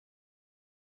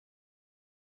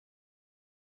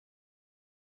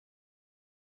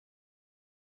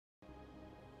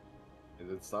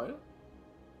it started?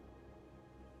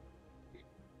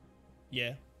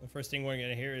 Yeah, the first thing we're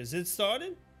gonna hear is it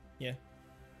started? Yeah.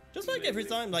 Just like every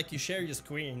time like you share your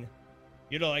screen.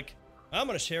 You're like, I'm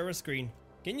gonna share a screen.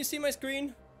 Can you see my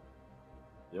screen?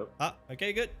 Yep. Ah,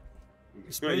 okay, good.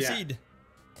 Let's proceed.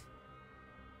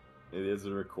 Yeah. It is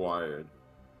required.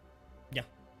 Yeah.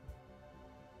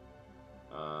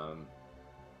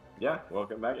 Yeah,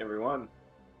 welcome back everyone.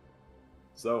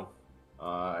 So,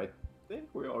 I think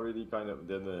we already kind of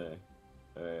did a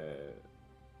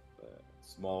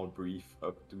small brief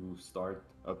up to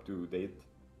date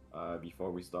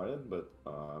before we started, but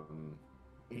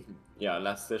yeah,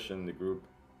 last session the group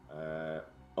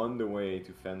on the way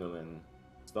to Fendelin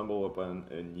stumbled upon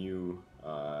a new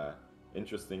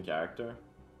interesting character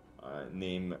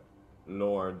named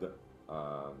Lord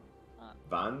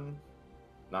Van.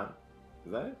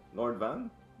 Is that it? Lord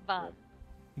Van? Van.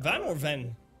 Van or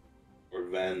Ven? Or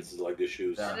Vans, like the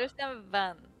shoes. Yeah. There's no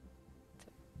Van.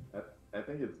 I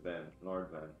think it's Van. Lord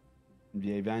Van. Une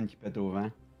vieille vanne qui pète au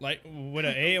vent. Like with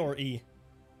an A or E?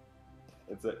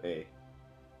 It's an A.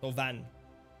 So Van.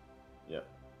 Yep.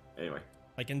 Anyway.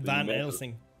 Like in The Van method.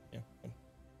 Helsing. Yeah.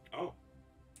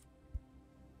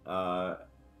 Oh.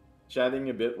 Chatting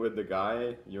a bit with the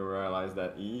guy, you realize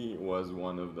that he was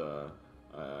one of the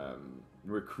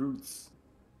recruits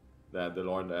that the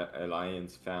Lord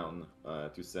Alliance found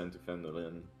to send to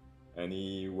Fendelin, and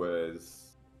he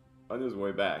was on his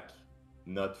way back,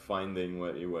 not finding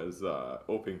what he was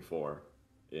hoping for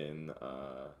in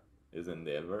his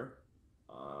endeavor.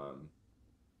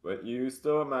 But you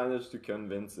still managed to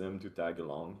convince him to tag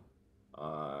along,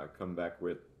 come back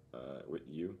with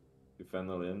you to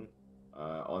Fendelin,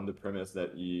 on the premise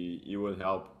that he would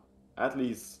help at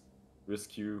least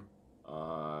rescue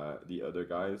the other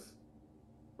guys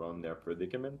from their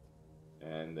predicament,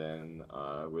 and then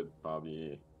would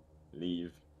probably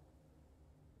leave.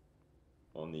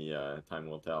 Only time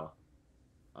will tell.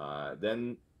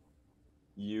 Then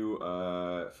you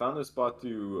found a spot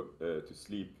to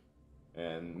sleep,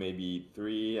 and maybe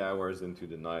 3 hours into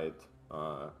the night,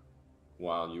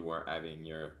 while you were having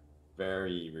your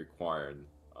very required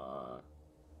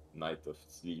night of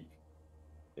sleep,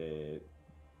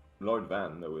 Lord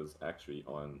Van, that was actually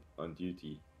on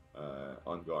duty,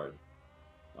 on guard,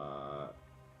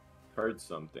 heard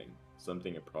something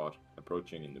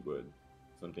approaching in the wood,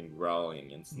 something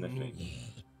growling and sniffing.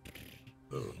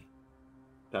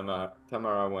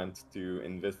 Thamara went to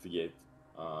investigate,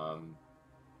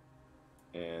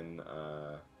 and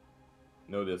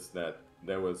noticed that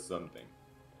there was something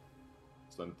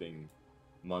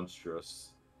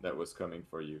monstrous that was coming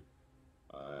for you.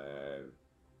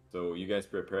 So you guys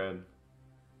prepared.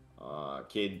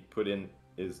 Cade put in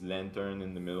his lantern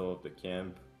in the middle of the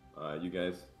camp. You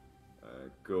guys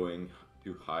going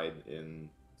to hide in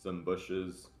some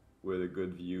bushes with a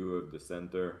good view of the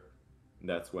center.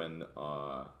 That's when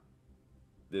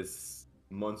this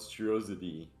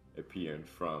monstrosity appeared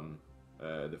from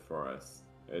the forest.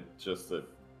 It's just a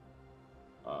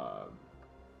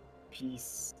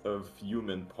piece of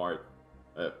human part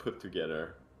put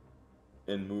together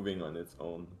and moving on its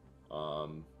own,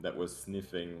 that was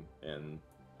sniffing and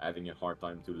having a hard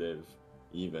time to live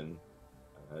even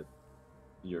at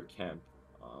your camp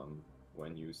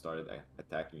when you started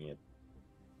attacking it.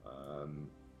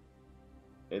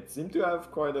 It seemed to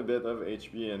have quite a bit of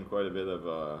HP and quite a bit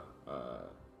of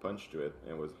punch to it,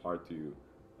 and it was hard to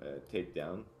take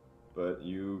down, but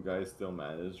you guys still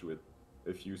managed with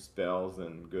a few spells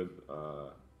and good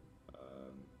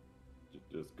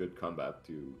just good combat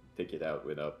to take it out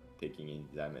without taking any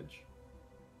damage.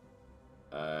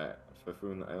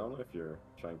 Fafoon, I don't know if you're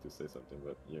trying to say something,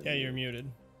 but You're muted.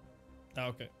 Oh,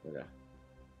 okay. Okay.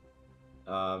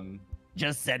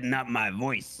 Just setting up my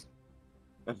voice.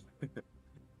 So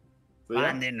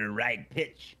yeah, Finding the right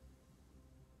pitch.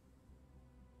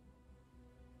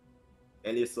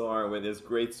 Elisar, with his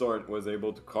great sword, was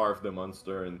able to carve the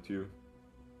monster in two.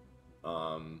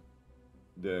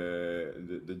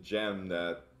 The gem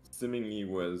that seemingly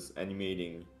was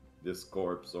animating this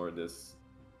corpse, or this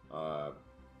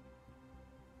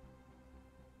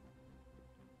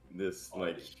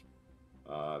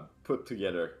put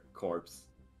together corpse,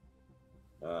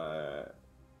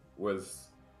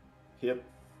 was hit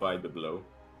by the blow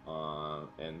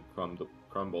and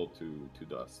crumbled to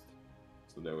dust.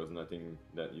 So there was nothing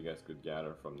that you guys could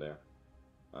gather from there.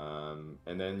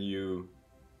 And then you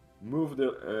moved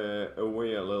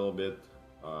away a little bit,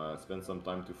 spent some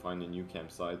time to find a new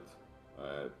campsite,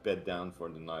 bed down for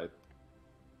the night.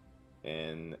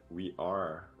 And we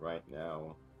are right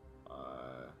now,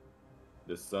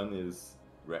 the sun is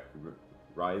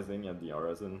rising at the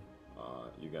horizon.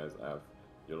 You guys have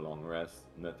your long rest.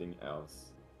 Nothing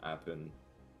else happened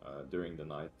during the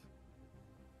night,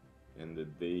 and the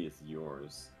day is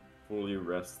yours, fully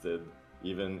rested.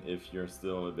 Even if you're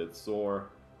still a bit sore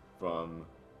from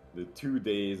the 2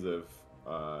 days of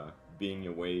being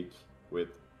awake with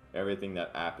everything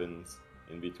that happens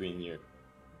in between your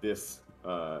this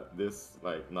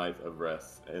like night of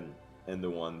rest and the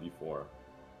one before.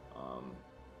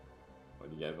 What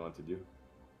do you guys want to do?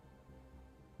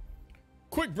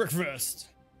 Quick breakfast.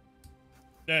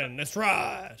 Then let's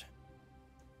ride.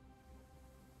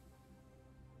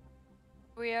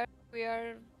 We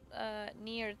are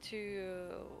near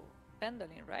to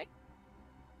Pendolin, right?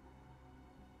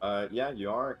 Yeah,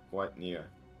 you are quite near.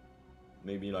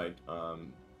 Maybe like I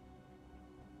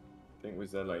think we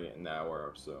said like an hour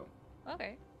or so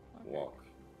Okay. walk.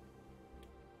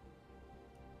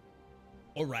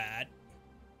 All right.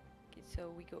 Okay,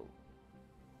 so we go.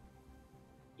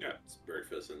 Yeah, it's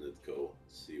breakfast and let's go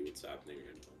see what's happening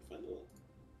in Fendel.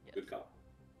 Yes. Good call.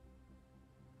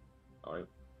 All right.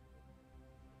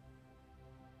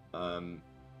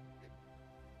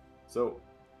 So,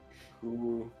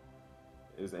 who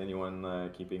is anyone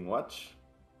keeping watch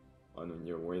on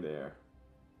your way there?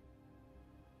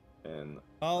 And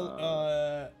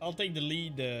I'll take the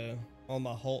lead on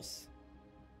my horse.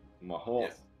 my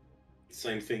horse.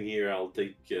 Same thing here. I'll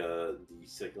take the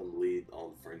second lead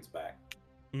on Frank's back.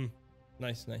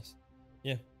 Nice, nice.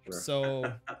 Yeah. Sure. So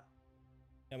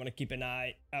I'm gonna keep an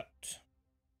eye out.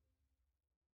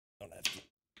 Don't have to.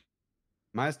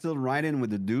 Am I still riding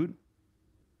with the dude?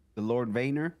 The Lord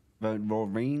Vainer? Lord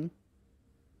Vane?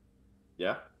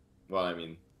 Yeah. Well, I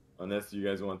mean, unless you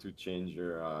guys want to change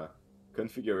your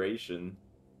configuration,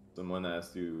 someone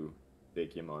has to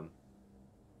take him on.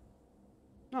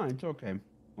 No, it's okay.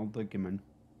 I'll take him in.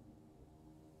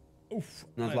 Oof.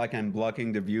 Not like I'm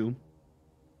blocking the view.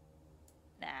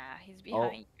 Nah, he's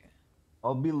behind you.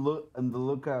 I'll be on the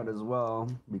lookout as well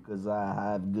because I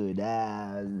have good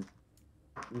eyes.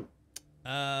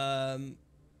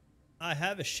 I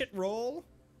have a shit roll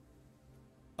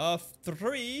of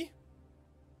 3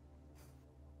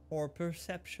 for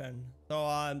perception. So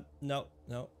I'm no.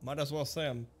 Might as well say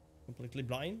I'm completely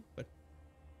blind, but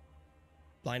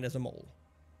blind as a mole.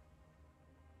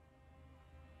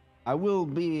 I will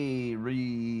be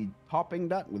re-topping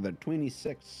that with a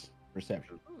 26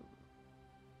 perception. Ooh.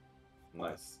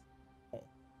 Nice. I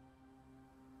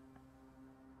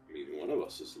mean, one of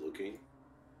us is looking.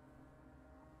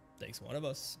 Takes one of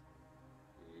us,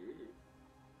 Mm.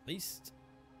 at least.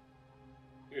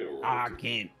 You gotta roll I to-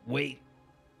 can't wait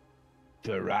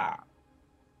to ride.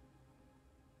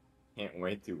 Can't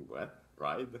wait to what?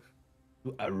 Ride?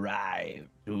 To arrive.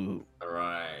 To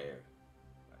Arrive.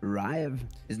 arrive?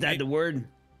 Is that the word?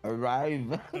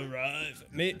 Arrive. Arrive.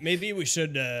 Maybe we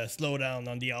should slow down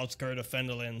on the outskirts of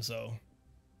Fendolin so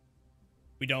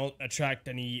we don't attract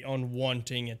any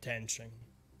unwanting attention.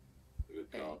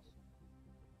 Good call.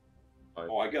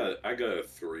 Alright. Oh, I got a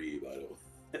 3, by the way.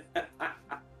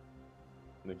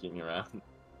 Looking around.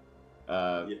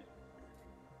 Yeah.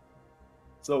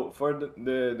 So for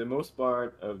the most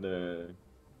part of the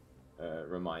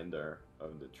reminder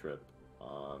of the trip,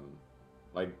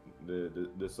 like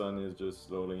the sun is just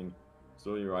slowly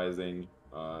rising.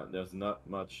 There's not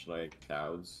much like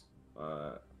clouds,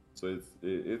 so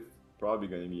it's probably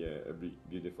going to be a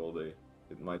beautiful day.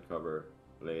 It might cover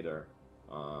later,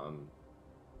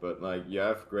 but like you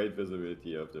have great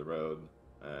visibility of the road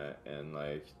and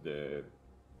like the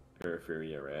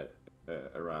periphery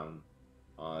around.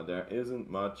 There isn't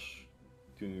much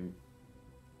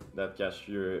that catch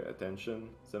your attention,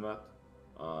 Semath.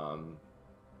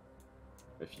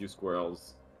 A few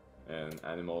squirrels and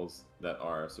animals that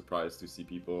are surprised to see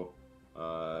people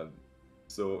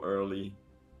so early.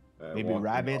 Maybe walking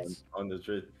rabbits? on the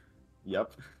street.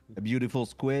 Yep. A beautiful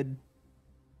squid.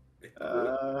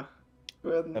 But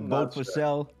A not boat for sure.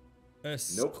 sale. A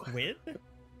Nope. squid?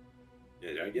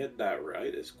 Did I get that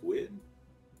right? A squid?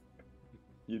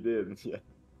 You did, yeah.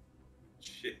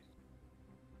 Shit.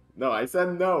 No, I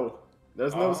said no.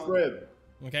 There's no Oh. squid.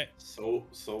 Okay. So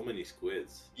many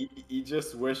squids. He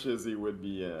just wishes he would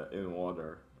be in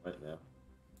water right now,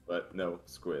 but no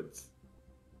squids.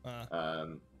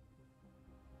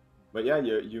 But yeah,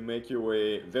 you make your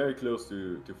way very close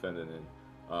to Fendenin.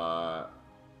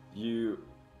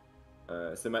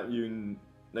 Semath, you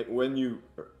like when you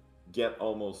get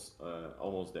almost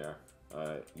there,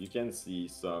 you can see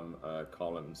some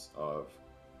columns of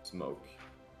smoke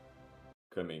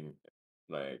coming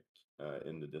like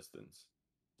in the distance.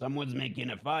 Someone's making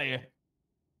a fire.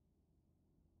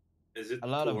 Is it A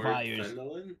lot of toward fires.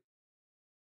 Fendelin?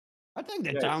 I think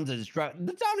the Yeah. town is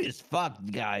the town is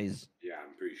fucked, guys. Yeah,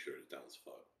 I'm pretty sure the town's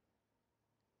fucked.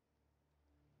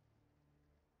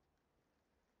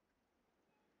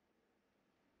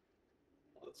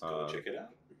 Let's go check it out.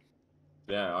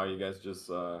 Yeah, are you guys just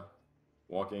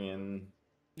walking in?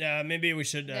 Yeah, maybe we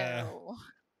should No.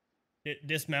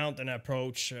 dismount and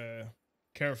approach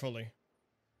carefully.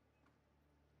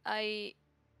 I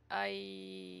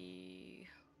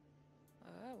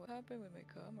what happened with my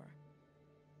camera?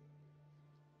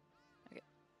 Okay.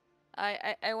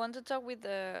 I want to talk with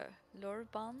the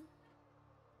Lord Ban.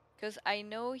 Because I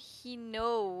know he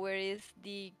know where is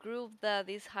the group that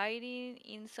is hiding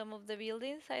in some of the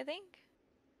buildings, I think.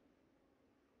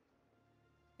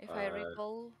 If I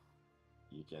recall.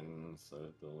 You can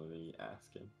certainly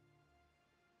ask him.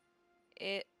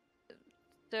 It,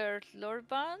 Third Lord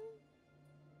Ban?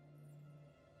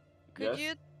 Could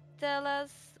you tell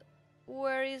us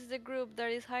where is the group that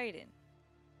is hiding?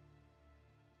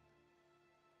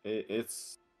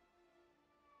 It's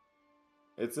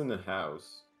in the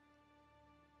house.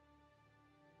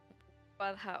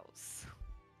 What house?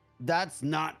 That's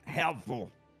not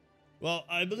helpful. Well,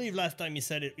 I believe last time you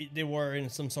said they were in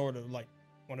some sort of like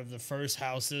one of the first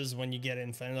houses when you get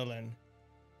in Fenderland.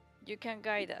 You can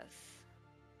guide us.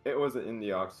 It was in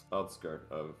the outskirt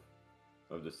of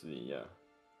the city, yeah.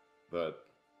 But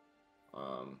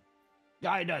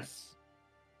Guide us.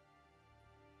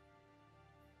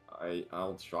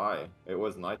 I'll try. It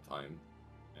was nighttime,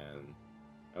 and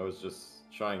I was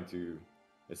just trying to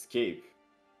escape.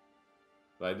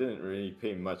 But I didn't really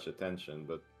pay much attention,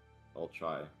 but I'll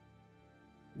try.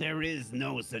 There is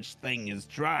no such thing as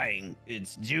trying.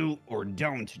 It's do or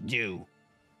don't do.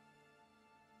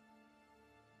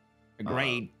 A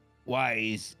great,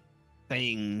 wise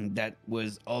thing that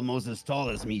was almost as tall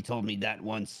as me told me that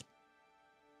once.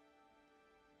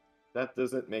 That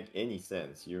doesn't make any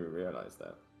sense. You realize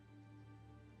that.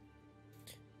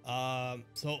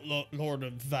 So Lord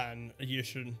Van, you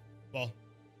should, well,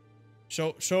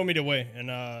 show me the way,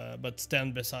 and but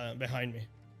stand behind me.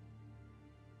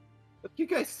 But you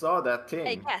guys saw that thing.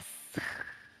 I guess.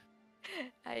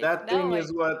 That thing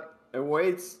is what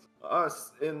awaits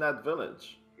us in that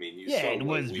village. I mean, you Yeah, saw it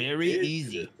what was we very did to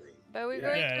easy. the thing. But we're Yeah.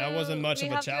 going Yeah, to, that wasn't much we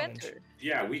of a have to challenge. enter.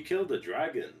 Yeah, we killed the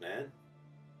dragon, man.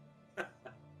 Yes,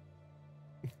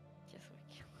 we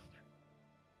can.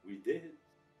 We did.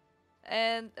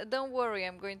 And don't worry,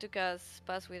 I'm going to cast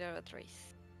Pass Without a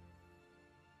Trace.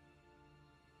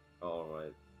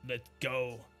 Alright. Let's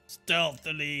go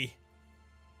stealthily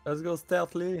Let's go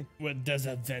stealthily. with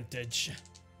disadvantage.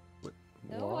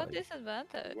 No, what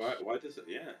disadvantage? Why does it?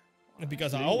 Yeah.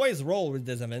 Because I always roll with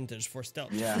disadvantage for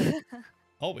stealth. Yeah,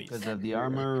 Always. because of the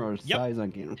armor or Yep. size, I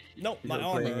can't. No, my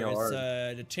You're playing armor is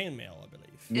hard. the chainmail, I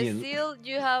believe. Yeah. Still,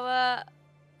 you have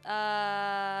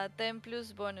a 10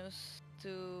 plus bonus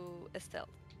to stealth.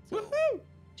 So Woohoo!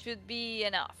 should be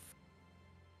enough.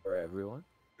 For everyone.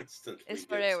 Instantly It's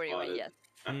for get everyone, spotted. yes.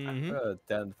 Mhm.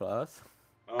 10 plus.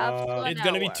 Up to an It's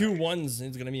gonna be hour. 2 1s.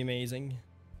 It's gonna be amazing.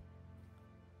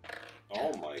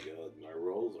 Oh my god, my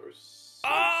rolls are so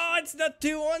Oh, it's not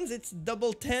 2 1s. It's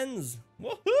double 10s.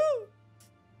 Woohoo!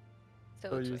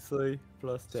 So you it's say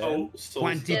plus 10. so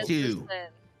 22. yes, plus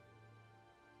 10.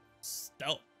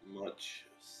 Stealth. much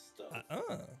stuff.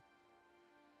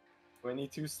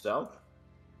 22 stealth?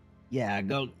 Yeah, I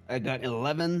got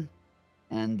 11,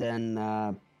 and then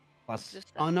plus.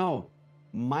 Just Oh no,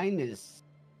 minus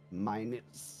my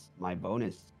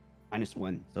bonus,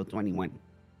 -1, so 21.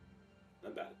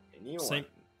 Not bad. Anyone?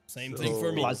 Same So- thing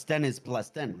for me. Plus 10 is plus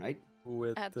 10, right?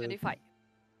 With At 25.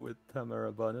 with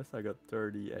Thamara bonus, I got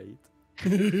 38.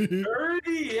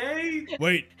 38.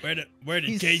 Wait, where did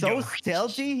He's Cade so go?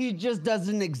 stealthy, he just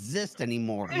doesn't exist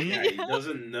anymore. Yeah, he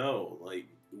doesn't know like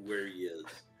where he is.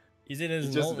 He's in his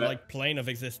He just own va- like plane of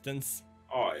existence.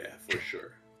 Oh yeah, for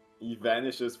sure. He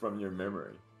vanishes from your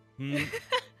memory. Hmm.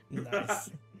 Nice.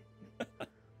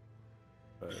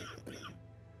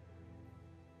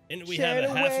 And we have a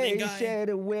halfling guy. Shed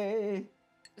away.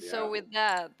 So Yeah. with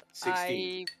that,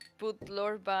 16. I put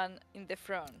Lord Ban in the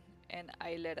front and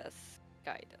I let us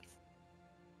guide us.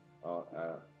 Oh,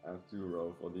 I have to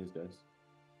roll for these guys.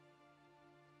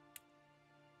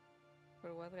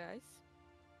 For what, guys?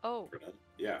 Oh, For that.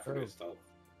 Yeah, for Oh. his stealth.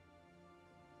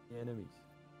 The enemies.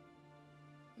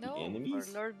 no, enemies?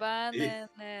 for Lord Ban Yeah.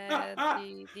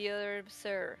 and the other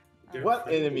sir. They're What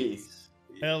friendlies. enemies?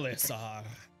 Yeah. Elisar.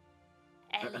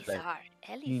 Elisar.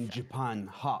 In Elisar. Japan,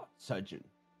 hot surgeon.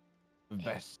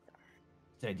 Vest.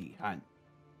 Steady hand.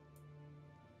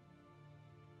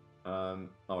 Oh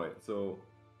wait, so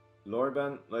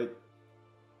Lorban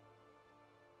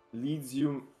leads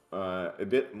you a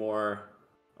bit more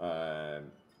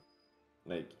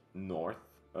like north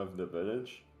of the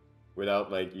village,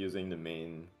 without like using the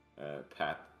main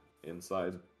path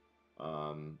inside.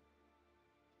 And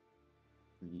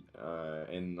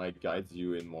like guides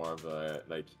you in more of a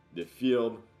like the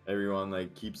field. Everyone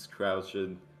like keeps crouched.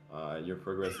 You're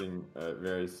progressing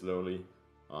very slowly,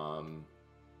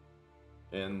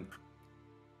 and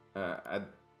at,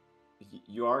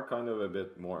 you are kind of a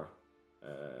bit more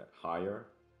higher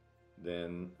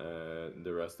than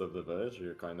the rest of the village.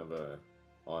 You're kind of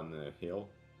on a hill,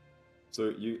 so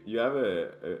you have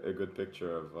a good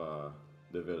picture of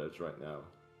the village right now.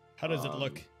 How does it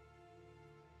look?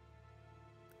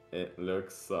 It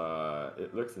looks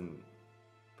in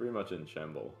pretty much in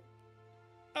shambles.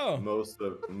 Oh, Most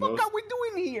What the fuck are we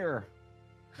doing here?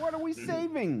 What are we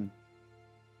saving?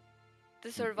 The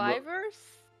survivors?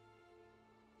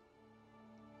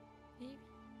 Maybe?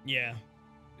 yeah.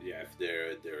 Yeah, if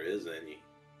there is any.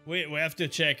 We have to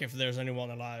check if there's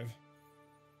anyone alive.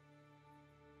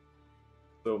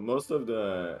 So most of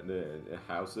the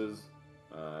houses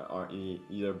are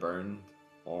either burned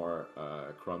or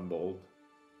crumbled.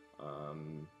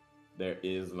 There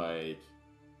is like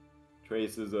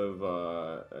traces of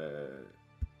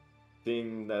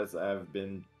things that have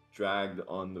been dragged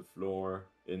on the floor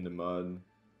in the mud.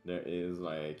 There is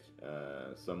like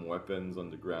some weapons on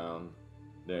the ground.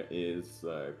 There is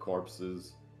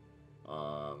corpses.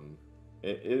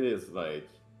 It is like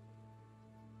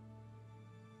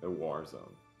a war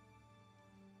zone.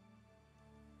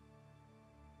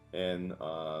 And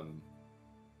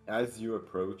as you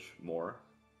approach more,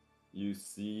 you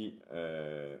see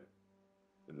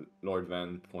Lord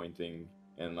Van pointing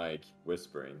and like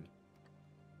whispering,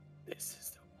 "This is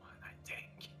the one, I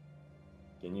think."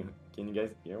 Can you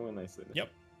guys hear when I say that?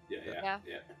 Yep. Yeah.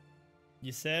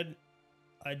 You said,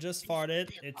 I just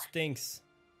farted. It stinks.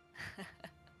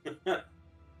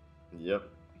 Yep.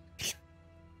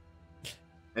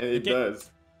 And it Okay.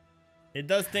 does. It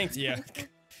does stink, yeah.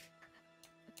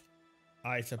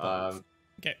 I suppose.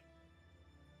 Okay.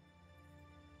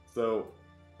 So,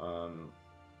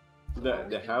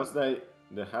 the house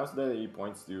that he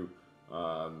points to,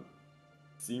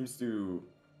 seems to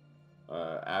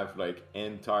have like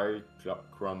entire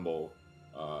crumble,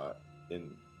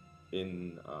 in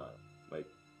like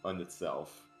on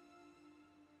itself.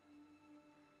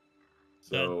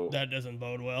 So That doesn't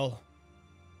bode well.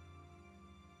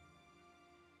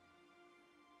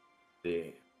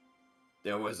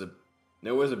 there was a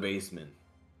basement.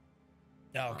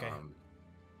 Oh, okay.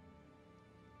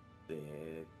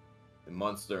 The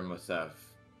monster must have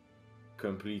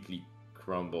completely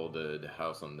crumbled the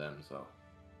house on them, so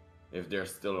if they're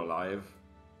still alive,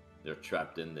 they're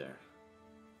trapped in there.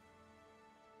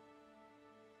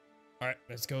 Alright,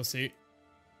 let's go see.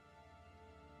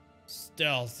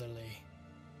 Stealthily.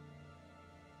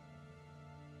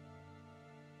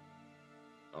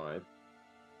 Alright.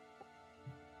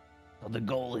 So the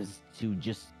goal is to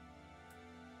just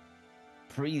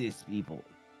free these people.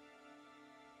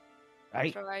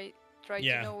 Right? Try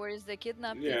Yeah. to know where is the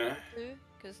kidnapped Yeah. people too,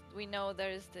 because we know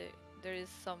there is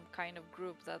some kind of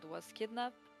group that was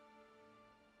kidnapped.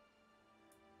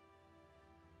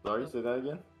 Sorry, say that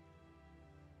again?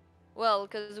 Well,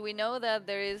 because we know that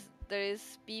there is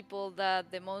people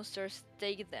that the monsters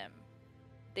take them.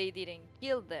 They didn't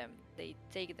kill them. They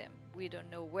take them. We don't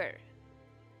know where.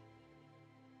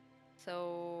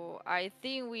 So I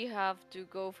think we have to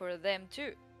go for them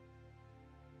too.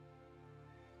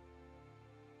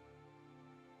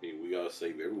 I mean, we gotta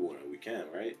save everyone we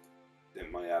can, right? They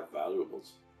might have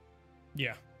valuables.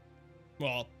 Yeah.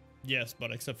 Well, yes,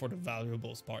 but except for the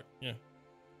valuables part. Yeah.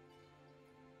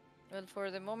 Well,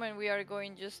 for the moment, we are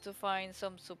going just to find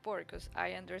some support, because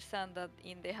I understand that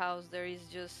in the house there is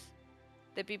just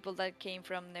the people that came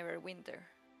from Neverwinter.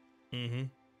 Mm-hmm.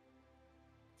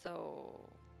 So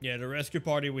Yeah, the rescue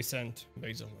party we sent,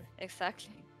 basically.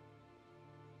 exactly.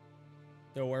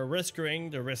 So we're rescuing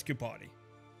the rescue party.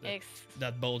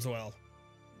 That bodes well.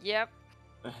 Yep.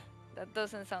 That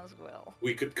doesn't sound well.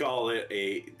 We could call it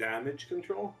a damage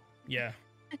control. Yeah.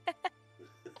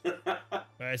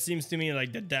 It seems to me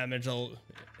like the damage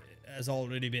has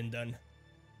already been done.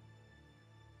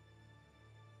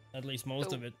 At least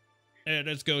most of it.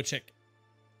 Let's go check.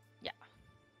 Yeah.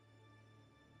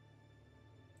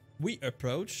 We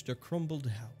approach the crumbled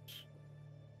house,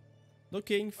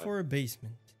 looking for a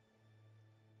basement.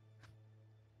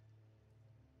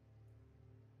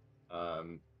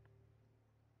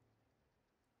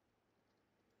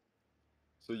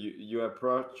 So you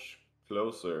approach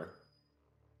closer.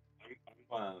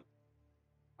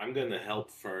 I'm gonna help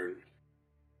Fern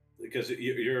because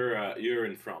you're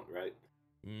in front, right?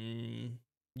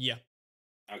 Yeah.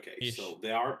 Okay, Ish. so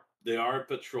there are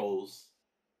patrols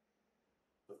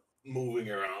moving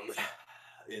around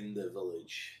in the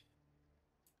village.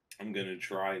 I'm gonna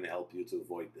try and help you to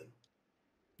avoid them.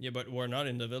 Yeah, but we're not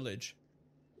in the village.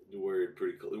 We're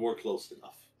pretty close. We're close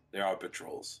enough. There are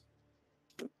patrols.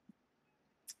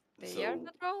 They are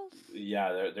patrols?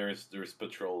 Yeah, there's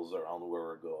patrols around where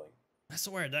we're going. I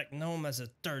swear that gnome has a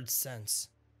third sense.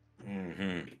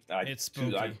 It's Two-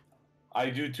 spooky. I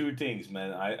do two things,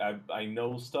 man. I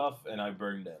know stuff and I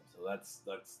burn them. So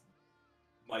that's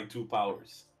my two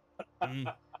powers.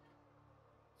 Mm.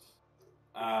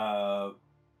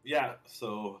 Yeah.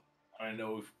 So I don't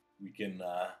know if we can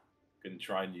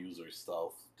try and use our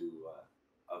stealth to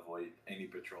avoid any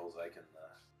patrols I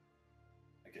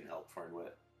can help Fern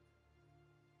with.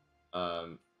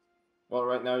 Well,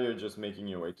 right now you're just making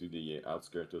your way to the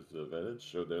outskirts of the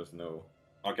village, so there's no.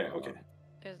 Okay. Okay.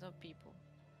 There's no people.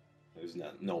 There's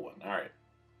no one. All right.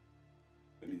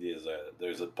 Maybe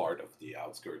there's a part of the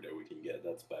outskirt that we can get.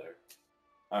 That's better.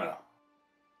 I don't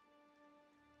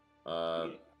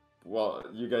know. Well,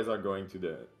 you guys are going to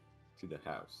the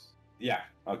house. Yeah.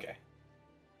 Okay.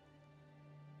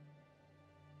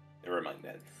 Never mind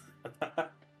then.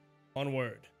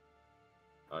 Onward.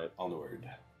 Alright. Onward.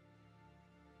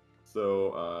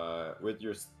 So,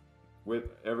 with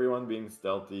everyone being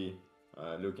stealthy,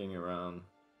 looking around,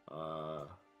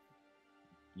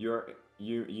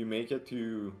 you make it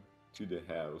to the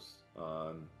house.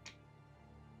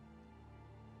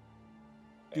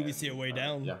 Do we see a way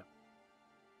down? Yeah.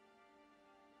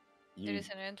 There is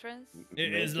an entrance?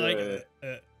 It is make like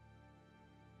a-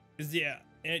 is the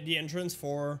entrance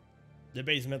for the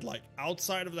basement like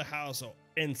outside of the house or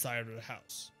inside of the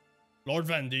house? Lord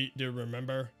Van, do you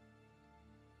remember?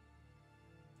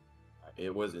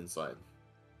 It was inside.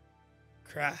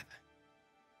 Crap.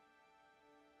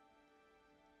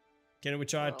 Can we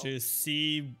try to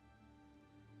see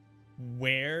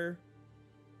where?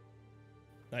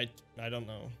 I don't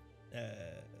know.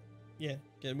 Yeah.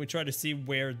 Can we try to see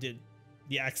where the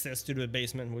access to the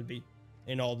basement would be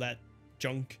and all that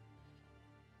junk?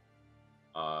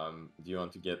 Do you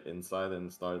want to get inside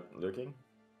and start looking?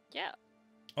 Yeah.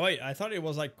 Oh wait, I thought it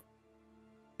was like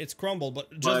it's crumbled,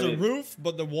 but just Well, I the mean- roof,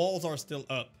 but the walls are still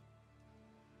up.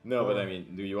 No, but I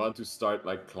mean, do you want to start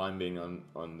like climbing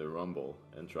on the rumble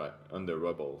and try on the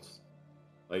rubbles?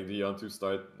 Like, do you want to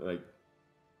start like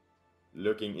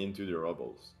looking into the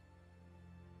rubbles?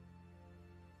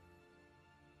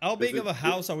 How big it- of a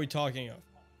house are we talking of?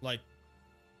 Like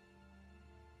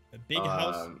a big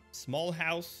house, small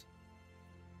house?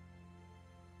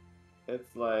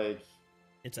 It's like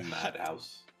It's a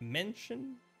Madhouse.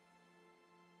 mansion.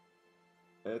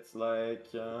 it's like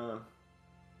I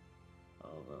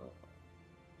don't know.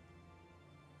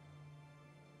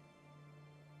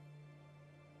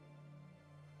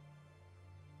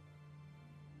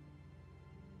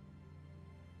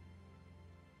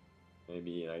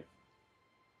 Maybe like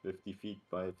 50 feet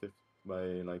by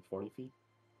like 40 feet.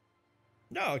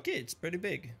 No, okay, it's pretty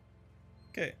big.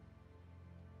 Okay.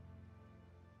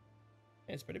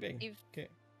 It's pretty big. If Okay.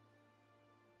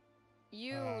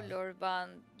 you, Lord Van,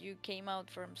 you came out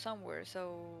from somewhere,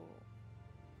 so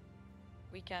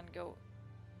we can go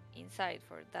inside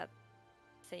for that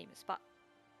same spot.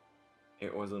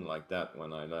 It wasn't like that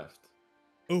when I left.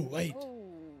 Oh wait.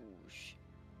 Oh,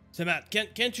 Semath,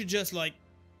 can't you just like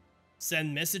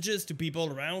send messages to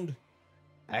people around?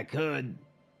 I could,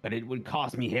 but it would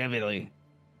cost me heavily.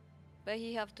 but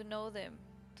he have to know them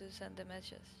to send the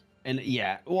messages. And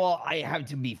yeah, well, I have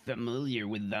to be familiar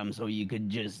with them, so you could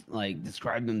just like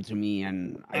describe them to me,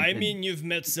 and I mean, you've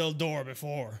met Sildor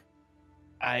before.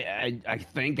 I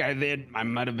think I did. I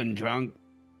might have been drunk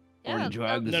or Yeah, on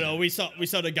drugs. No, we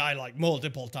saw the guy like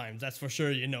multiple times. That's for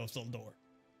sure. You know Sildor.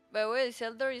 But wait,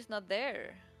 Seldor is not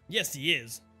there. Yes, he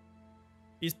is.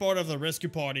 He's part of the rescue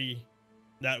party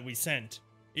that we sent.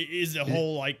 It is the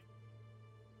whole like.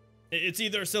 It's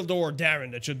either Sildor or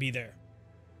Darren that should be there.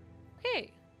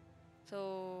 Okay.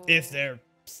 So If they're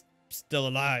still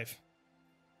alive.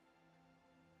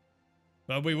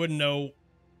 But we wouldn't know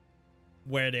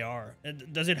where they are.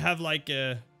 And does it have like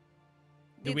a...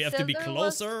 Do Did we have to be Seldor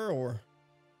closer or...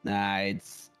 Nah,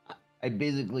 I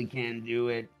basically can't do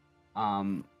it.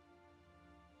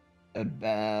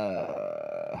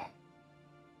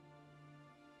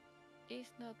 He's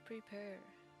not prepared.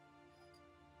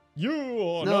 You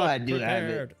are No, not I do have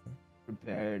prepared. it.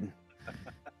 Prepared.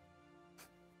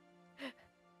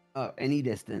 Any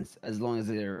distance, as long as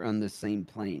they're on the same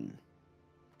plane.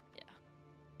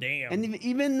 Damn. And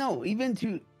even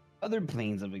to other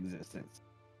planes of existence.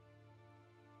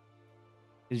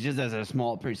 It's just as a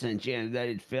small percent chance that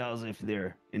it fails if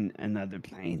they're in another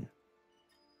plane.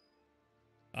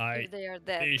 If they are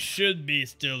dead. They should be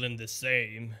still in the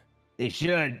same. They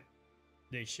should.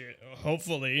 They should.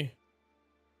 Hopefully.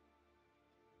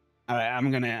 All right,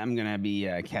 I'm gonna be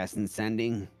casting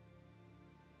sending.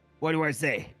 What do I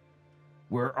say?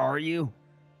 Where are you?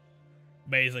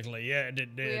 Basically, yeah.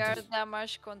 We are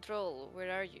damage control.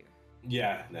 Where are you?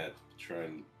 Yeah, that try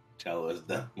and tell us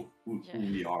that who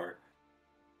we are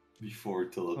before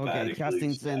telepathically. Okay,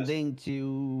 casting sending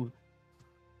to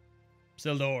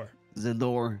Sildor.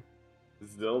 Zildor.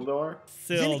 Zildor?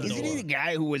 Isn't he the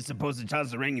guy who was supposed to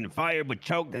toss the ring in the fire but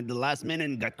choked at the last minute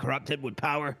and got corrupted with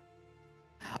power?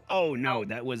 Oh no,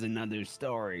 that was another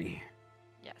story.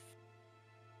 Yes.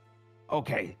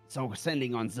 Okay, so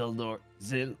sending on Zildor.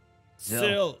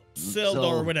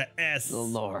 Sildor with an S.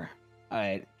 Zildor.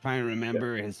 Alright, trying to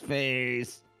remember his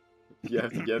face. You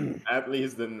have to get at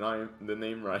least the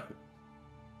name right.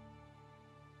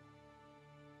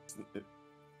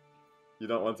 You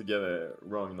don't want to get a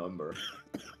wrong number.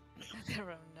 The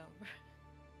wrong number.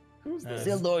 Who's this?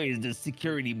 Zildor is the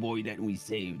security boy that we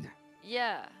saved.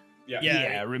 Yeah.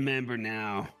 Yeah, remember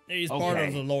now. He's part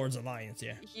of the Lord's Alliance,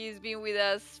 yeah. He's been with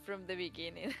us from the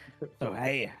beginning. So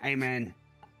hey man.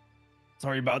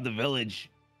 Sorry about the village.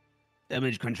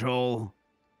 Damage control.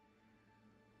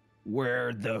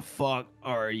 Where the fuck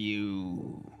are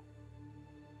you?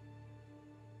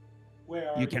 Where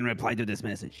are You can reply to this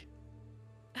message.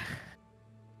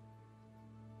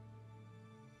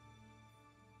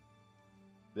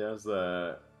 There's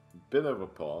a bit of a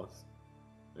pause.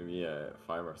 Maybe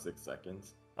 5 or 6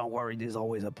 seconds. Don't worry, there's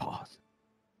always a pause.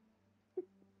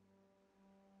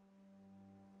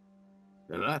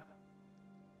 Bella?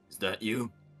 Is that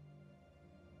you?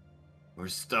 We're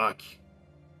stuck.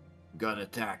 Got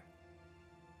attacked.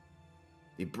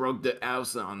 They broke the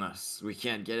house on us. We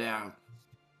can't get out.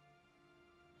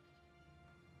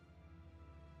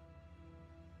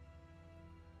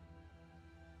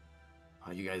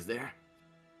 Are you guys there?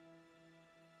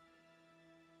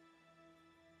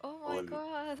 Oh my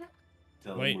god.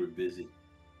 Tell Wait. him we're busy.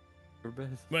 We're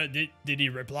best. Well, did he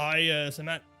reply,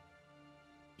 Semath?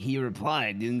 He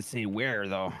replied, didn't say where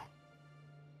though.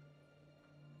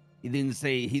 He didn't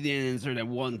answer that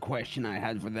one question I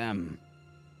had for them.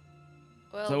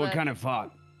 Well, So we're kind of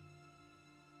fucked.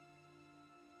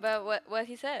 But what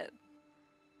he said?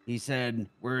 He said,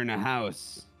 we're in a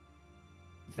house.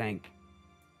 I think.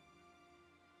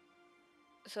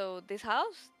 So this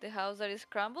house, the house that is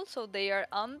crumbled, so they are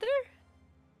under?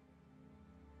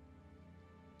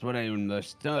 That's what I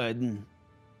understood.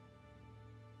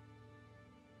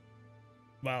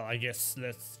 Well, I guess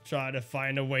let's try to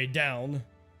find a way down.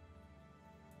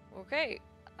 Okay.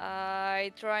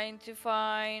 I trying to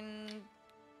find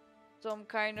some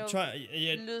kind of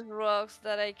loose rocks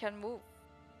that I can move.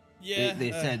 Yeah.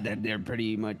 They said that they're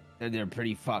pretty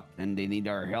fucked and they need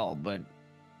our help, but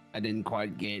I didn't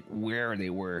quite get where they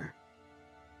were.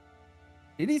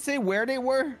 Did he say where they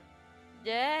were?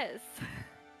 Yes.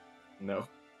 No.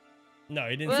 No,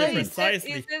 he didn't Well, say he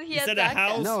precisely. said he He said a attacked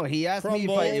us. house. No, he asked me if it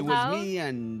crumbled. was House? me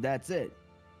and that's it.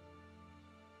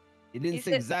 He didn't He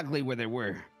say said- exactly where they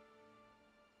were.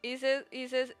 He says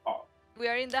Oh. we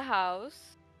are in the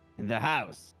house. In the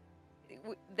house.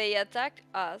 They attacked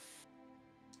us.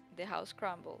 The house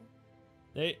crumbled.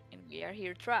 They, And we are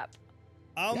here trapped.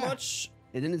 how Yeah. much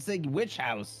It didn't say which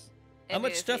house. how And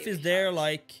much we stuff say is we there have-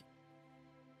 like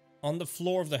on the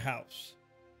floor of the house?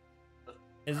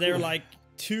 Is there like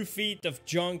 2 feet of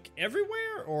junk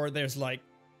everywhere, or there's like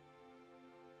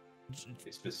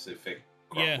A specific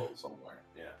Yeah. crumble somewhere.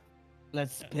 Yeah.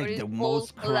 Let's Or pick is the all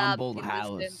most collapsed crumbled in the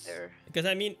house. center? because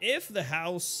I mean, if the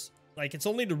house, like, it's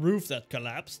only the roof that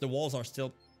collapsed, the walls are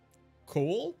still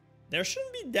cool, there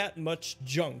shouldn't be that much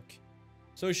junk.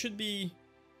 So it should be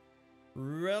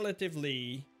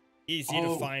relatively easy to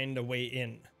Oh. find a way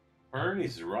in.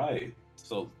 Ernie's right.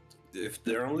 So if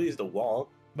there only is the wall,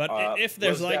 But if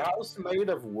there's was like the house made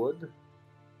of wood?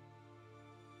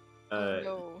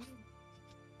 No.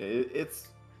 It's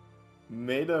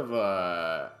made of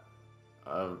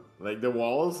like the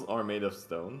walls are made of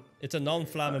stone. it's a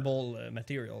non-flammable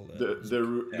material.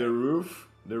 The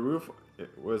roof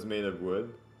was made of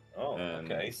wood, oh,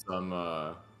 and okay. some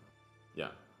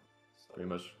pretty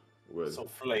much wood. So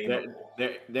flammable.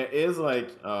 There is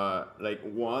like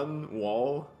one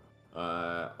wall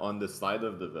on the side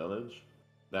of the village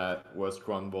that was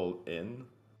crumbled in,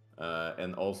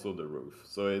 and also the roof.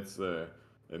 So it's a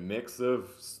mix of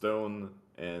stone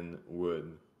and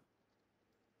wood.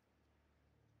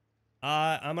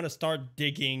 I'm gonna start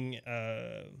digging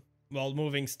while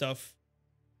moving stuff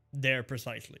there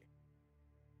precisely.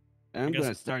 I'm Because-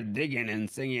 gonna start digging and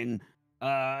singing.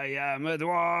 I am a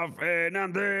dwarf and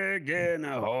I'm digging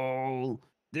a hole.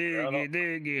 Diggy,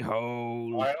 diggy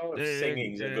hole. I know if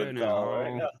singing's a good digging call right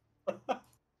hole. now.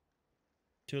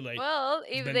 Too late. Well,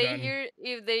 It's been done.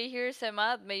 if they hear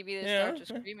Semath, maybe they Yeah, start to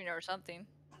screaming or something.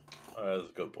 That's a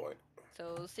good point.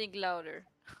 So sing louder.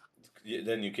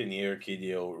 Then you can hear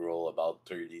Kedio roll about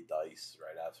 30 dice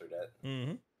right after that.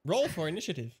 Mm-hmm. Roll for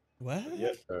initiative. What?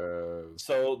 Yep.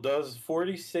 So does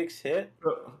 46 hit?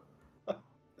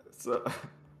 So,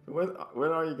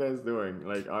 what are you guys doing?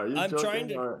 Like, are you I'm joking trying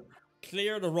to- or?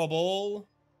 Clear the rubble,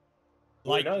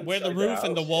 We're like not where the inside the roof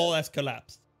and the house wall yet. has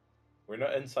collapsed. We're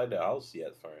not inside the house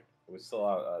yet, Fern. We're still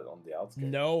out on the outskirts.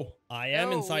 No, I am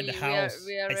No, inside the we are- house.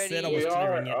 we I said I already- was We are.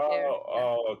 clearing it. There, yeah.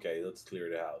 Oh, okay. Let's clear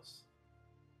the house.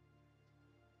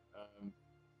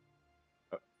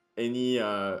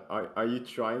 Are you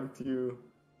trying to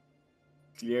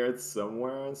clear it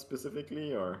somewhere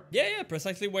specifically or? Yeah,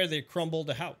 precisely where they crumbled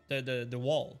the house, the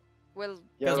wall. Well,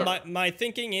 Yeah, Because but- my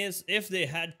thinking is, if they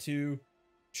had to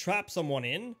trap someone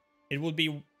in, it would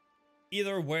be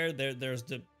either where there's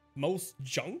the most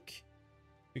junk,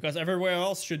 because everywhere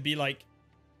else should be like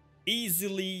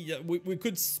easily we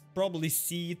could probably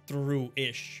see through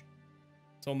ish.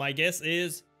 So my guess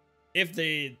is, if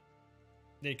they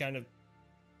kind of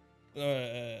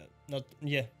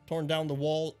torn down the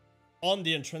wall on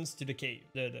the entrance to the cave,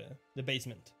 the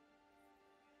basement.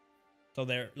 So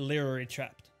they're literally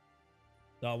trapped.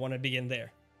 So I want to begin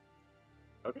there.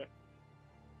 Okay.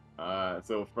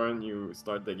 So Fern, you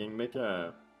start digging. Make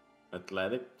a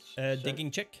athletic check Digging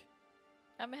check.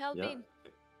 I'm helping.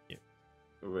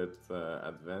 with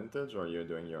advantage, or you're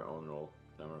doing your own roll,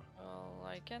 Thamara. Well,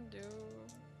 I can do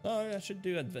Oh, I should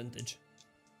do advantage.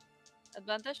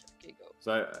 advantage. Okay, go.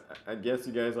 So I guess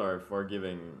you guys are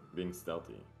forgiving being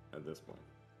stealthy at this point.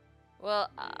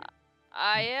 Well,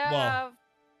 I have.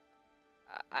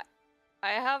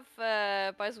 I have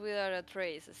Pass Without a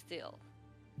Trace still.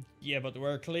 Yeah, but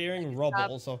we're clearing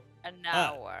rubble, so An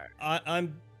hour.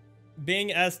 I'm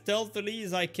being as stealthily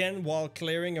as I can while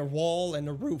clearing a wall and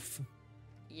a roof.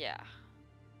 Yeah.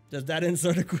 Does that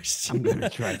answer the question? I'm gonna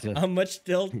try to. How much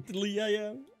stealthily I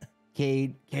am?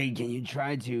 Cade, can you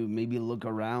try to maybe look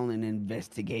around and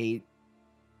investigate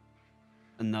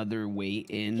another way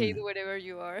in? Cade, whatever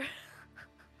you are.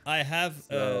 I have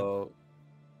So,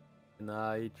 can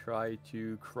I try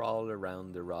to crawl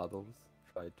around the rattles?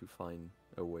 Try to find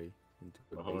a way into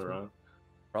the All basement? around.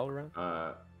 Crawl around?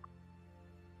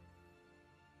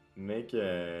 Make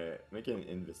an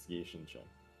investigation check.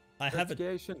 I have a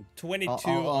Investigation. 22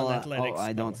 Oh, on athletics.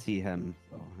 I don't power. see him.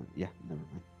 So, yeah, never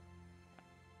mind.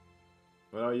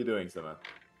 What are you doing, Semath?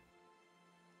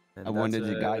 And I wanted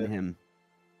that's to a guide him.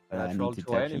 But I natural need to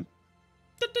touch 20. him.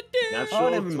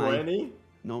 Natural never mind. 20?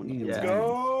 No need Yeah. to.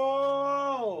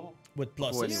 Go! With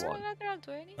pluses. 21. You're a natural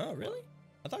 20. Oh, really?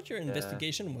 I thought your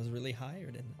investigation was really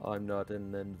higher than. I'm not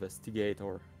an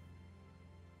investigator.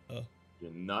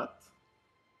 You're not?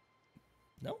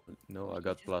 No? No, I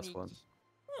got Just plus sneaky.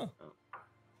 1.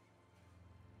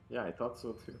 Yeah, I thought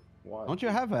so too. Why? Don't you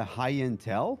have a high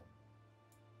intel?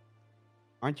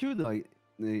 Aren't you the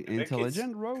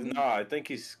intelligent rogue? No, I think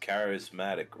he's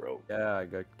charismatic rogue. Yeah, I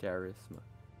got charisma.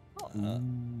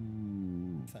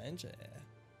 Ooh. Fancy.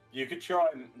 You could try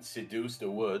and seduce the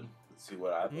wood. Let's see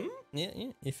what happens. Yeah,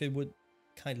 if it would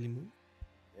kindly move.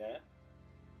 Yeah.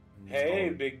 Hey,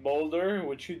 big boulder,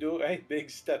 what you do? Hey, big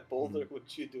step boulder,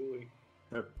 what you doing?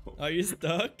 Are you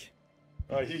stuck?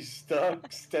 Are you stuck,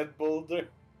 step boulder?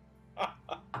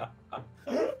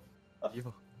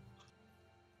 Yo.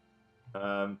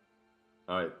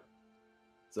 Alright.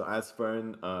 So as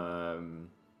Fern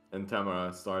and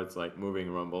Thamara starts like moving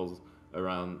rumbles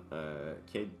around,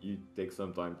 Cade, you take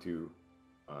some time to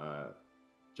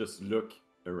just look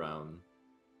around,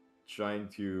 trying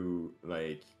to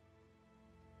like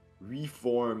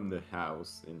reform the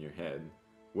house in your head.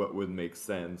 What would make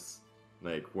sense?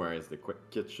 Like, where is the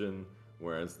kitchen?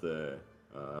 Where is the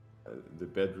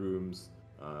bedrooms?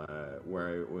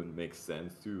 Where it would make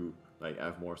sense to like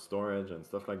have more storage and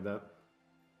stuff like that.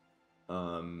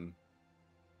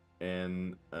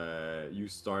 And you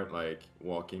start like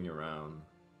walking around,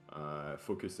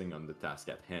 focusing on the task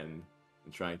at hand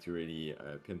and trying to really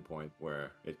pinpoint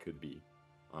where it could be.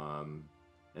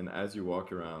 And as you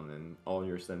walk around and all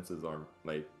your senses are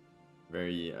like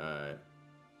very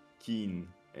keen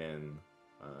and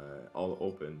all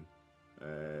open,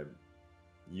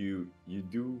 you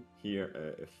do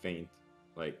hear a faint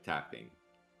like tapping,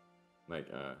 like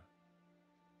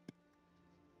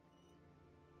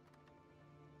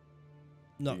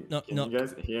No, Can no. you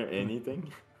guys hear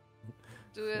anything?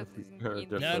 do it in The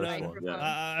the No, no, first no. one.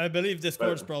 Yeah. I believe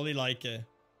Discord's But- probably like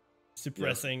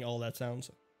suppressing all that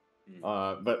sounds.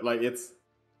 But like it's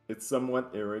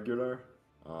somewhat irregular.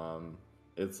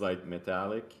 It's like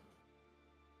metallic.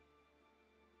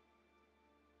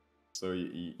 So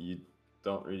you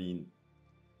don't really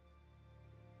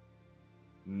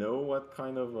know what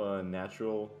kind of a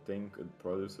natural thing could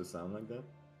produce a sound like that.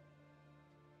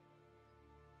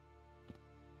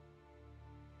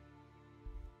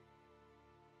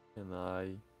 Can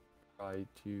I try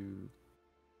to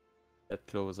get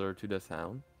closer to the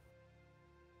sound?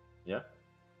 Yeah.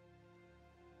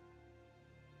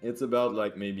 It's about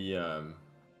like maybe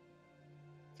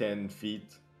 10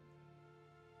 feet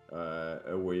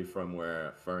away from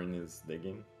where Fern is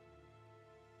digging.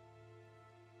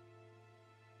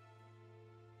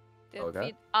 10 Okay.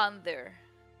 feet under.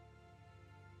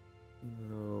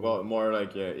 No. Well, more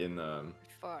like in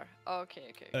Far. Okay,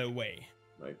 okay. Away.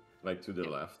 like to the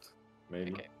left,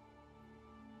 maybe. Okay.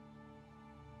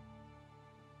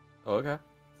 Okay.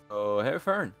 So, hey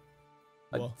Fern.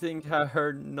 Well. I think I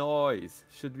heard noise.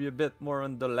 Should be a bit more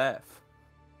on the left.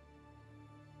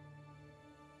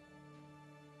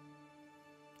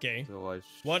 Okay. So I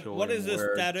What show is him the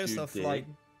where status to of dig. like?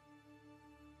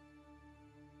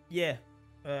 Yeah.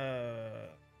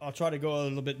 I'll try to go a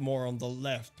little bit more on the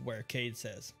left where Cade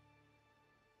says.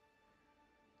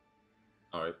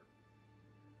 All right.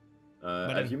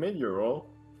 But Have you made your roll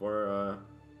for?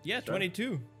 Yeah, Sure.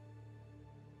 22.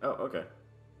 Oh, okay.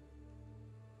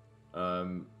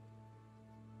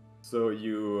 So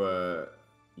you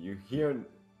hear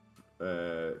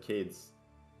Cade's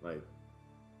like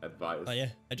advice. Oh yeah,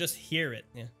 I just hear it.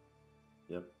 Yeah.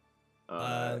 Yep.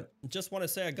 Just want to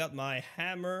say I got my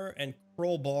hammer and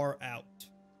crowbar out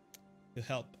to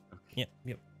help. Yeah.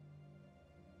 Yep.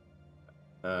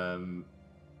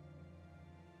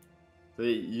 So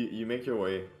you make your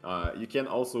way. You can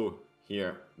also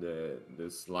hear the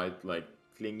slight like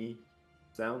clingy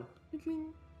sound.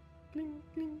 Cling, cling,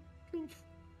 cling, cling.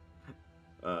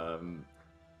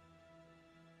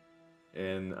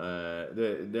 And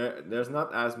there's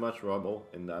not as much rubble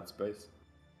in that space.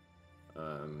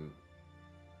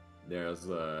 There's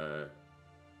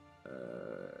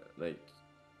like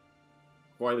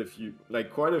quite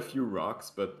a few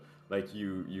rocks, but like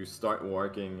you start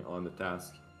working on the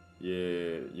task.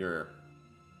 You're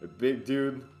a big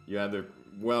dude. You had a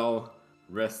well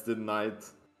rested night,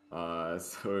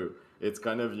 so it's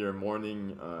kind of your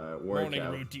morning workout. Morning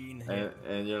routine. Yeah.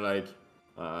 And you're like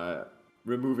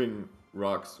removing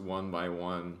rocks one by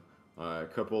one. A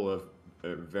couple of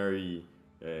very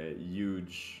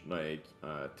huge like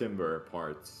timber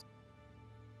parts,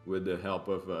 with the help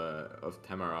of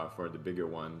Thamara for the bigger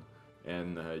one,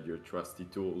 and your trusty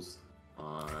tools.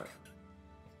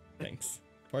 Thanks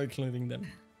for including them.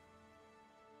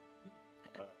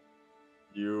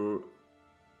 You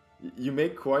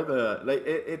make quite a like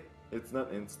it's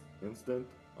not instant.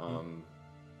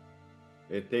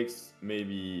 It takes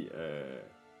maybe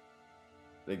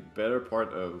like better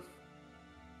part of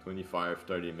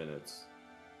 25-30 minutes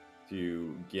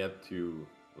to get to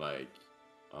like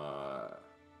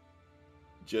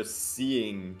just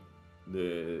seeing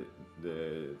the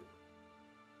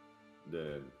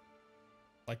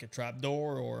Like a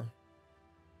trapdoor or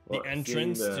well, the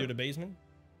entrance to the basement.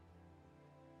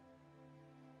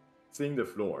 seeing the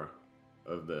floor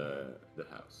of the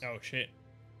house. Oh shit.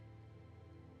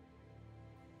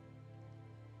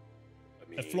 I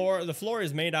mean, The floor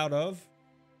is made out of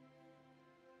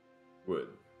Wood.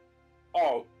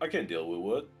 Oh, I can deal with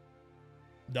wood.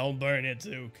 Don't burn it,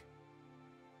 Zook.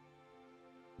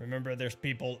 Remember, there's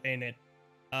people in it.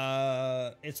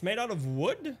 It's made out of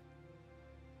wood?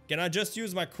 Can I just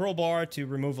use my crowbar to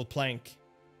remove a plank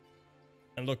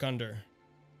and look under?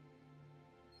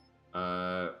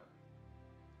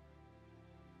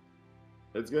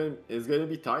 It's gonna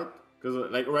be tight because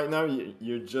like right now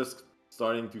you're just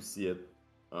starting to see it.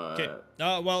 Okay.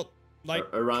 Well, like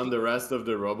around the rest of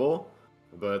the rubble,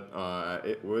 but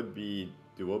it would be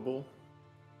doable.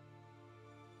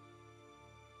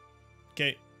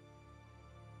 okay.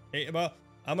 Okay, well,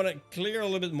 I'm gonna clear a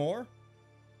little bit more,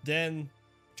 then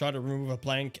try to remove a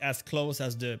plank as close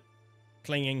as the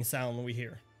clinging sound we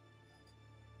hear.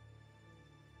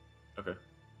 Okay.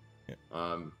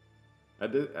 Yeah.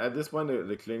 At this point,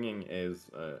 the clinging is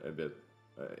a bit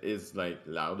is like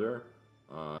louder.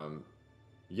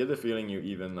 You get the feeling you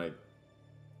even like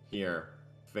hear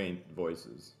faint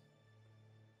voices.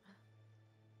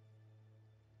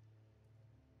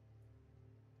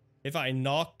 If I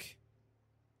knock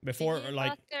before, Did you like,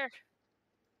 knock there?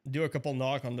 do a couple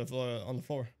knock on the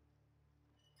floor.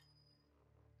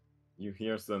 You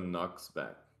hear some knocks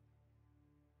back.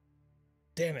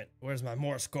 Damn it! Where's my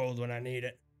Morse code when I need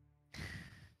it? I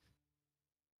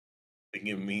think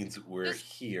it means we're Just-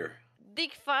 here.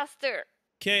 Dig faster.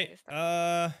 Okay.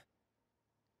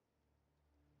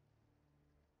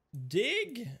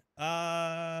 Dig.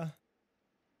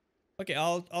 Okay.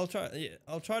 I'll try. Yeah,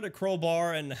 I'll try the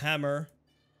crowbar and hammer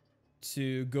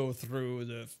to go through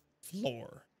the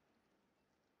floor.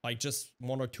 Like just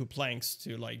 1 or 2 planks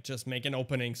to like just make an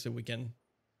opening so we can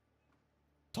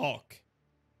talk.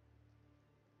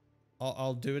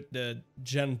 I'll do it the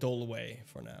gentle way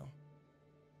for now.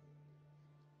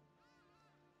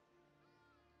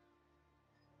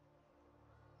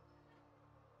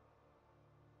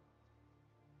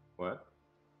 What?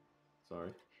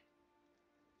 Sorry.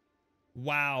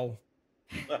 Wow.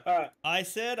 I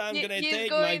said I'm He- gonna he's take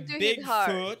going my to hit big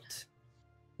hard. foot.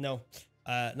 No.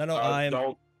 No,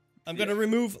 Don't. I'm gonna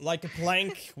remove like a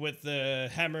plank with the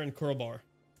hammer and crowbar.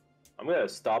 I'm gonna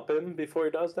stop him before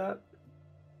he does that,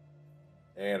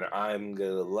 and I'm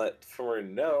gonna let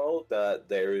Fern know that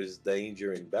there is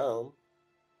danger inbound,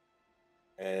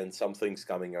 and something's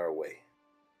coming our way.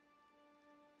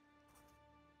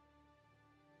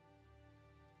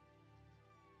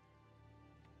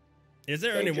 Is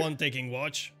there Danger. anyone taking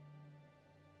watch?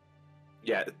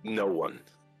 Yeah, no one.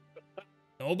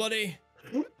 Nobody?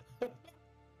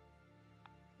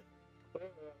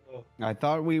 I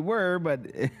thought we were, but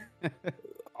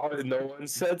No one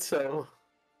said so.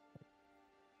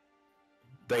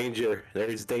 Danger.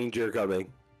 There's danger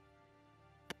coming.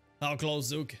 How close,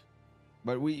 Zook?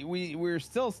 we're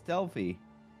still stealthy.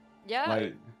 Yeah.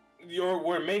 Like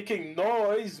We're making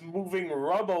noise, moving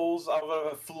rubbles off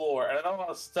of a floor. I don't know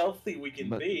how stealthy we can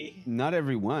But- be. not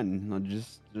everyone. No,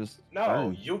 just No,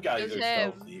 Fern. you guys Just are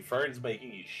him. stealthy. Fern's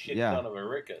making a shit Yeah. ton of a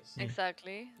ruckus.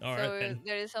 Exactly. All so right, then. if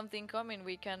there is something coming,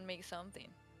 we can make something.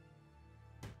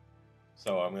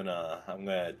 So I'm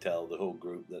gonna tell the whole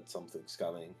group that something's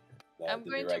coming. I'm The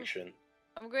going to- direction.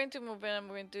 I'm going to move and I'm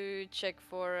going to check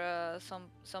for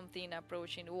something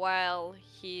approaching while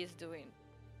he is doing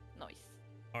noise.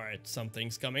 All right,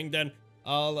 something's coming. Then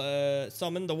I'll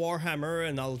summon the warhammer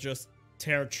and I'll just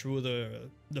tear through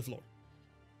the floor.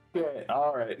 Okay.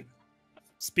 All right.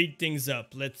 Speed things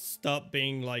up. Let's stop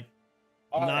being like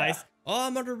nice. Oh,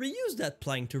 I'm gonna reuse that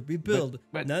plank to rebuild.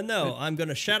 but- No, I'm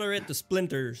gonna shatter it to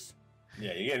splinters.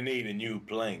 Yeah, you're gonna need a new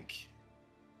plank.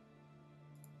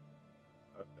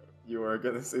 You were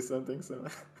gonna say something, so.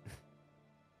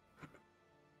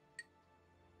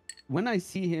 when I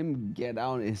see him get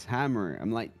out his hammer,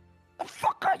 I'm like, "The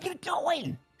fuck are you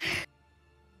doing?"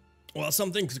 Well,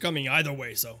 something's coming either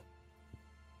way, so.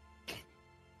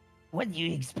 What do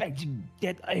you expect to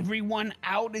get everyone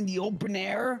out in the open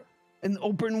air, in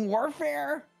open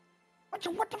warfare?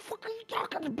 What the fuck are you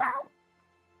talking about?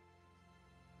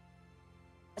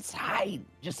 Let's hide.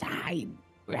 Just hide.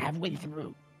 We're halfway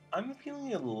through. I'm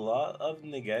feeling a lot of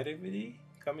negativity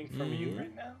coming from you Mhm.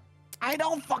 right now. I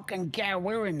don't fucking care.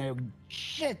 We're in a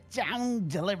shit town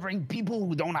delivering people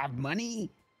who don't have money.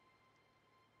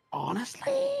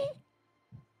 Honestly?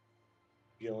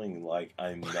 Feeling like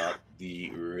I'm not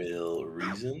the real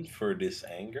reason for this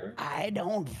anger. I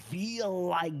don't feel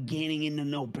like getting in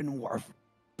an open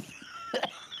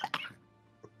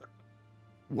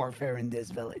warfare in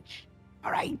this village.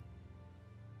 All right?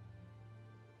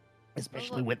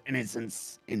 Especially with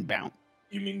innocents inbound.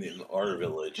 You mean in our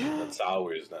village? That's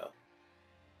ours now.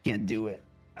 Can't do it.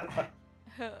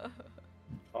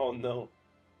 Oh no.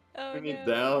 Oh Bring it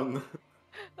no. down.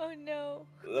 Oh no.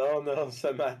 Oh no,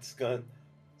 Semath's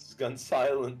gone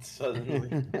silent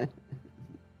suddenly.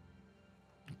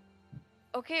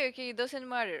 Okay, it doesn't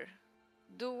matter.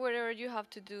 Do whatever you have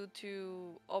to do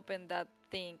to open that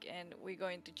thing, and we're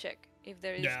going to check if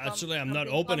there is. Yeah, actually, I'm not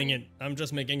something opening coming. it. I'm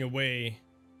just making a way,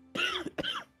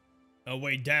 a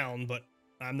way down, but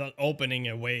I'm not opening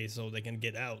a way so they can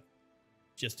get out,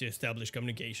 just to establish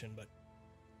communication. But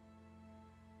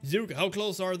Zook, how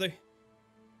close are they?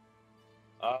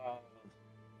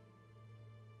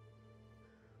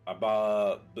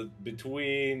 About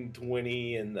between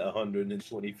 20 and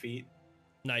 120 feet.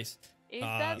 Nice. Is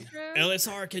that true?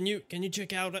 LSR, can you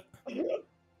check out it?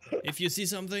 If you see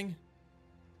something?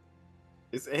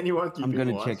 Is anyone keeping I'm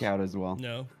gonna watch? check out as well.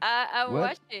 No. I'm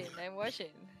What? watching. I'm watching.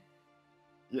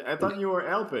 Yeah, I thought you were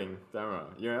helping, Thamara.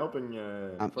 You're helping.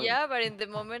 Fern. Yeah, but in the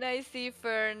moment I see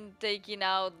Fern taking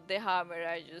out the hammer,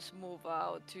 I just move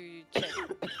out to check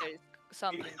if there is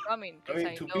something coming. I 'cause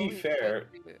mean, to know be he's fair,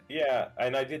 going to- yeah,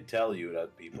 and I did tell you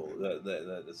that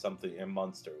that something, a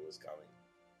monster was coming.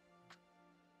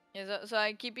 Yeah, so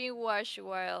I'm keeping watch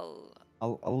while.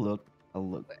 I'll look. I'll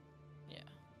look. Yeah.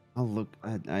 I'll look.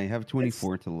 I have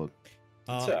 24 to look.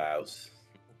 It's a house.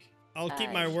 I'll keep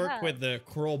I my work have- with the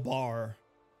crowbar,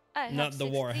 I have not the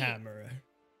 16. warhammer.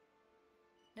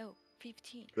 No,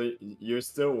 15. So you're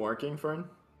still working, Fern?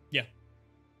 Yeah.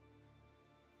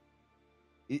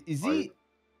 Is Are he you-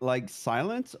 like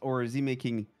silent or is he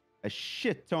making a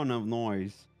shit ton of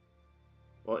noise?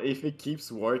 Well, if he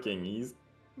keeps working, he's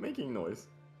making noise.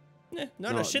 Not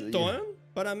No, a shit yeah. ton,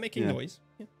 but I'm making Yeah. noise.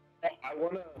 Yeah. I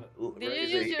want to. Did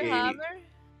you use your hammer?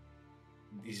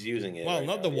 He's using it. Well, right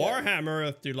not now, the yeah.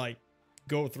 warhammer to like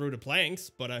go through the planks,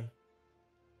 but I'm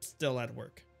still at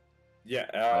work. Yeah.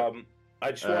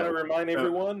 I just want to remind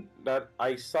everyone that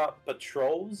I saw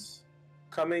patrols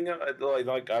coming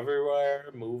like everywhere,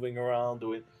 moving around,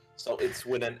 doing. So it's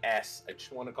with an S. I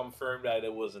just want to confirm that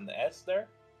it was an S there,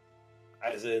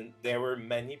 as in there were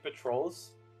many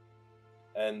patrols,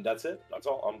 and that's it. That's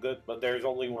all. I'm good. But there's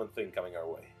only one thing coming our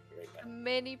way right now.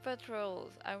 Many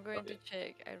patrols. I'm going to Okay.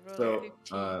 check. I rolled So,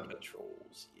 15.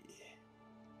 Patrols. Yeah.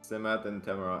 Semath and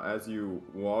Thamara, as you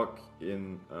walk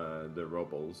in the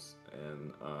rubbles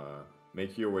and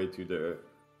make your way to the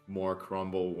more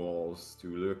crumbled walls to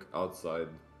look outside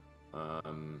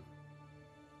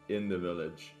in the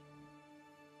village,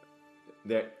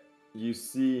 there you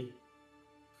see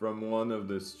from one of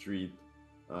the street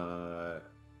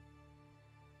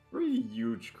really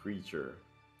huge creature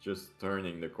just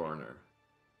turning the corner.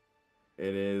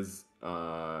 It is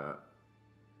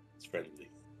It's friendly.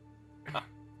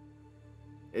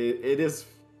 it is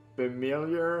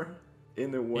familiar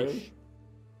in a way, Ish.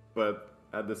 but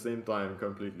at the same time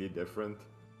completely different.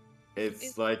 It's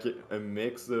Is- like a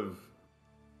mix of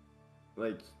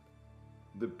like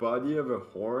the body of a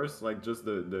horse, like just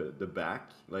the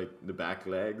back, like the back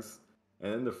legs,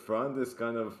 and then the front is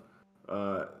kind of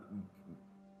a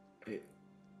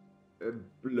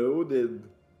bloated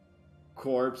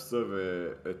corpse of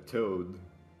a toad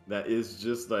that is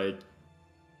just like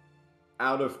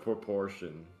out of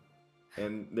proportion.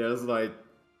 And there's like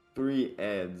 3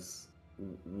 heads,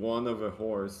 one of a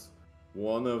horse,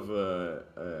 one of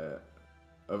a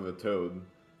toad,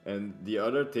 and the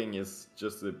other thing is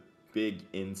just a big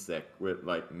insect with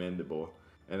like mandible.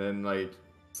 And then like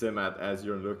Semath, as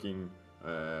you're looking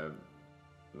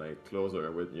like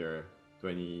closer with your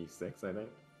 26, I think,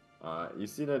 you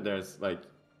see that there's like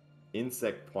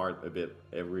insect part a bit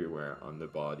everywhere on the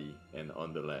body and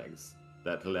on the legs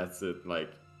that lets it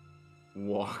like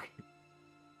walk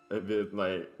a bit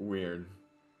like weird.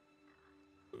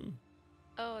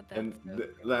 Oh, that's And so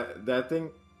that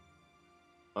thing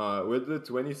with the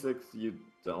 26, you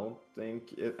don't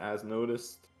think it has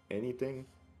noticed anything.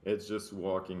 It's just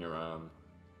walking around.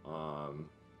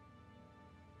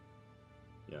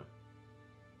 Yeah.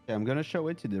 Okay, I'm gonna show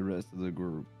it to the rest of the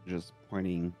group, just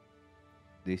pointing.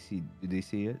 Do they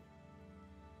see it?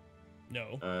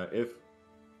 No. If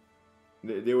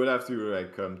they would have to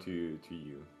like come to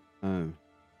you. Oh,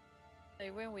 I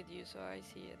went with you, so I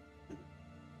see it.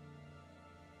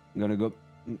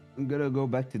 I'm gonna go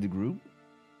back to the group.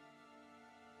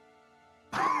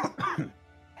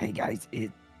 Hey guys,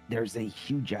 there's a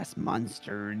huge ass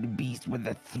monster beast with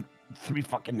the 3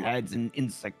 fucking heads and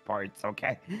insect parts.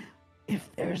 Okay, if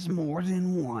there's more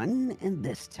than one in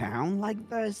this town like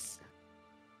this,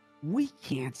 we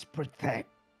can't protect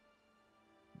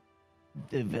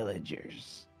the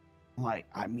villagers. Like,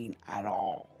 I mean, at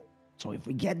all. So if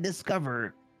we get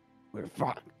discovered, we're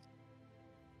fucked.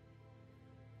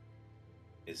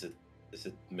 Is it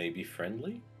maybe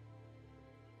friendly?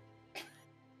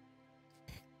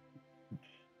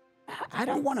 I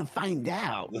don't want to find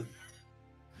out.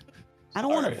 I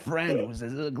don't want a Alright. friend who's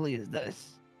as ugly as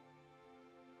this.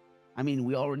 I mean,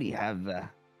 we already have.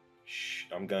 Shh,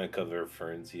 I'm gonna cover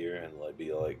Ferns here and like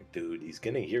be like, dude, he's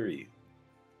gonna hear you.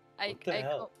 What the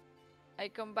hell? I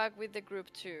come back with the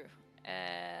group too,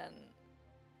 and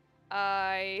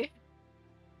I.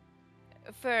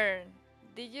 Fern,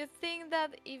 did you think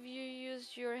that if you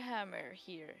use your hammer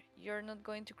here, you're not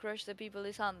going to crush the people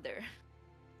is under?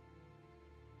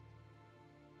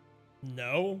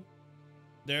 No.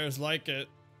 There's like a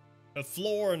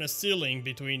floor and a ceiling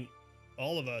between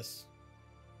all of us.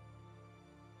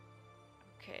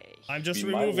 Okay. I'm just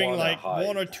We might removing wanna like hide.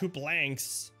 1 or 2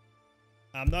 planks.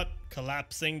 I'm not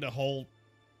collapsing the whole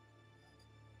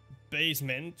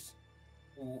basement.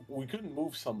 We could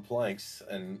move some planks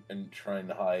and try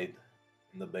and hide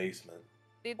in the basement.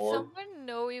 Did or- someone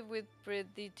know if with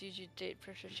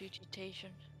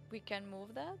prestidigitation we can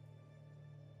move that?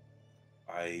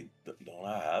 Don't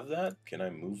I have that? Can I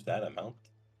move that amount?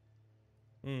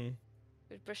 Hmm.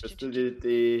 With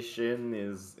prestidigitation. Prestidigitation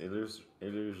is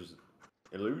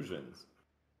illusions.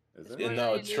 Isn't more it?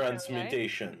 No, than it's illusion, right?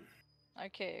 transmutation.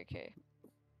 Okay, okay.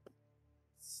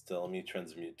 It's telling me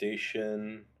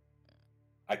transmutation.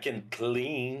 I can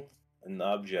clean an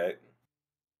object.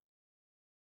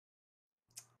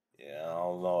 Yeah, I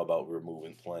don't know about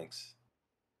removing planks.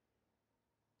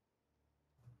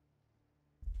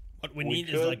 What we We need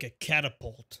is could- like a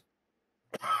catapult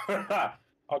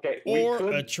Okay, or we a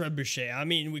could. trebuchet. I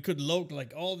mean, we could load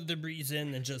like all the debris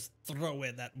in and just throw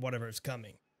it at whatever's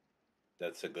coming.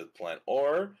 That's a good plan.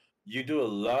 Or you do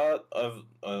a lot of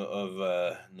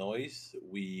noise.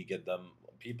 We get them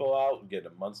people out, get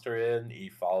a monster in. He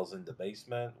falls in the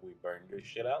basement. We burn your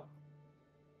shit out.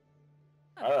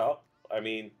 I don't know. I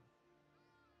mean,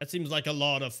 That seems like a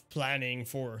lot of planning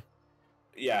for.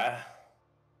 yeah.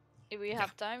 If we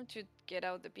have time to get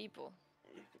out the people.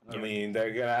 I mean,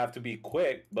 they're gonna have to be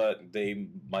quick, but they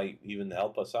might even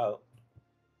help us out.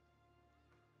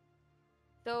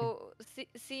 So,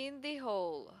 seeing the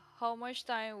whole, how much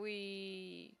time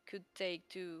we could take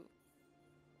to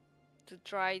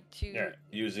try to Yeah,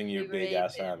 using your big liberate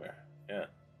ass them hammer. Yeah.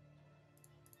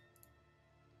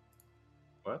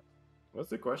 What? What's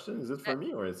the question? Is it for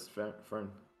me or is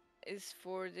Fern? is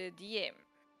for the DM.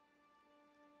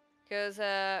 Because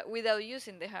without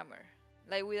using the hammer,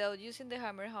 like without using the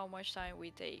hammer, how much time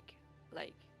we take,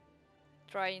 like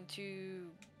trying to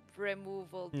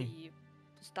remove all the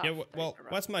stuff. Yeah. that is Well,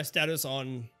 around. what's my status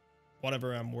on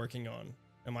whatever I'm working on?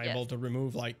 Am I able Yes. to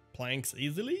remove like planks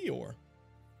easily or?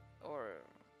 Or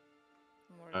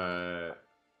more?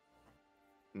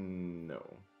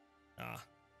 No. Ah.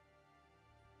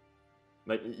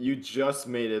 Like you just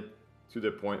made it to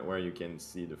the point where you can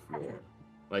see the floor.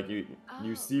 Like you Oh,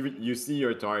 you see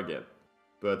your target,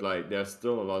 but like there's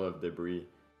still a lot of debris,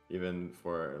 even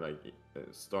for like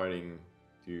starting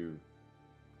to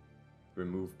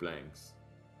remove planks.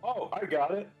 Oh, I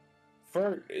got it.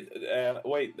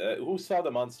 Wait, who saw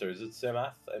the monster? Is it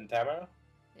Semath and Thamara?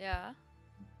 yeah.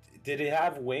 Did he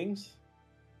have wings?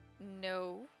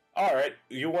 No. All right,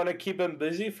 you want to keep him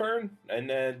busy, Fern, and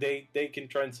they can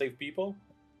try and save people.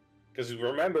 Because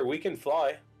remember, we can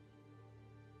fly.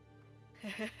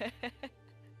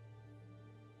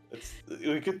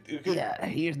 We could. Yeah,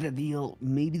 here's the deal.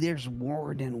 Maybe there's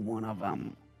more than one of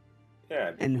them.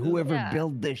 Yeah. And whoever Yeah.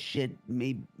 built this shit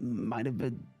might have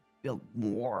been built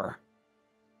more.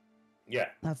 Yeah.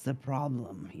 That's the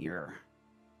problem here.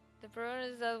 The problem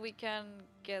is that we can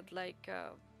get like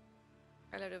a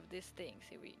lot of these things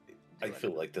if we. I do a feel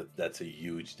lot. like that's a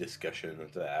huge discussion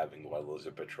to having while there's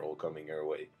a patrol coming our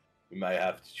way. We might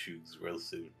have to choose real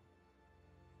soon.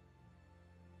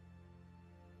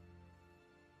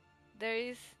 There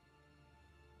is.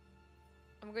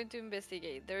 I'm going to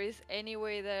investigate. There is any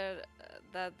way that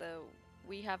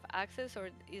we have access, or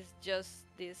is just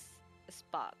this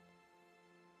spot?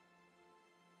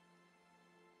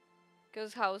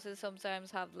 Because houses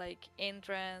sometimes have like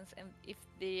entrance, and if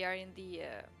they are in the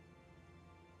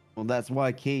Well, that's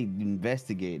why Cade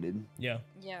investigated. Yeah.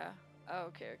 yeah. Oh,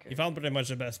 okay, okay. You found pretty much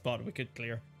the best spot we could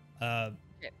clear.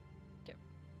 Okay.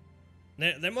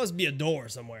 There must be a door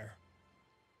somewhere.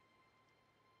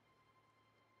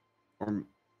 Or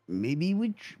maybe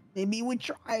we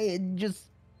try and just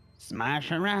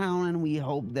smash around and we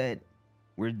hope that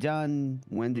we're done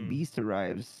when the beast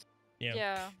arrives. Yeah.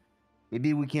 Yeah.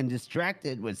 Maybe we can distract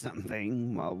it with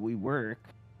something while we work.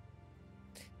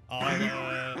 Okay.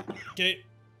 Okay,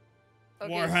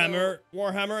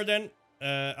 Warhammer then.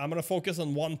 I'm gonna focus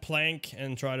on one plank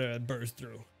and try to burst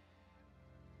through.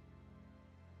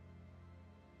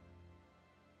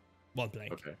 One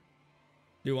plank. Okay.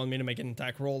 Do you want me to make an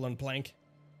attack roll on plank?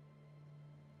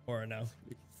 Or no?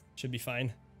 Should be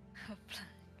fine.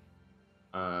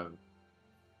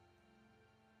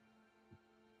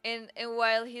 And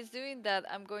while he's doing that,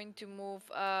 I'm going to move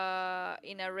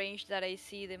in a range that I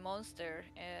see the monster,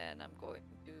 and I'm going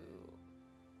to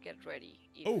get ready.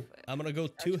 If, Oh, I'm gonna go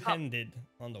starts- two-handed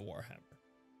on the Warhammer.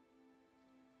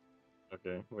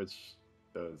 Okay. Which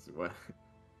does what?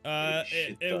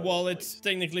 shit ton Well, of it's noise.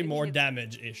 technically I more mean,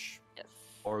 damage-ish. Yes.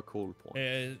 Or cool point.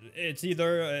 It's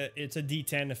either it's a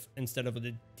D10 instead of a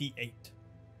D8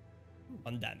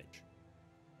 on damage,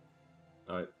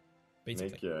 Alright.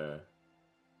 basically.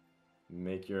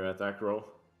 Make your attack roll.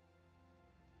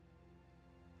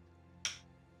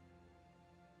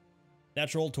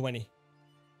 Natural 20.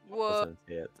 Whoa. Doesn't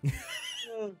hit.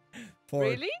 For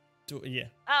Really? yeah.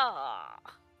 Ah.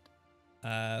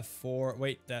 For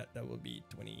wait, that will be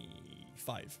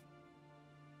 25.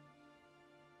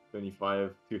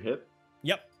 25 to hit.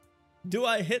 Yep. Do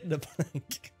I hit the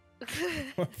plank?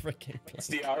 Or freaking It's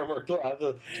plank? the armor class.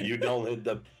 You don't hit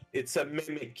them. It's a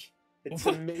mimic. It's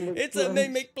a mimic. It's a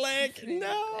mimic blank. It's a mimic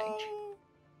No.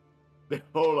 The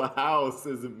whole house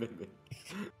is a mimic.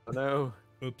 Oh no.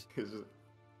 Oops. It's just-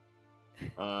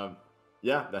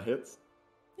 yeah, that hits.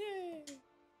 Yay.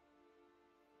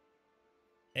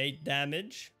 8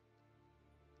 damage.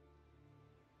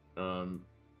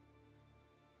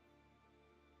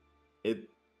 It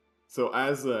so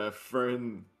as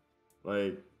Fern,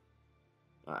 like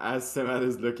as Semath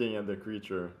is looking at the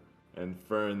creature and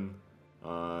Fern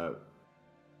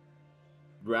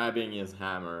grabbing his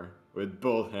hammer with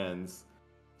both hands,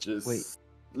 just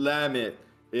slam it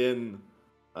in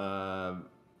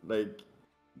like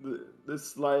the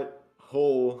slight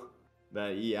hole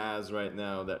that he has right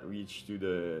now that reached to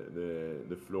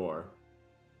the floor.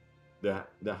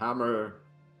 The hammer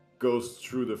goes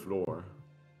through the floor.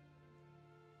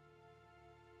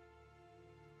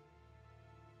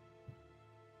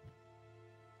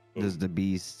 Does the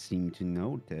beast seem to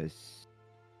notice?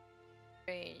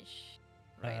 Strange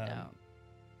right now.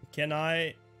 Can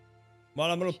I...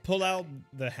 Well, I'm gonna pull out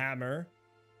the hammer.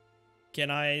 Can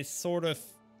I sort of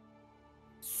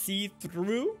see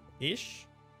through-ish?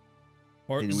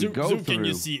 Or Can we Zook, go Zook, can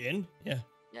you through? see in? Yeah.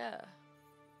 Yeah.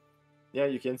 Yeah,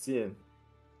 you can see it.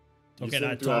 You Okay, seem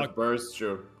I to have talk... burst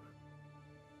through.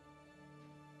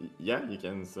 Yeah, you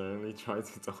can certainly try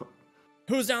to talk.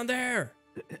 Who's down there?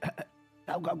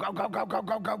 Go, go, go, go, go, go, go,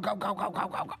 go, go, go, go, go,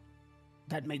 go.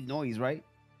 That made noise, right?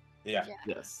 Yeah,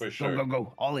 Yes. for Go, sure. go,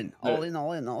 go. All in, all in,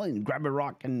 all in, all in. Grab a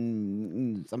rock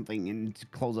and something and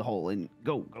close a hole and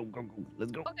go, go, go, go.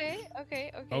 Let's go. Okay,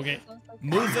 okay, okay. Okay. that sounds like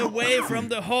Move away from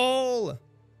the hole!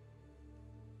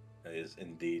 That is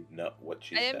indeed not what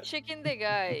she I am said. checking the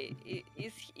guy.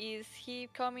 Is he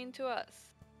coming to us?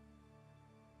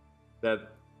 That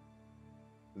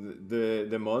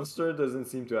the monster doesn't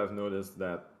seem to have noticed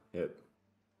that hit.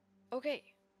 Okay.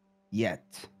 Yet.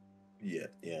 Yeah,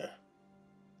 yeah.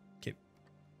 Okay.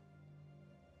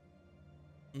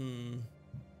 Mm.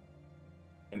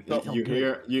 And It's you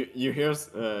okay. hear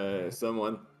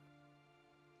someone.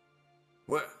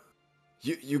 What?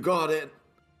 You got it.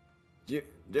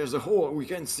 There's a hole. We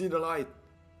can see the light.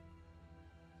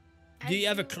 Do you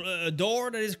have a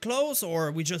door that is closed,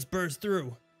 or we just burst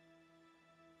through?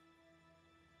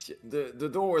 The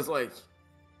door is like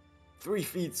 3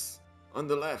 feet on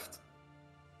the left.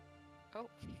 Oh.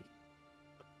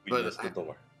 We But missed the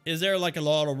door. Is there like a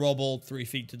lot of rubble 3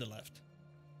 feet to the left?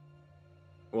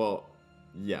 Well,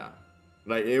 yeah,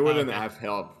 like it wouldn't okay. have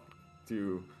helped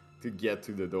to get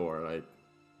to the door. Like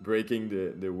breaking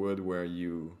the wood where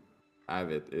you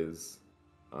have it is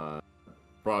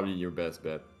probably your best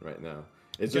bet right now.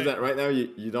 It's just Okay. that right now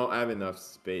you don't have enough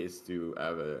space to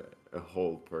have a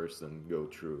whole person go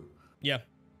through. Yeah.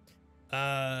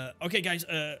 Okay, guys.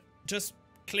 Just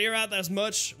clear out as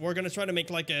much. We're gonna try to make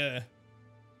like a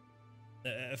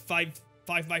 5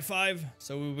 by 5,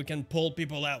 so we can pull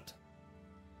people out.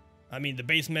 I mean, the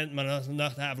basement must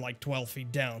not have like 12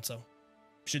 feet down, so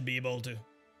should be able to.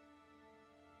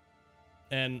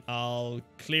 And I'll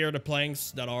clear the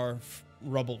planks that are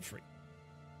rubble free.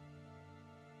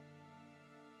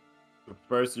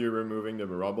 First, you're removing the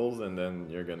rubbles, and then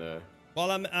you're gonna.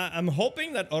 Well, I'm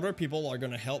hoping that other people are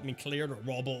gonna help me clear the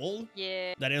rubble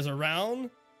Yeah. that is around,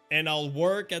 and I'll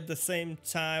work at the same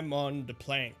time on the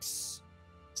planks.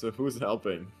 So who's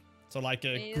helping? So like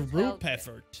a Please group help me.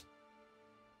 effort.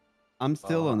 I'm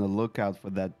still on the lookout for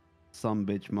that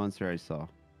bitch monster I saw.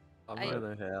 I'm I-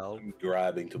 gonna help. I'm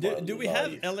grabbing to one of Do the we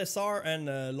have bodies. LSR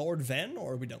and Lord Ven,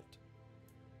 or we don't?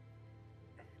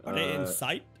 Are they in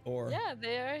sight, or? Yeah,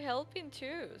 they are helping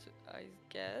too, I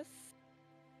guess.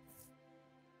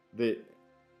 They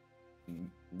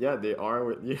are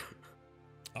with you.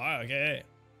 Oh, okay.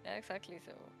 Yeah, exactly.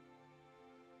 So.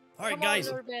 All right, Come guys,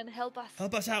 on, Lord Ben, help us.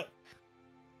 help us out.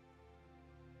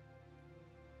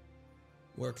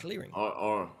 We're clearing.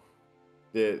 Or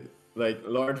the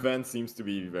Lord Van seems to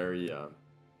be very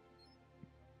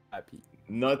Happy.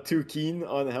 not too keen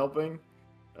on helping,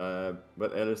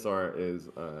 but LSR is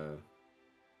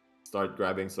start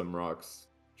grabbing some rocks,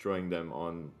 throwing them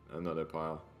on another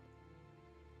pile.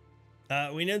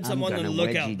 We need I'm someone to gonna look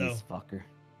wedgie out, though. this fucker.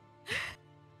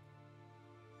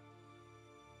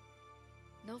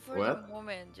 No, for What? the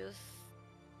moment,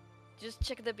 just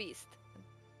check the beast.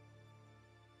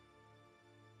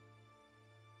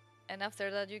 And after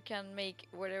that, you can make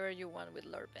whatever you want with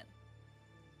Lord Ben.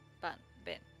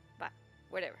 Ben,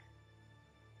 whatever.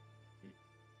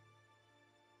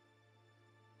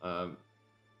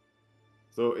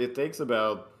 So it takes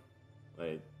about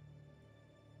like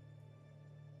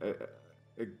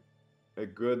a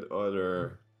good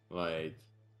other like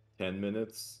 10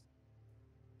 minutes,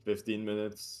 15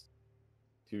 minutes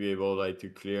to be able like to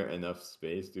clear enough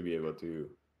space to be able to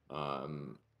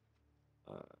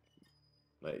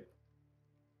like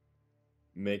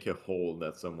make a hole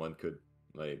that someone could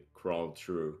like crawl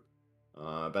through.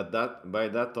 But by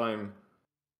that time,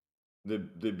 the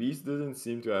beast didn't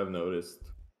seem to have noticed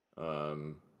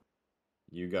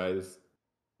you guys.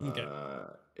 Okay.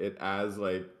 It has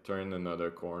like turned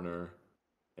another corner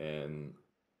and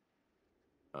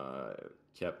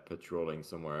kept patrolling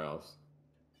somewhere else.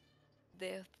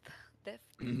 Death. Death.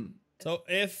 So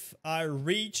if I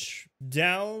reach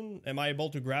down, am I able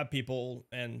to grab people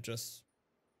and just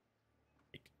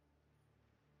like,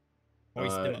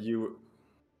 hoist them up? You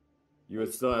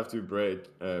would still have to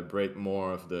break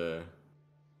more of the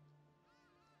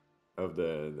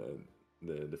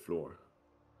floor.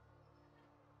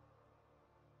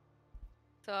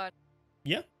 So,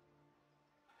 Yeah.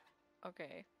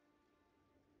 okay.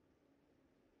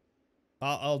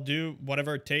 I'll do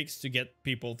whatever it takes to get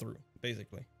people through,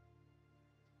 basically.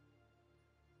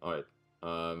 All right.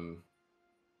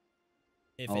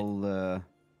 If it, I'll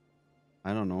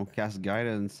I don't know, cast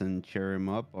guidance and cheer him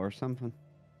up or something.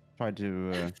 Try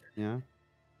to yeah.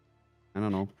 I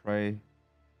don't know, try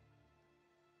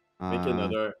Make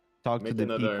another. talk to make the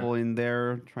another- people in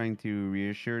there, trying to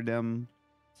reassure them,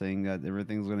 saying that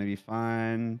everything's gonna be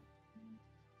fine.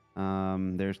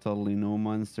 There's totally no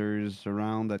monsters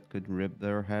around that could rip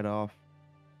their head off.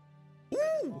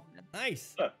 ooh,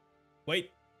 nice.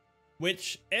 Wait,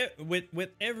 with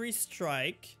every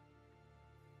strike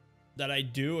that I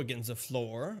do against the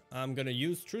floor, I'm gonna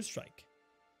use True Strike.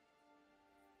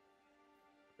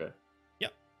 Okay. Yeah,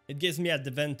 it gives me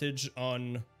advantage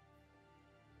on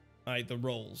the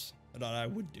rolls that I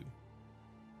would do.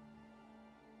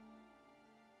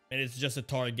 And it's just a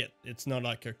target. It's not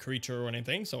like a creature or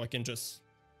anything, so I can just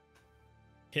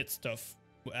hit stuff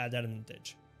at that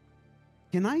advantage.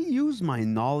 Can I use my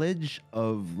knowledge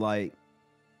of like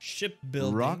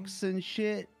Shipbuilding. rocks and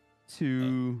shit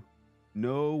to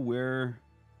know where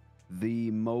the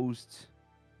most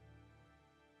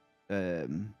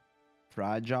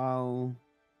fragile,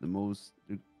 the most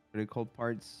critical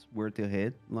parts were to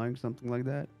hit, like something like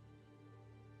that?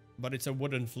 But it's a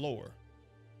wooden floor.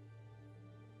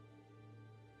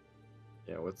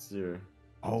 Yeah. What's your?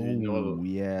 Oh, Do you know-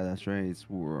 yeah, that's right. It's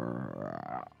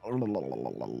floor.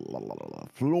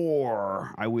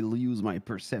 I will use my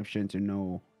perception to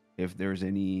know if there's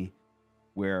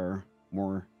anywhere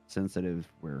more sensitive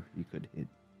where you could hit.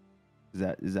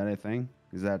 Is that a thing?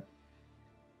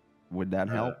 Would that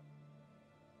help?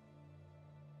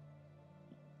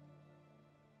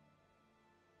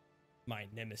 My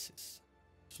nemesis.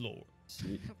 Floors.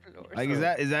 Floors. Like, is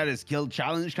that a skill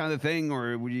challenge kind of thing,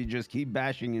 or would you just keep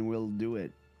bashing and we'll do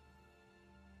it?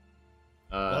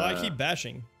 Well, I keep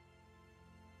bashing.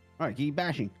 All right, keep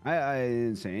bashing. I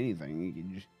didn't say anything. You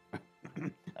can just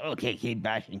okay, keep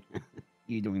bashing.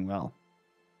 You're doing well.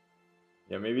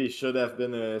 Yeah, maybe it should have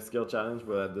been a skill challenge,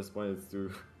 but at this point it's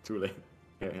too late.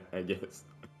 I guess.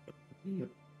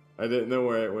 I didn't know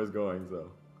where it was going,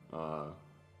 so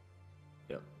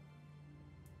yeah.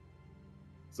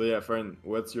 So yeah, friend,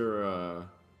 what's your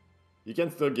you can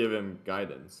still give him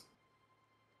guidance.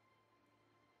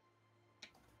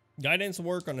 Guidance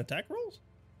work on attack rolls?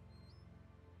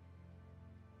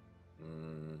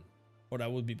 Or that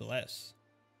would be less.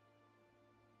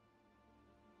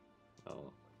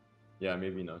 Oh. Yeah,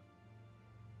 maybe not.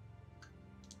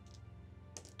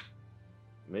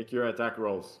 Make your attack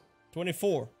rolls.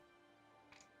 24.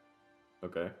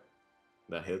 Okay.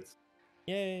 That hits.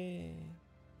 Yay.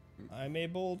 I'm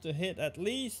able to hit at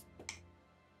least.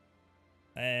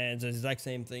 And it's the exact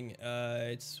same thing.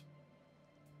 It's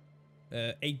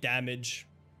 8 damage.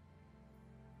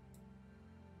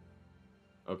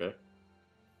 Okay.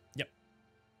 Yep.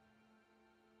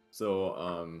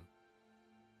 So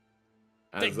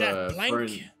Take that,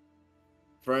 blank.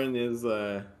 Fern is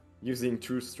using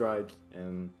True Strike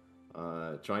and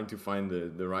trying to find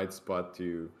the right spot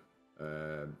to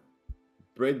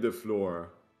break the floor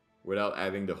without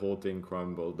having the whole thing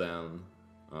crumble down.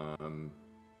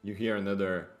 You hear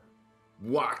another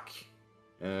whack,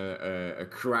 a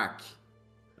crack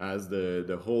as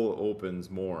the hole opens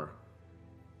more.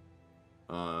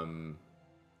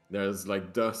 There's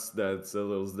like dust that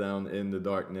settles down in the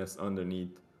darkness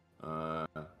underneath.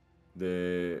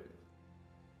 The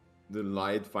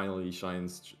light finally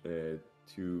shines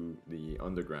to the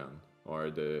underground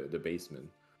or the basement,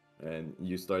 and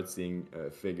you start seeing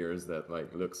figures that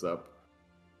like looks up.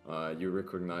 You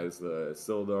recognize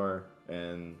Sildar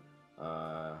and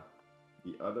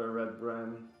the other red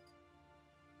brand.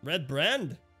 Red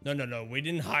brand? No. We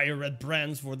didn't hire Red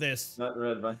Brands for this. Not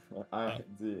red, but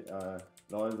the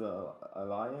Lord's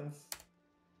Alliance.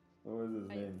 What was his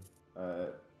name?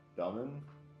 Delman,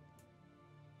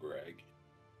 Greg.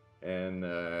 and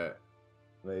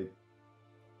like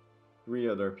 3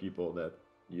 other people that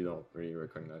you don't really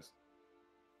recognize.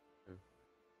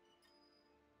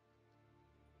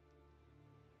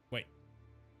 Wait.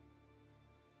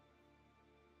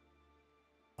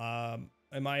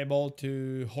 Am I able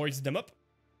to hoist them up?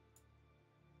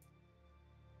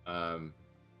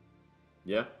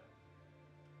 Yeah.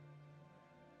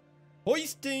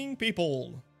 Hoisting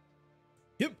people.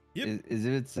 Yep. Is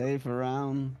it safe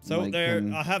around? So Like, there,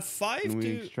 I have 5 can we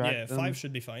to. extract Yeah, them? 5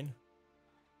 should be fine.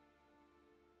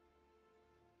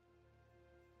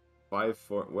 5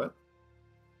 for what?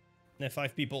 Yeah,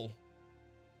 5 people.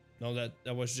 No, that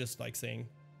was just like saying,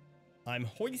 I'm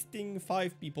hoisting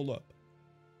 5 people up.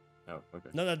 Oh, okay.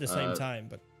 Not at the same time,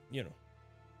 but you know.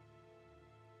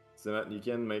 So that you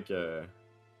can make a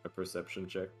perception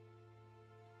check.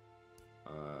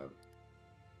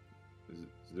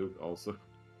 Zook also.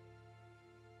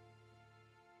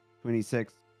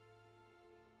 26.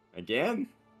 Again?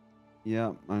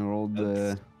 Yeah, I rolled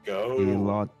Let's a go.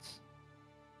 lot.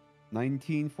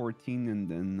 19, 14, and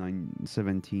then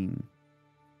 17.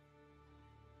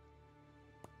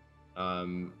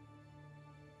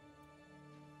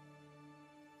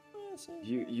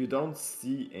 You don't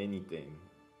see anything.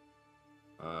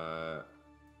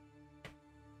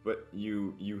 But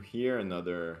you hear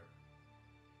another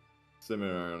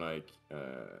similar like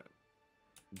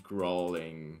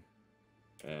growling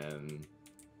and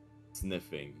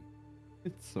sniffing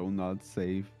It's so not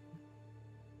safe.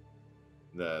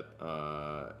 that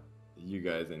you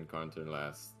guys encountered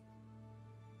last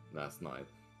night.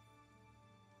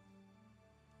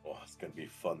 Oh, it's gonna be a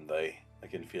fun day. I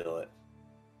can feel it.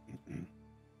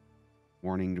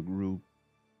 Warning the group.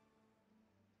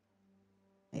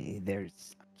 Hey, I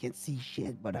can't see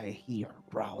shit, but I hear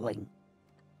growling.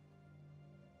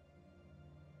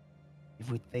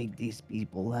 If we take these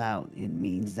people out, it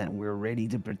means that we're ready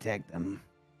to protect them.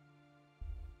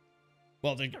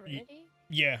 Well, Already?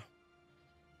 yeah.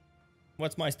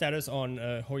 What's my status on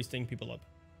hoisting people up?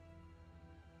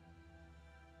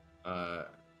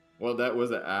 Well, that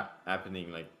was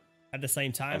happening like At the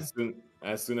same time?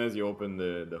 as soon as you open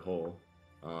the hole.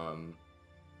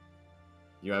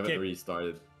 You haven't Okay. really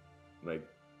started like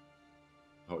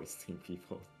hoisting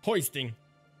people. Hoisting.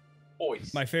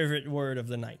 Moist. My favorite word of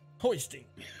the night. Hoisting.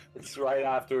 It's right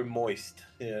after moist.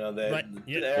 You know, Right,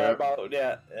 yeah. they're about,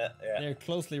 yeah. They're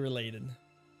closely related.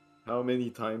 How many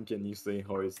times can you say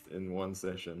hoist in one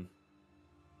session?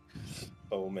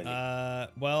 So many.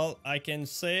 Well, I can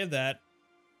say that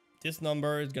this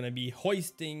number is gonna be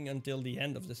hoisting until the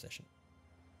end of the session.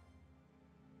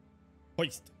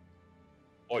 Hoist.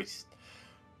 Hoist.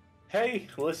 Hey,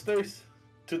 listeners.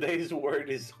 Today's word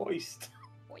is hoist.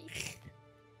 Hoist.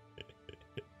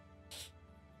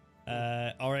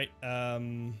 All right.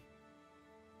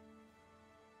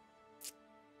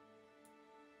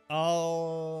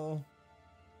 I'll.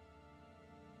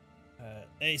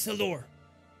 Hey, Sildor.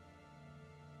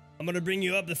 I'm gonna bring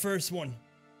you up the first one.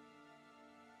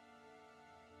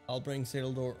 I'll bring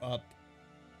Sildor up.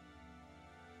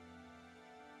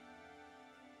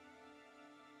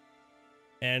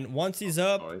 And once he's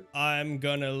up, Alright. I'm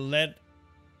gonna let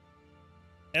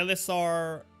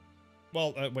LSR.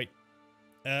 Well, wait.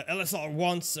 LSR,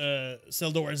 once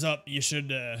Sildor is up, you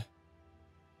should.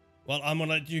 Well, I'm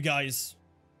gonna let you guys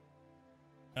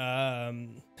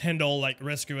handle like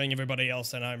rescuing everybody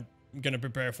else, and I'm gonna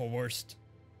prepare for worst.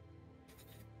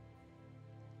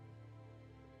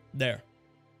 There.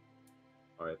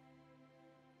 Alright.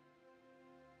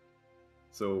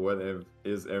 So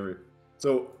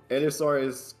so Elisar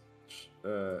is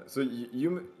so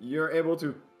you're able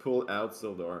to pull out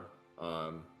Sildar,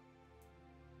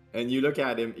 and you look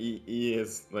at him. He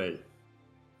is like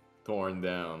torn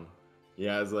down. He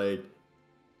has like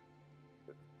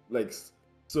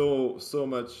so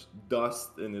much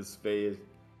dust in his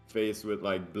face with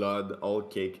like blood all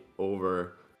caked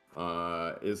over.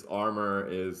 His armor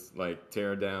is like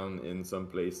tear down in some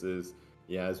places.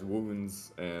 He has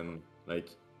wounds and like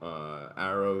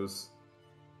arrows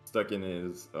stuck in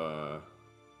his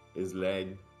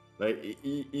leg. Like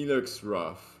he looks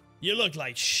rough. You look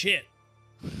like shit.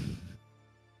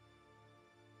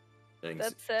 Thanks.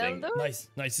 That's Zelda?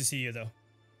 Nice to see you though.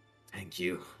 Thank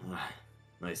you.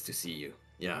 Nice to see you.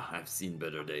 Yeah, I've seen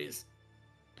better days.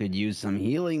 Could use some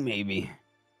healing, maybe.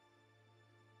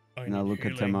 I Now need look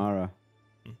at healing. Thamara.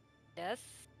 Yes.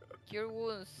 Cure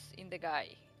wounds in the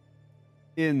guy.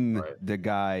 In Right. the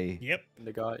guy. Yep.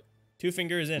 The guy. 2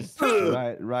 fingers in.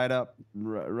 right up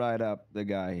the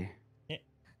guy.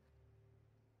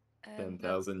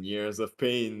 10,000 years of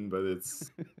pain, but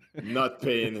it's not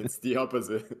pain, it's the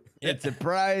opposite. Yeah. It's a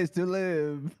prize to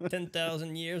live.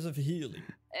 10,000 years of healing.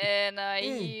 And I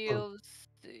heal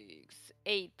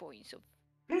 8 points of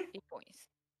 8 points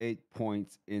 8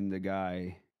 points in the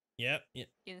guy. Yep. Yeah.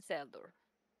 in Seldor.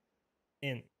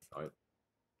 In.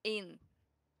 In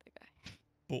the guy.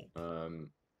 Boom.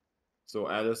 So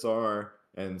Adasar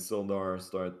and Sildar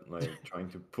start like trying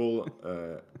to pull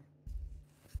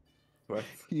what?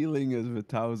 Healing is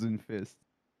 1,000 fists.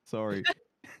 Sorry.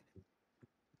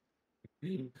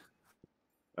 Yeah,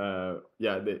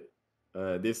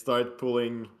 they start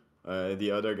pulling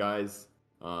the other guys.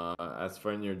 As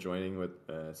Fern, you're joining with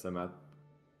Semath.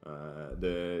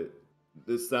 The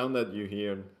sound that you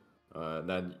hear,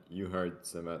 that you heard,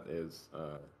 Semath, is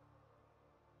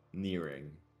nearing.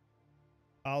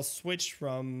 I'll switch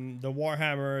from the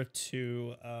Warhammer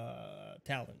to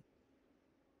Talon.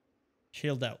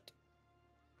 Shield out.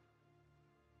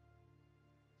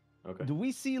 Okay. Do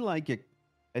we see like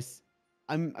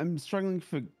I'm struggling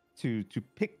to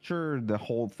picture the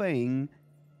whole thing,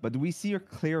 but do we see a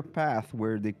clear path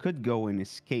where they could go and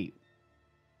escape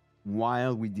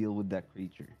while we deal with that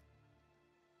creature?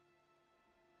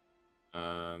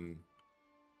 All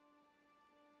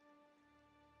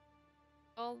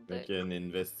Make the an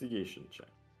investigation check.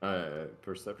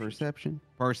 Perception. Perception.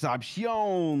 Perception.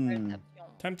 perception.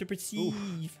 Time to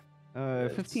perceive.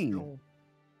 15.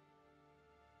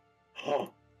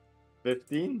 Oh,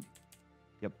 15?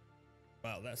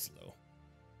 Wow, that's low.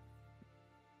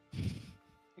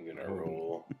 I'm gonna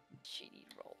roll. Shitty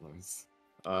roll. Nice.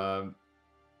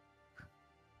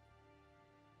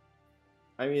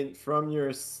 I mean, from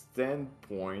your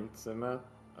standpoint, Semath,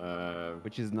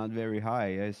 Which is not very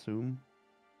high, I assume.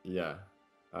 yeah.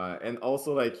 And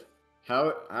also, like,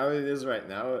 how it is right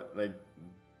now, like,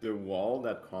 the wall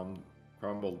that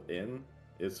crumbled in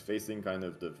is facing kind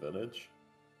of the village.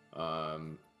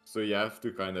 So you have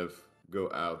to kind of go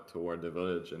out toward the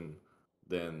village and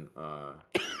then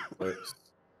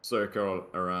circle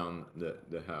around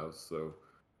the house. So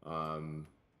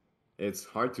it's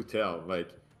hard to tell. Like,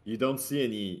 you don't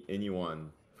see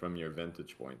anyone from your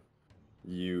vantage point.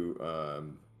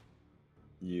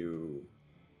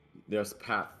 There's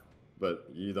path, but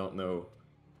you don't know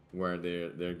where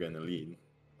they're gonna lead.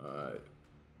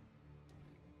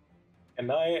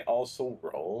 Can I also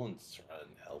roll and try and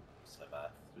help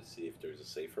Semath to see if there's a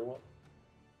safer one?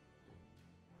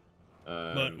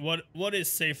 But what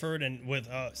is safer than with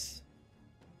us?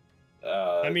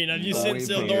 I mean, have you away seen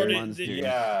from Sildar? your monsters.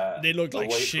 Yeah, they look like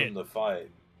away shit. from the fight.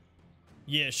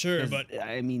 Yeah, sure, 'Cause, but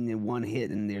I mean, in one hit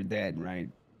and they're dead, right?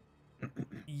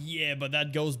 yeah, but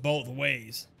that goes both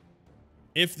ways.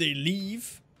 If they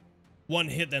leave, 1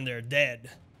 hit and they're dead,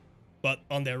 but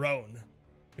on their own.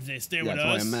 If they stay with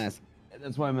us,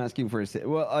 That's why I'm asking for a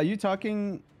Well, are you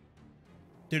talking?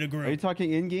 to the Are you group.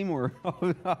 talking in game or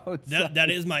outside? That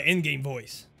is my in-game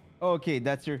voice. Oh, okay,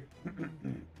 that's your.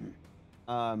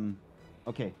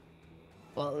 Okay.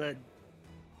 Well,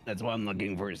 that's why I'm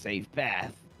looking for a safe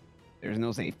path. There's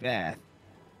no safe path.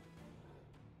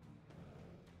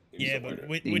 Yeah, but They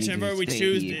need to whichever we stay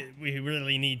choose, here. we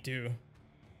really need to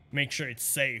make sure it's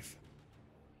safe,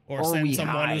 or Or send we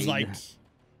someone who's hide. like I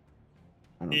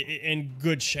don't know. in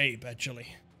good shape,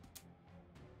 actually.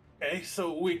 Okay,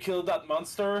 so we kill that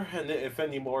monster, and if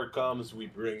any more comes, we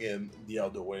bring him the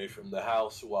other way from the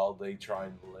house while they try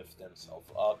and lift themselves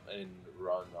up and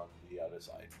run on the other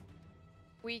side.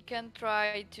 We can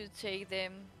try to take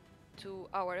them to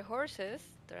our horses.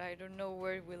 That I don't know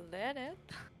where we'll let it.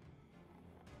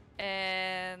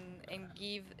 And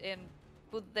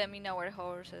put them in our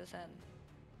horses and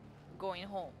going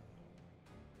home.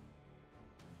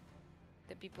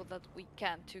 The people that we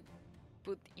can to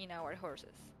put in our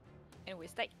horses, and we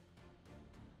stay.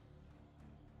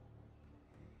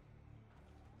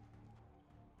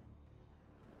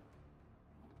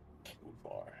 Too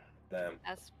far. Damn.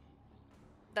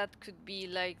 That could be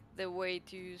like the way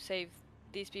to save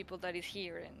these people that is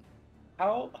here. And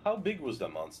How big was the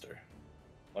monster?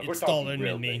 Like, It's we're talking taller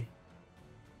real than me. big.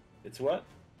 It's what?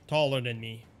 Taller than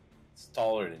me. It's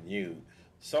taller than you.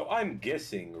 So I'm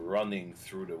guessing running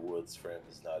through the woods for him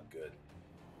is not good.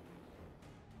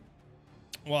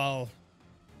 Well,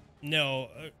 no.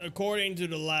 According to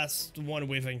the last one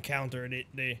we've encountered,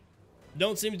 they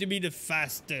don't seem to be the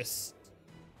fastest.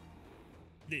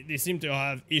 They seem to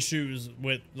have issues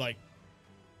with, like,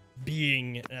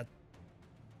 being at...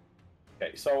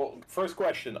 Okay, so first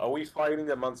question, are we fighting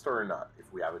the monster or not,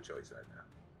 if we have a choice right now?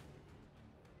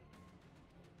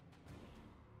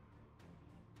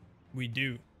 We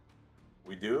do.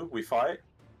 We do? We fight?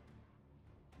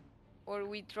 Or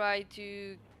we try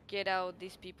to get out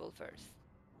these people first.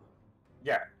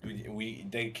 Yeah,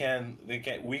 they can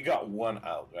we got one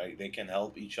out, right? They can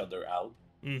help each other out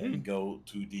and go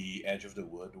to the edge of the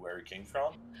wood where it came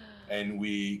from, and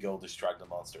we go distract the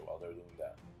monster while they're doing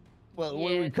that. Well,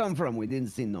 where we come from, we didn't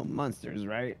see no monsters,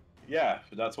 right? Yeah,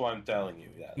 that's why I'm telling you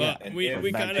that. But and we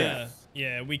if- kind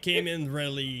of we came in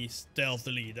really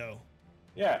stealthily though.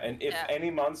 Yeah, and if any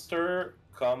monster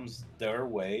comes their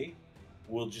way,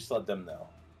 we'll just let them know.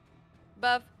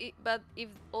 But if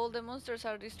all the monsters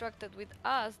are distracted with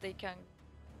us, they can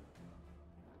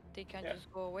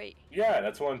just go away. Yeah,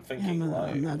 that's what I'm thinking.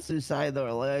 I'm not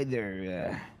suicidal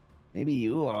either. Maybe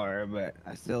you are, but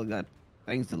I still got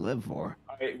things to live for.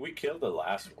 We killed the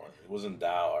last one. It wasn't that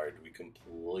hard. We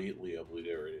completely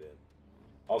obliterated it.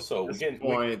 Also, we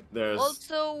can. There's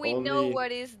Also, we know only-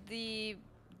 what is the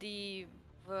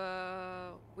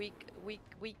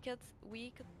weakness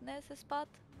spot.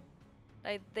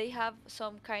 Like they have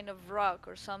some kind of rock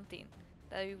or something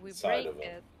that if we Side break of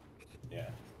it. Yeah.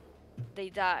 they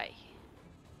die.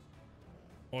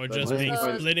 Or But just being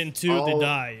because split in two, they all-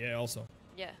 die. Yeah, also.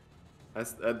 Yeah.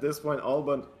 At this point, all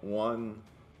but one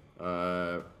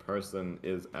person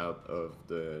is out of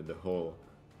the hole,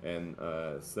 and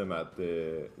Semath,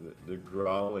 the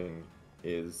growling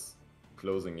is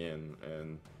closing in,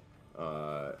 and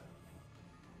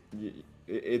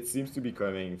it seems to be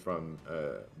coming from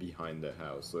behind the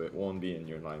house, so it won't be in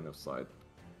your line of sight,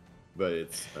 but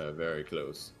it's very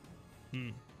close.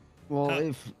 Well,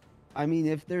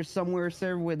 if there's somewhere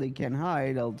there where they can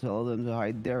hide, I'll tell them to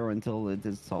hide there until it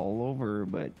is all over.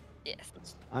 But Yes.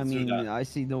 I mean, I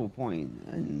see no point.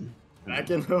 And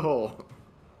Back in the hole.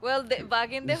 Well,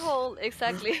 back in the hole,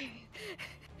 exactly.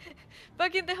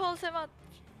 Back in the hole, Semath.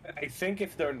 I think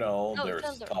if they're no, No, they're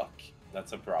tell them. stuck.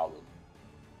 That's a problem.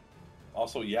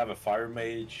 Also, you have a fire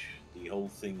mage. The whole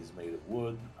thing is made of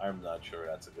wood. I'm not sure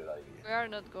that's a good idea. We are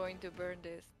not going to burn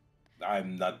this.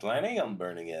 I'm not planning on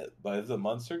burning it, but if the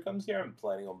monster comes here, I'm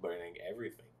planning on burning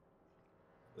everything.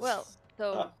 Well,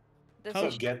 so Ah. the So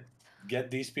thing-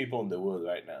 get these people in the wood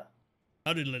right now.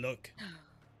 How did it look?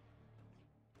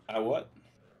 What?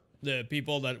 The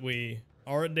people that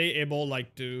are they able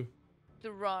like to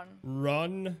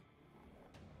run.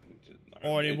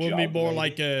 Or it will be more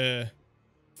like a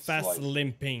fast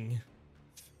limping.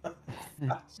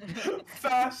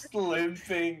 Fast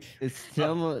limping. it's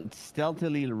still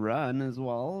stealthily run as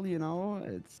well. You know,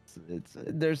 it's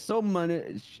there's so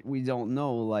much we don't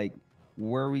know, like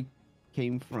where we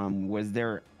came from. Was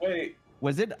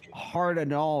it hard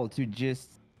at all to just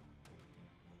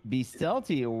be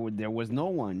stealthy, or there was no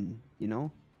one? You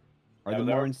know, are the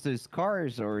monsters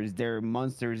cars, or is there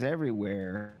monsters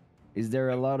everywhere? Is there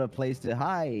a lot of place to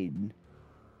hide?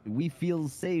 We feel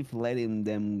safe letting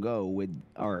them go with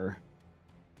our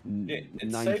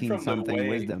it's safe from the 19-something way-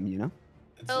 wisdom, you know?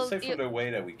 It's Well, the same from the way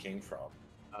that we came from.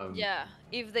 Yeah,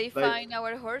 if they like- find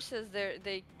our horses,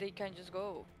 they can just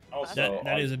go. Also,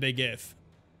 That is a big if.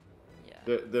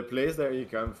 Yeah. The place that you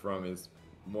come from is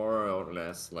more or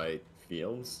less like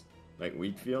fields, like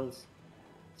wheat fields.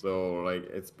 So like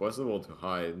it's possible to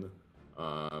hide,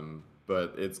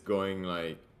 but it's going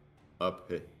like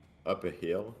up a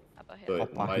hill. Up ahead. So it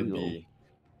Up a might hill. be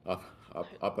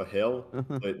up a hill.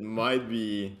 So it might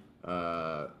be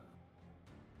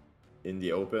in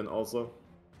the open also.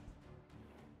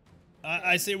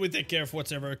 I say we take care of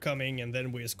what's ever coming and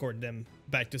then we escort them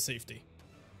back to safety.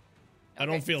 I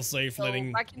don't Okay. feel safe So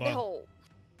letting. back in the hole.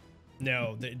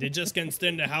 No, they just can't stay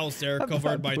in the house. They're I'm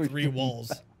covered not by 3 pushing walls.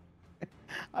 back.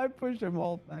 I pushed them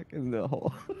all back in the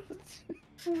hole.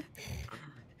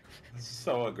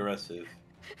 So aggressive.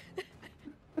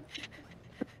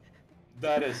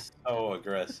 That is so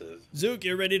aggressive. Zook,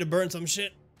 you ready to burn some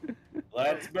shit?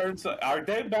 Let's burn some. Are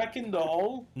they back in the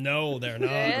hole? No, they're not.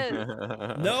 Yes.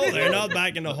 No, they're not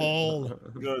back in the hole.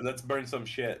 Good. Let's burn some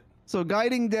shit. So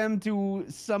guiding them to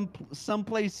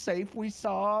someplace safe we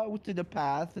saw, to the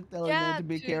path, telling them to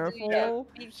be the careful.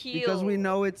 big Because we hill.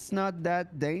 know it's not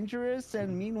that dangerous,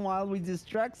 and meanwhile we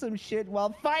distract some shit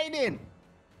while fighting.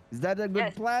 Is that a good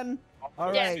Yes. plan?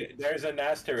 All Yes. right, There's an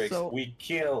asterisk. So- We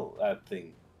kill that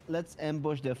thing. let's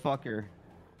ambush the fucker.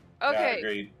 Yeah, Okay,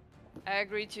 agreed. I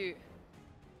agree too.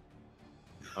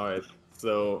 All right.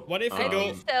 So What if we I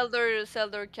go- think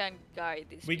Zelder can guide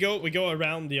this. We go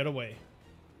around the other way.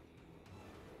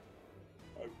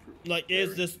 Like,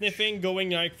 is the sniffing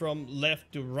going like from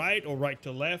left to right or right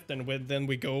to left, and then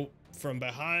we go from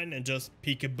behind and just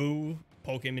peekaboo,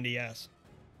 poke him in the ass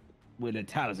With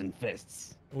 1,000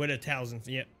 fists. with 1,000.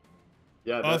 Yeah,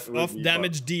 yeah, that of would be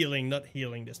damage dealing, not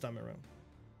healing this time around.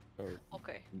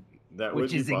 Okay, That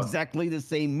which would is be possible. exactly the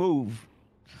same move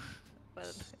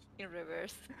but in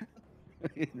reverse.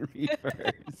 in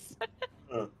reverse.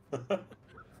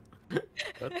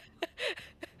 What?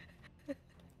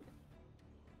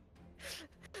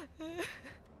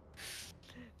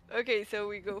 Okay, so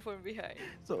we go from behind.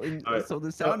 So Alright, so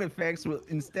the so- sound effects will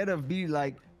instead of be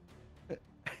like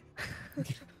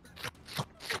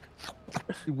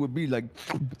it would be like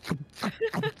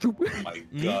My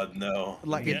God, no.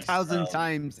 like Yes. 1,000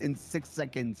 times in 6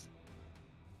 seconds.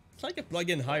 It's like a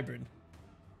plug-in hybrid.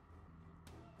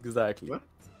 Exactly. What?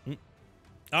 All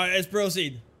right, let's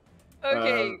proceed.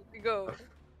 Okay, we go.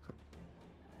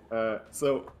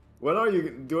 So what are you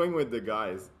doing with the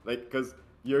guys? Like, cause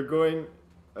you're going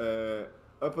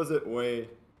opposite way,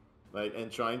 like,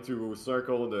 and trying to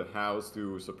circle the house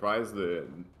to surprise the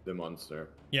monster.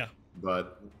 Yeah.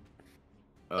 But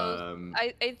So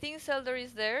I think Zelda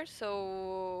is there,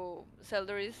 so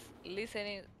Zelda is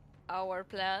listening our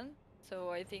plan. So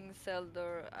I think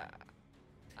Zelda,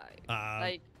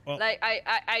 like Well,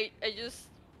 I just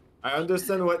I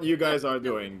understand what you guys are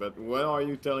doing, but what are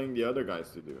you telling the other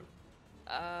guys to do?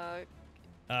 Zelda,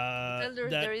 that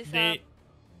there is they,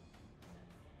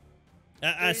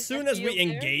 as is a soon as we field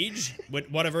there. engage with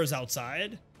whatever's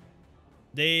outside,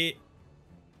 they,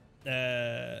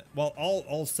 well,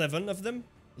 all 7 of them,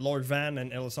 Lord Van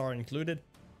and LSR included,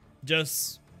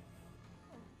 just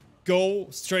go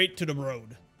straight to the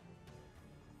road.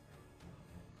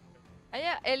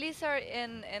 Yeah, Elisar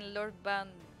and Lord Van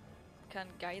can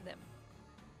guide them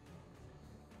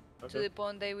to Okay. the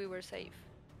point that we were safe.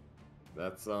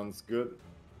 That sounds good.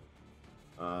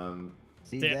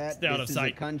 See Stay- that? stay out This of is a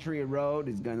sight. country road.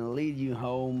 Is gonna lead you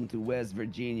home to West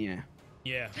Virginia.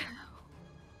 Yeah.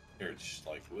 You're just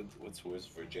like, what's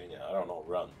West Virginia? I don't know.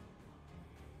 Run.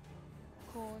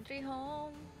 Country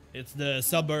home. It's the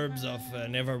suburbs of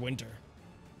Neverwinter.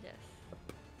 Yes.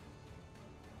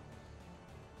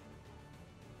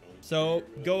 So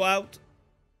go out,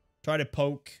 try to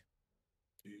poke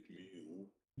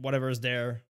whatever's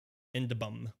there in the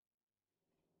bum.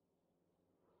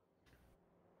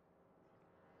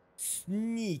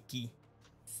 Sneaky.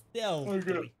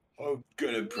 Stealthily. I'm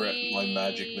gonna prep my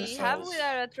magic We have missiles.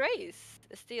 without a trace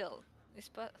still. It's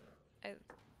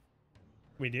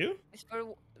We do?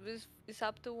 it's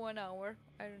up to 1 hour.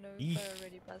 I don't know if Eek. I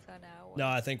already passed an hour. No,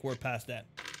 I think we're past that.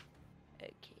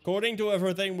 Okay. According to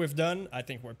everything we've done, I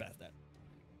think we're past that.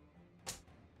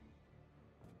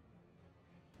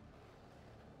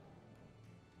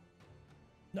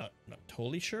 Not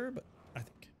totally sure, but I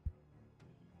think.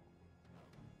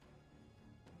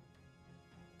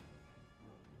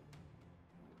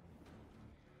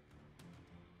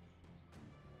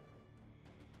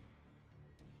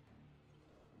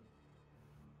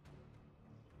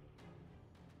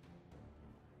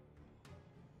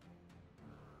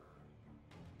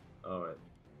 All right.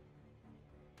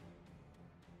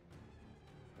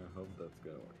 I hope that's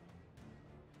gonna work.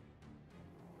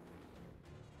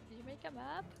 Did you make a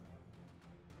map?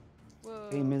 Whoa.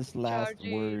 Famous last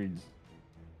charging. words.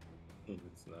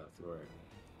 It's not working.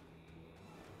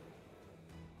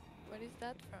 What is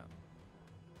that from?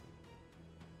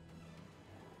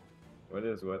 What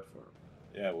is what for?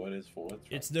 Yeah, what is for what?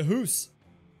 It's the Hoos.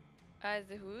 It's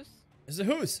the Who's? It's the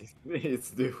Hoos. It's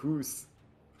the who's.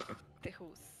 The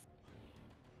Who's.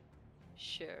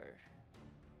 Sure.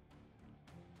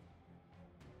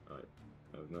 Alright.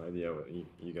 I have no idea what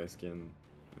you guys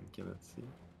cannot see.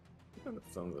 Yeah,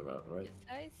 that sounds about right.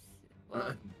 Yes, I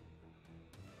well,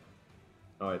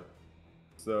 Alright.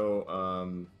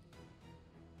 So,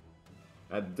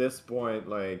 at this point,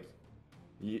 like,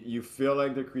 you feel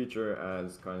like the creature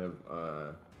has kind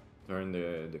of turned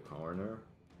the corner,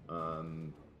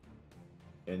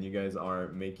 and you guys are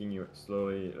making your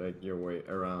slowly like your way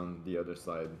around the other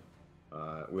side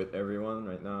with everyone.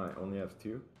 Right now, I only have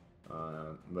 2,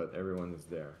 but everyone is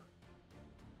there.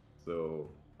 So,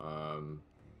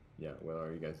 yeah, what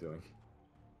are you guys doing?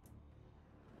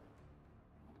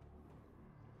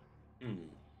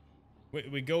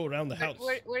 We go around the house.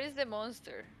 where is the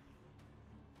monster?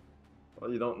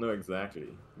 Well, you don't know exactly,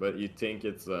 but you think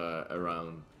it's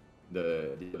around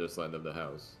the other side of the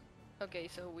house. Okay,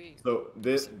 so we. So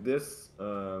this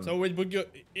So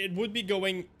it would be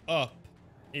going up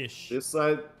ish. this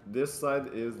side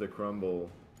is the crumble.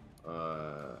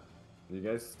 You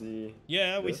guys see?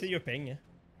 Yeah, we this? see your ping, yeah.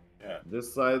 Yeah.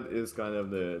 This side is kind of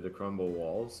the crumble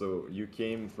wall. So you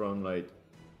came from like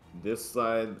this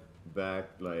side back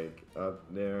like up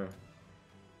there,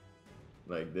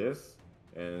 like this,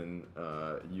 and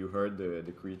you heard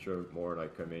the creature more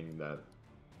like coming that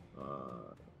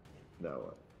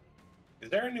way. Is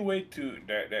there any way to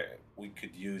that we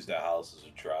could use the house as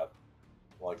a trap?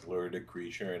 Like lure the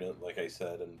creature in it, like I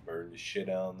said, and burn the shit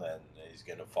down, and he's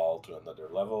gonna fall to another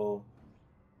level.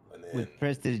 And then With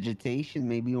prestidigitation,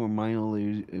 maybe, or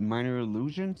minor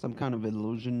illusion, some kind of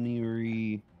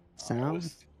illusionary I sound.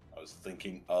 was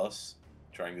thinking us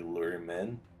trying to lure him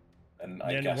in, and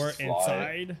I Then cast we're fly.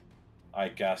 inside. I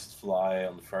cast fly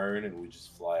on Fern, and we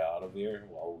just fly out of here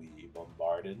while we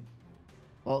bombarded.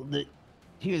 Well,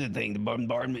 here's the thing: the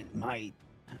bombardment might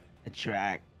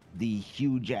attract the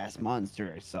huge ass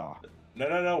monster I saw.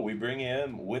 No. We bring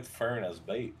him with Fern as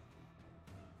bait.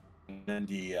 And then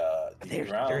the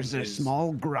ground There's a is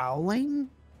small growling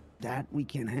that we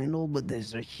can handle, but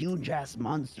there's a huge ass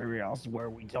monster elsewhere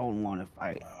we don't want to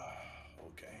fight.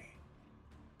 okay.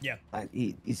 Yeah.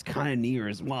 He's kind of near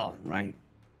as well, right?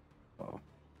 Oh.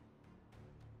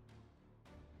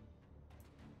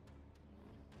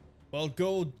 Well,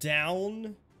 go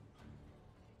down.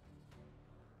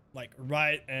 Like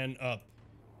right and up.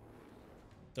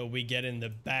 So we get in the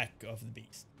back of the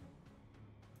beast.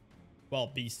 Well,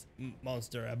 beast,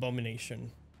 monster,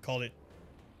 abomination. Call it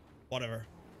whatever.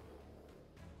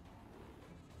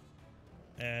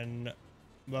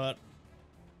 But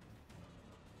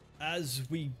as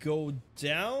we go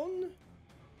down,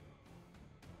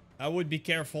 I would be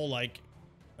careful, like,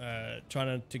 trying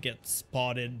not to get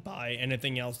spotted by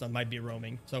anything else that might be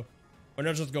roaming. So we're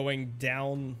not just going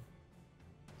down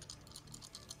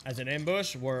as an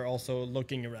ambush, we're also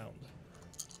looking around.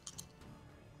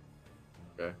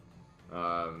 Okay.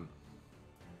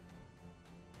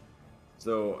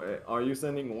 So, are you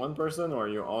sending one person or are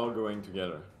you all going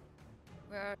together?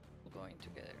 We're going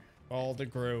together. All the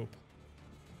group.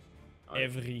 Alright.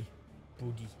 Every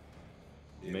boogie.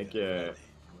 Make a.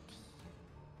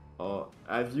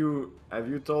 Have you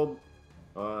told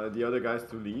the other guys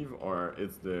to leave, or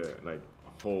it's the like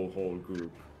whole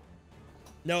group?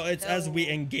 No, it's as we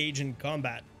No. engage in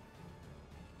combat.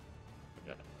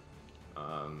 Okay.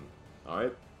 All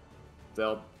right.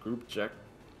 Stealth group check.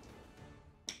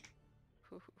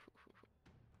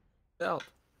 Stealth.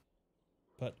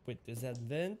 But with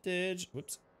disadvantage.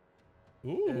 Whoops.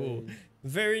 Ooh, Hey.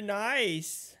 very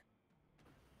nice.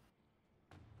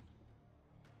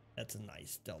 That's a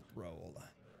nice stealth roll.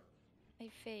 I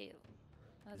failed.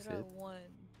 I Is draw it? 1.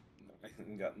 I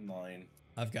got 9.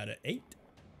 I've got an 8.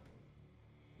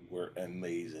 We're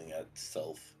amazing at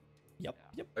stealth. Yep.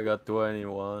 I got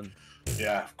 21.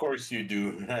 Yeah, of course you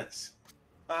do. That's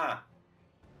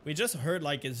We just heard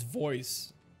like his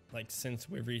voice, like since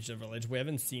we've reached the village. We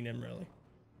haven't seen him really.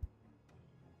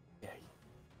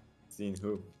 Seen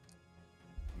who?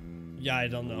 Yeah, I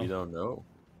don't know. We don't know.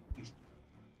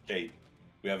 Cade.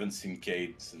 We haven't seen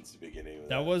Cade since the beginning of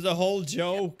That was a whole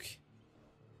joke.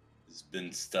 It's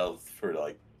been stealth for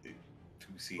like 2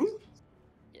 seasons.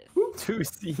 Yes. 2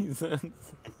 seasons.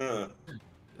 do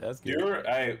That's good.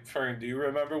 you Fern, do you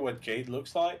remember what Cade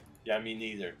looks like? Yeah, me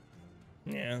neither.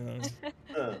 Yeah.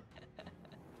 Huh.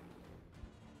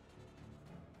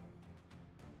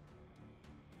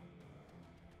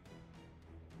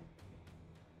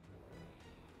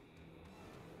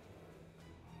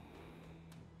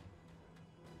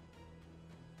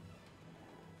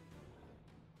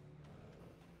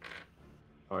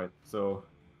 All right. So,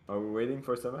 are we waiting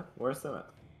for Semath? Where's Semath?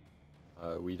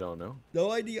 We don't know.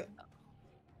 No idea.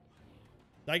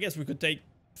 I guess we could take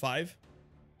 5,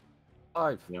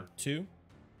 5. Yeah. 2.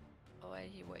 Oh, why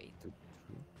he wait? Two.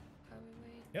 Why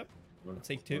we wait? Yep. We'll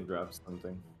take we'll 2. grab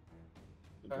something.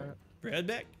 Okay. Bread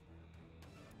back.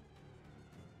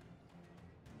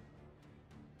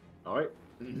 All right.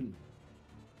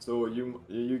 So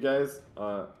you guys.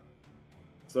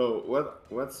 So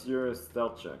what's your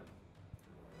stealth check?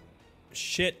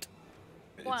 Shit.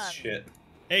 It's 1. shit.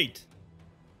 8.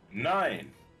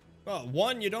 9. Oh,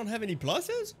 1. You don't have any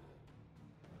pluses?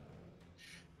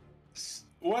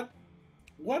 What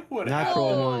would Natural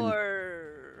happen? one.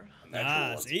 4. Natural Ah,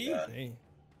 ones, see? yeah. See?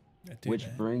 Not too Which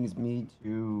bad. brings me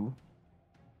to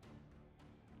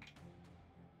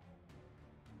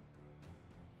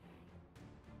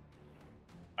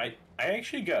I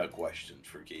actually got a question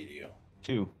for Kedio.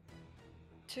 2.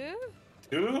 2?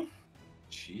 2?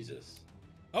 Jesus.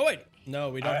 Oh wait, no,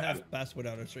 we don't I- have Pass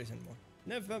Without a Trace anymore.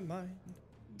 Never mind.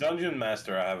 Dungeon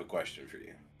Master, I have a question for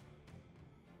you.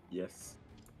 Yes.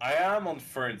 I am on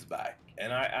Fern's back,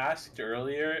 and I asked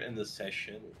earlier in the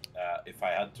session if I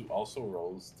had to also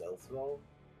roll stealth roll,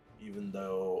 even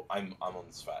though I'm on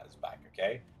Sva's back.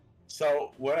 Okay,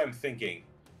 so what I'm thinking,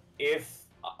 if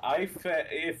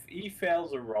if he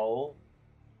fails a roll,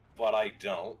 but I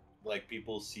don't, like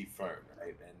people see Fern,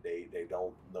 right, and they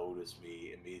don't notice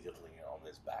me immediately on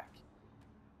his back.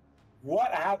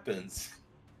 what happens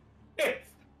if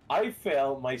I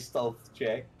fail my stealth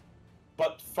check,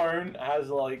 but Fern has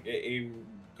like a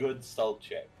good stealth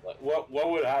check? Like, what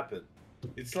would happen?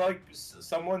 It's like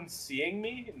someone seeing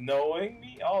me, knowing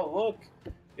me. Oh,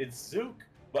 look, it's Zook,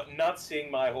 but not seeing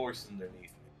my horse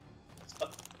underneath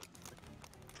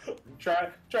me.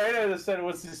 Trying to understand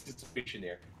what's the situation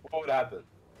here. What would happen?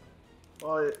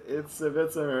 Well, it's a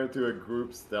bit similar to a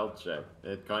group stealth check.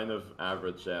 It kind of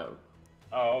averaged out.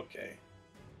 Oh, okay.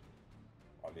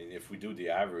 I mean, if we do the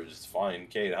average, it's fine.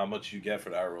 Cade, how much you get for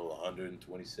that roll?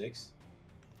 126?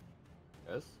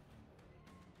 Yes.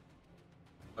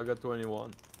 I got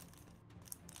 21.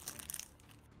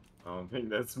 I don't think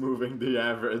that's moving the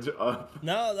average up.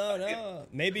 No.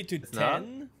 Maybe to It's not?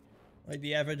 10. Like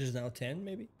the average is now 10,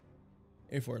 maybe.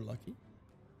 If we're lucky.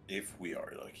 If we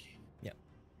are lucky. Yeah.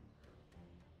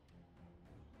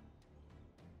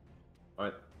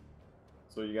 Alright.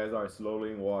 So you guys are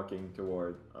slowly walking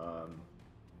toward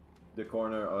the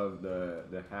corner of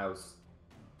the house,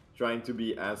 trying to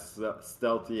be as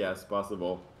stealthy as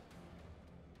possible.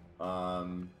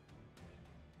 And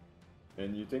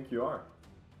you think you are.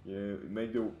 You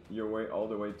make your way all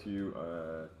the way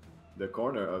to the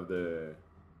corner of the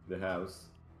house.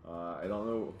 I don't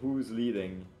know who's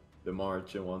leading the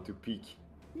march and want to peek.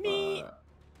 Me!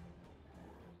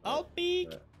 I'll peek!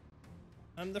 uh,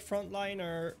 I'm the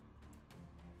frontliner.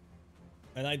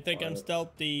 And I think I'm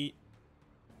stealthy.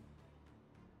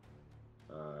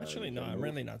 Actually, you no, can I'm move.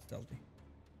 really not stealthy.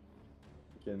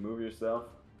 You can move yourself.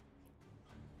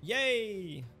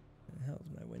 Yay! Where the hell's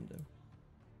my window?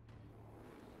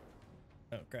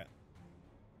 Oh, crap.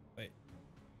 Wait.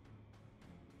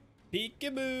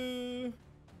 Peekaboo!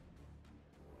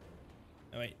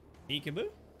 Oh, wait. Peekaboo?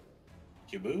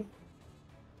 Kibu?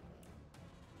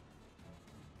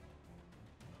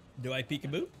 Do I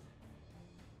peekaboo?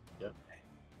 Yep.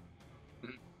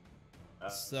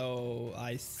 So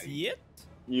I see it?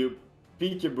 You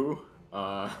peekaboo.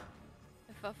 And-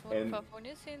 Fafun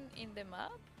is in the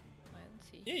map? I don't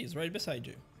see. Yeah, he's right beside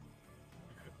you.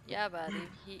 Yeah, but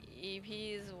if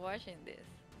he is watching this,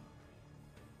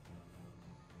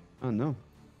 Oh no.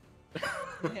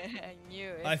 I knew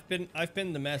it. I've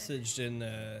pinned the message in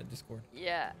Discord.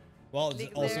 Yeah. Well, it's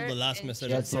Click also there the last and message.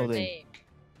 choose That's your all they-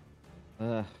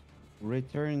 name.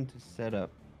 Return to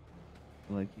setup.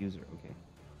 Like user. Okay.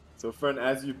 So, friend,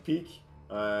 as you peek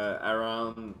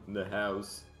around the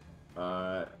house,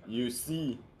 you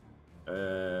see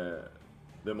the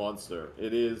monster.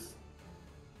 It is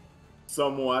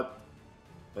somewhat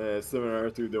similar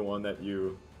to the one that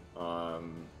you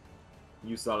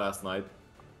saw last night,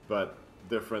 but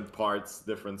different parts,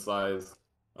 different size.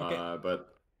 Okay.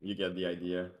 But you get the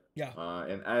idea. Yeah.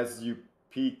 And as you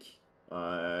peek,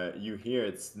 you hear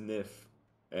it sniff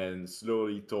and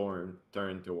slowly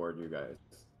turn toward you guys.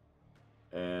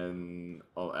 And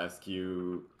I'll ask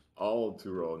you all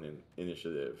to roll an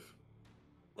initiative,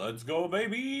 Let's go,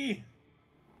 baby!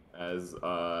 as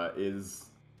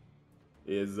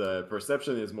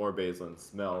perception is more based on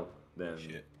smell than.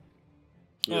 Shit.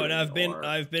 Oh, and hearing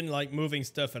I've been like moving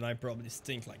stuff, and I probably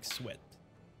stink like sweat.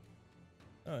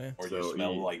 Oh yeah. Or So you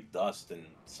smell you- like dust and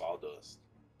sawdust.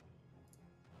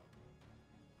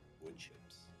 Wood chips.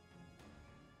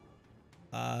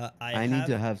 I need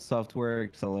to have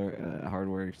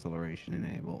hardware acceleration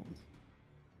enabled.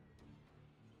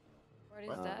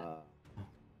 What is that?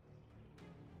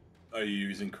 Are you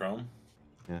using Chrome?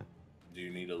 Yeah. Do you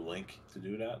need a link to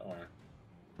do that, or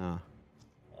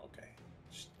okay?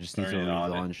 Just need to turn it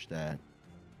on and- relaunch that.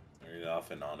 Turn it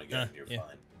off and on again. You're yeah.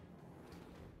 fine.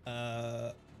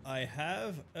 I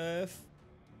have a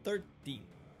 13.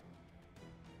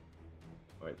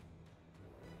 Wait,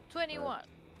 21.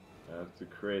 I have to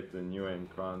create a new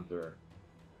encounter.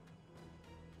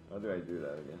 How do I do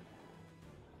that again?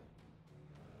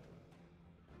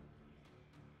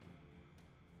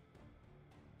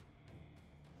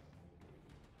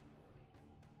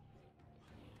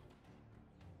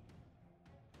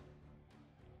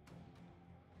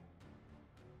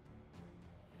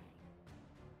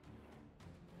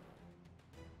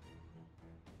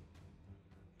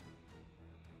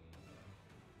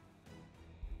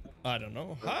 I don't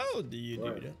know. How do you do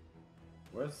Right. that?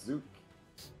 Where's Zook?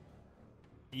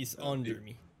 He's under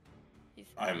me. He's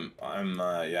I'm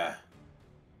yeah.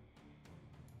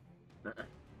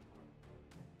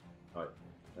 Alright.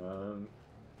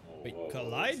 Wait, Whoa,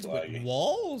 collides it's with laggy.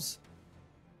 walls?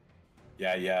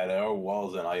 Yeah, there are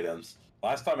walls and items.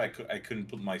 Last time I couldn't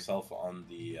put myself on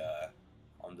the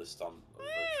stump of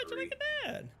Yeah, a tree. look at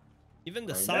that. Even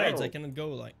the I sides, I know. cannot go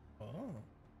like. Oh.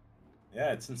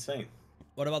 Yeah, it's insane.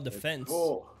 What about the It's fence?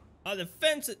 cool. Oh, the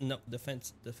fence. No, the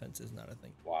fence is not a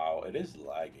thing. Wow, it is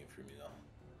lagging for me now.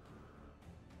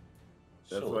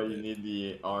 That's So why it you is. need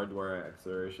the hardware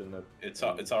acceleration. It's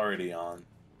already on.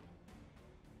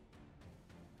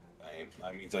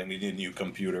 That means I need a new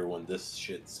computer when this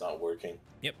shit's not working.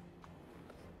 Yep.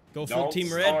 Go full Don't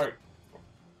team red. start.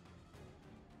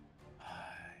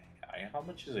 How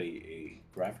much is a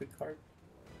graphic card?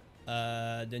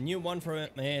 The new one for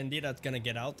AMD that's gonna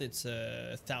get out, it's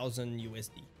 1,000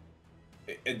 USD.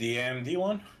 The AMD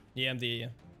one? The AMD, yeah.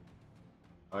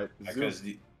 Alright, Because Zook,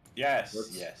 the yes,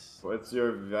 what's- yes. what's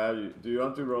your value? Do you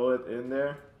want to roll it in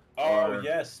there? Oh Or-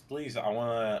 yes, please. I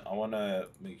wanna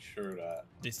make sure that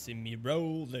They see me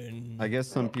rolling. I guess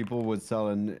some people would sell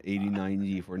an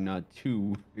 8090 for not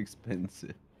too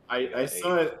expensive. I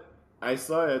saw it. I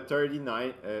saw a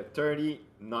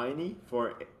 3090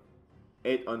 for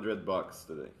 $800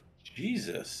 today.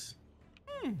 Jesus.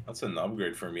 That's an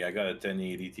upgrade for me. I got a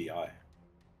 1080 Ti.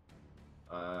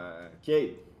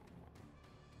 Cade,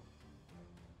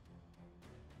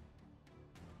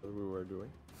 What we were doing.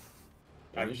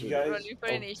 You Initiative. guys. Running for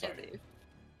Oh, initiative.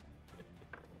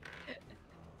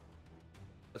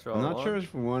 That's what I'm I not want. sure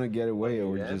if we want to get away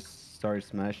or Yeah. just start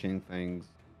smashing things.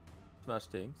 Smash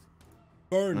things.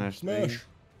 Burn, Smash smash. things.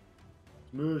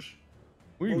 Smush.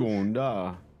 We going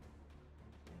da.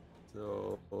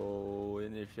 So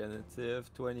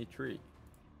initiative 23.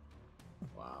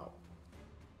 Wow.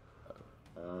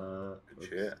 Good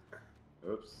shit.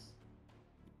 Oops.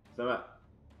 Semath.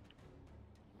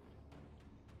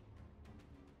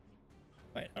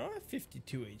 Wait, I don't have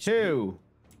 52 HP. 2.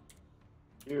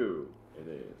 You. It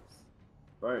is.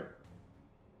 Ferme.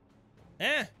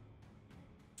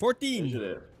 14.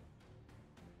 Initiative.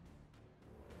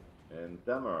 And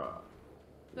Thamara.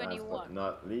 Last 21. but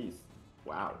not least.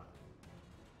 Wow.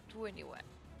 21.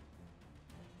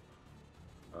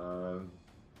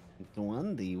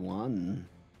 21.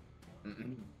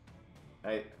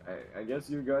 I guess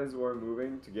you guys were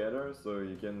moving together, so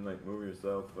you can like move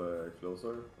yourself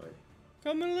closer. Like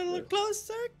Come a little Yes.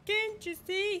 closer, can't you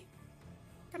see?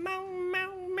 Come on,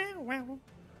 meow, meow, meow.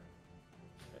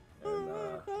 and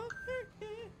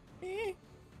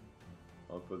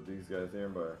I'll put these guys here,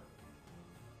 but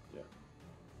yeah.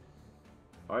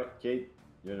 All right, Cade,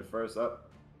 you're the first up.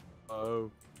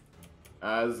 Oh.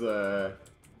 As I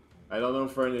don't know,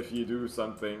 Fern, if you do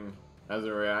something as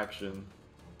a reaction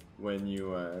when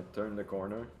you turn the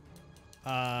corner.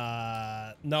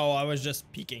 No, I was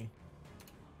just peeking.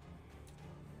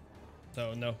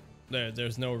 So no,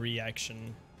 there's no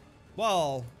reaction.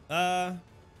 Well, I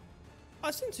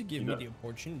seem to give You me know- the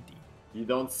opportunity. You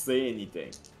don't say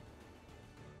anything.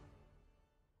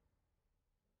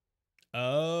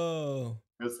 Oh.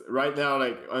 Because right now,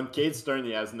 like on Cade's turn,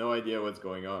 he has no idea what's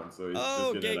going on, so he's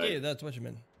Oh, just okay, gonna okay, like. that's what you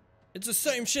meant. It's the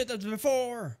same shit as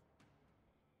before.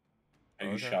 Are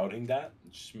you Okay. shouting that?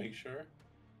 Just make sure.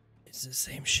 It's the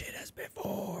same shit as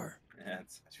before. Yeah,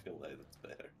 I feel like that's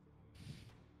better.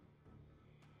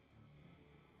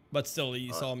 But still, he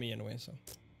Alright. saw me anyway, so.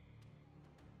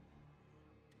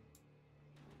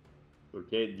 So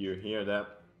Cade, you hear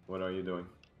that? What are you doing?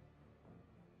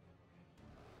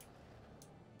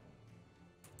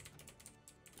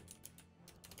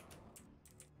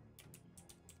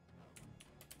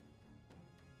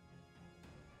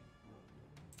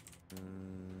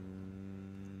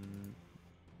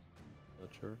 Not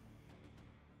sure.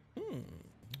 Hmm.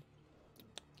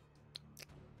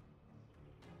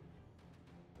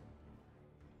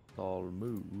 I'll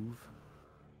move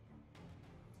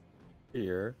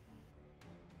here.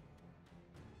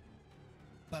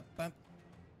 Bop, bop.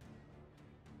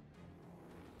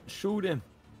 Shoot him.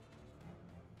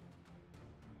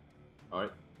 All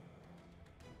right.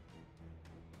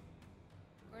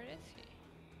 Where is he?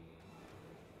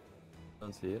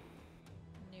 Don't see it.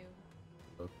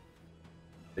 No.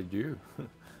 I do.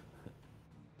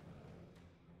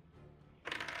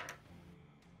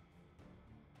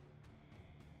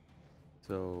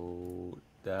 So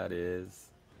that is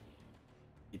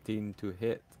 18 to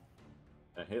hit.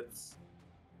 That hits.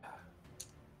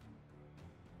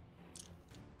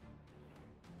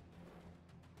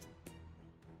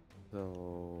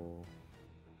 So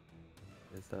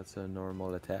guess that's a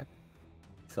normal attack.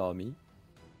 Saw me.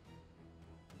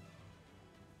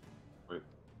 Wait.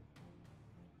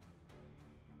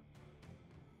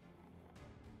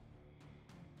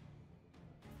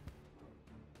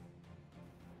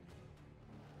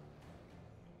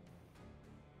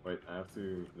 Wait, I have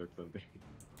to look something.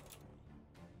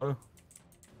 Oh.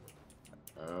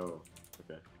 Oh,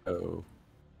 okay. Oh.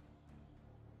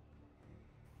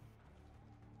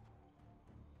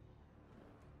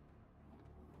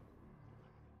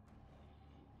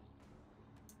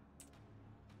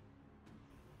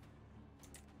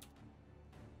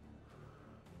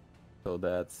 So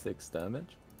that's 6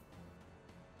 damage.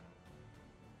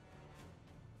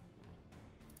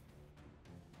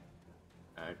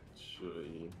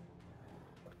 Actually,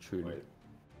 Truly. wait.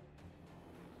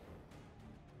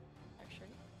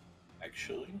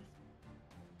 Actually,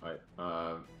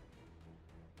 Alright.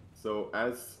 So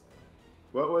as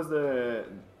what was the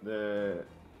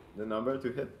number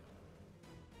to hit?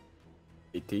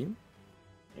 18.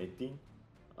 18.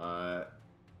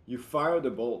 You fire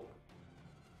the bolt,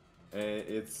 and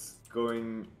it's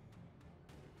going.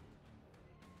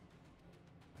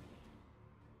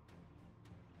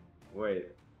 Wait.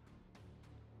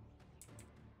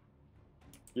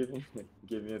 Give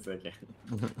me a second.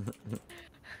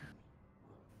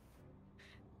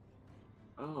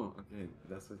 Oh, okay,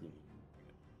 that's what you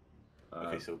need.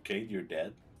 okay, so Cade, you're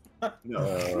dead.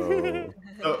 No.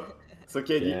 So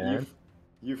Cade, Yeah.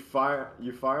 you fire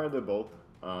the bolt.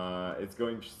 It's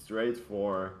going straight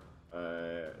for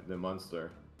the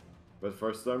monster, but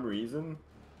for some reason,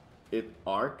 it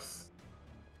arcs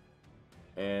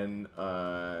and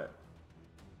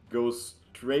goes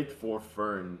straight for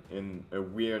Fern in a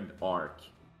weird arc.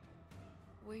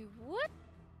 Wait, what?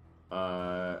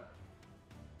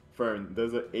 Fern,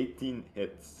 does a 18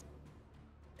 hits,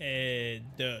 It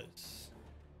does.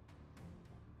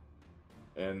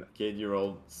 and Cade, you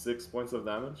rolled 6 points of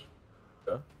damage.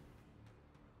 Yeah.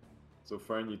 So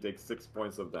Fern, you take 6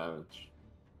 points of damage.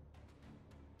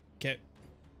 Okay.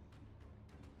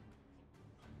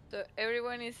 So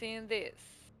everyone is seeing this.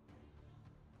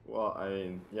 Well, I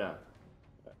mean, yeah.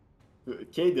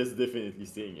 Cade is definitely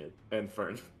seeing it, and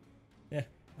Fern. Yeah,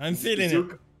 I'm feeling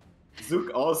Zook,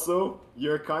 Zook also,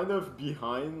 you're kind of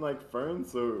behind like Fern,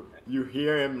 so you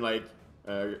hear him like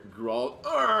growl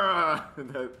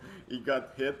that he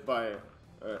got hit by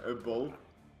a bolt.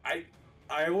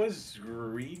 I was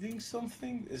reading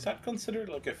something. Is that considered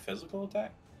like a physical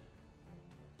attack?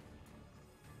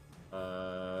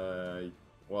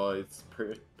 Well, it's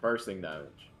piercing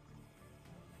damage.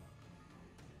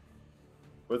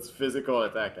 What's physical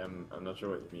attack? I'm not sure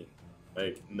what you mean.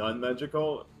 Like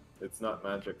non-magical? It's not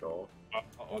magical.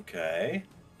 Okay.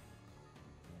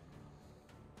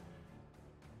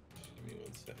 Give me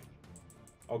 1 second.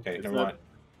 Okay, It's never not- mind.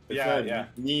 It's Yeah, not a yeah.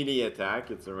 melee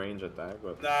attack. It's a range attack.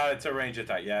 But No, it's a range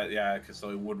attack. Yeah, cause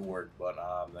so it would work, but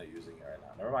I'm not using it right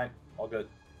now. Never mind. All good.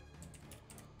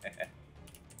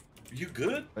 You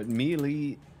good? But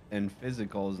melee and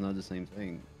physical is not the same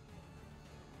thing.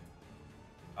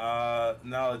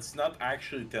 No, it's not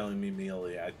actually telling me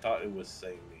melee. I thought it was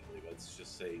saying melee. Let's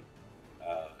just say,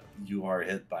 you are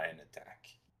hit by an attack.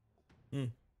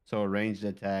 So a ranged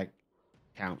attack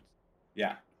counts.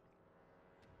 Yeah.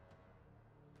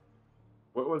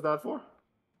 what was that for?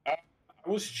 I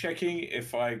was checking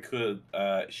if I could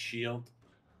shield.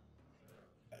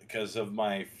 Because of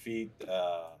my feet,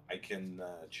 I can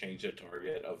change the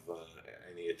target of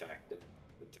any attack that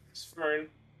attacks Fern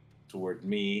toward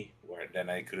me, where then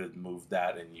I could move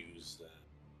that and use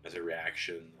as a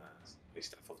reaction a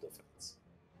staff of defense.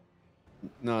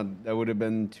 No, that would have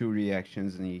been 2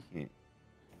 reactions, and you can't.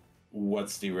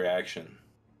 What's the reaction?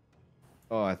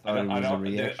 Oh, I thought it was a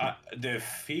reaction. The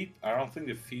feet. I don't think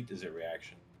the feet is a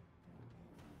reaction.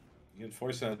 You can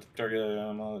force a target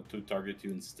to target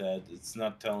you instead. It's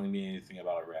not telling me anything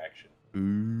about a reaction.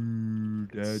 Ooh,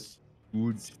 that's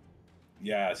good.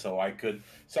 Yeah, so I could.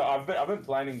 So I've been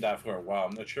planning that for a while.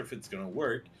 I'm not sure if it's gonna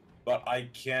work, but I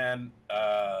can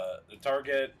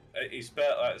target a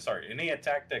spell. Sorry, any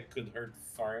attack that could hurt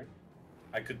Fern,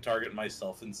 I could target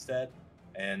myself instead,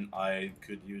 and I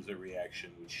could use a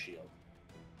reaction with shield.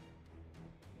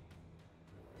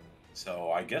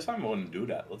 So I guess I'm going to do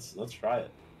that. Let's try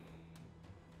it.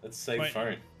 Let's save Wait.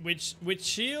 Fern. Which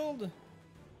shield?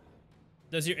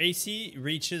 Does your AC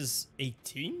reaches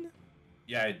 18?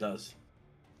 Yeah, it does.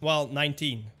 Well,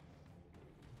 19.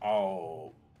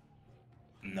 Oh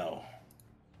no.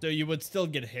 So you would still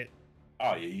get hit.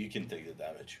 Oh yeah, you can take the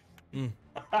damage.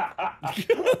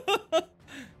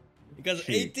 Because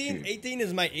Shoot, 18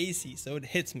 is my AC, so it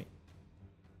hits me.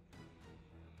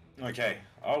 Okay.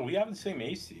 Oh, we have the same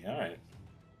AC. All right.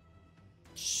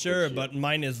 Sure, Good but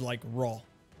mine is like raw.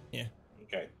 Yeah.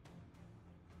 Okay.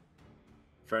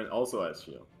 Fern also has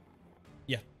shield.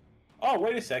 Oh,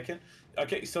 wait a second.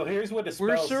 Okay, so here's what the spell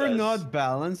We're says. sure not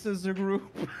balanced as a group.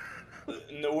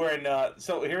 No, we're not.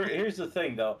 So here's the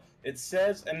thing, though. It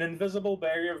says an invisible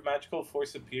barrier of magical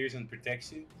force appears and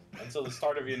protects you until the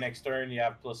start of your next turn. You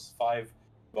have +5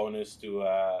 bonus to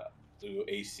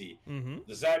AC. Mm-hmm.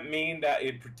 Does that mean that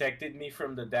it protected me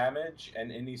from the damage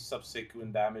and any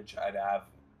subsequent damage? I'd have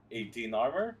 18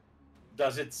 armor.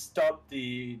 Does it stop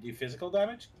the physical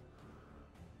damage?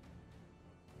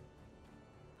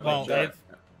 Well, that-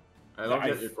 I don't I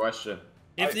get your f- question.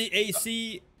 if the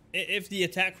AC, if the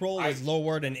attack roll is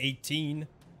lower than 18,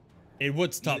 it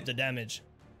would stop the damage.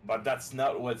 But that's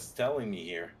not what's telling me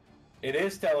here. It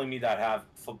is telling me that I have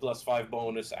 +5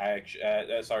 bonus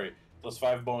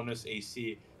 +5 bonus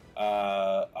AC.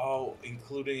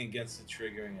 Including against the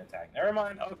triggering attack. Never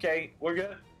mind. Okay, we're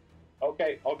good.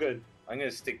 Okay, all good. I'm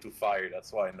gonna stick to fire.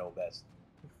 That's why I know best.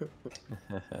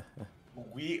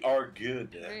 We are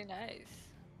good. Very nice.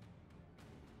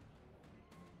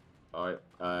 All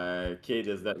right, Cade,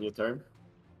 is that your turn?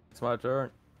 It's my turn.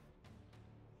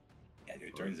 Yeah,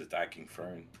 your turn's attacking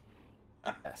Fern.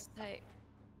 Yes. Like,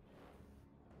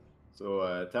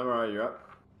 So, Thamara, you're up.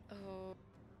 oh,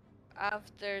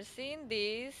 after seeing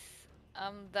this,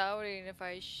 I'm doubting if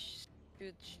I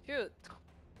should shoot.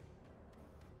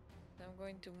 So I'm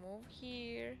going to move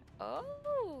here.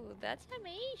 Oh, that's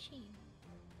amazing.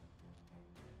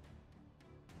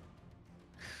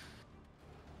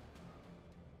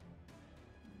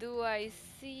 Do I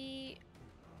see?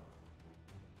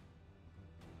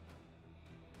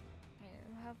 I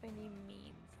don't have any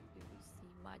means to see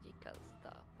magical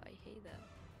stuff. I hate that.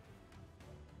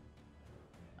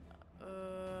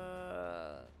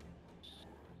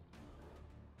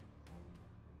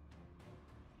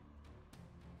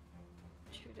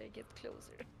 Should I get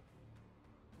closer?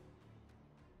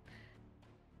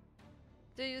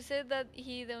 So you said that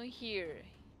he don't hear.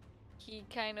 He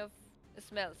kind of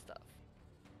smells stuff,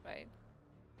 right?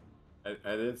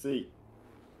 I didn't see.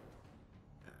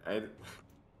 I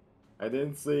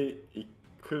didn't say he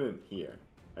couldn't hear.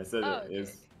 I said Oh, that okay,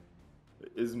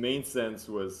 his main sense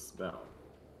was smell.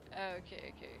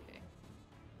 Okay.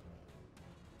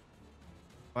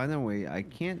 By the way, I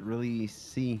can't really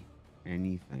see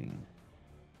anything.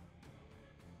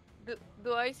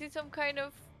 Do I see some kind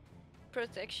of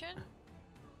protection?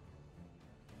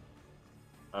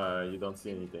 You don't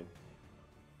see anything.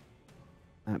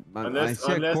 But Unless- I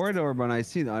see a unless- corridor, but I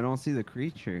don't see the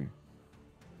creature.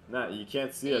 Nah, you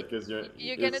can't see it because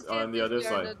You're gonna it's see on it the if other you're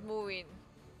side. not moving.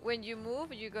 When you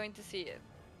move, you're going to see it.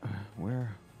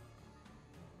 Where?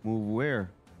 Move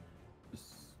where?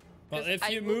 Well, 'Cause if I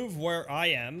you move- move where I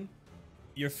am,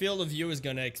 your field of view is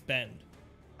gonna expand.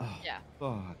 Oh, Yeah.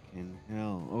 fucking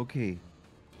hell. Okay.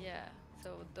 Yeah.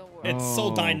 So don't worry. It's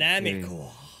so dynamic. Okay.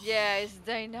 Oh. Yeah, it's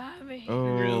dynamic.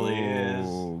 Oh, really is.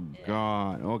 Yeah.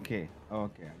 God. Okay.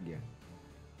 Okay. I get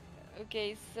it.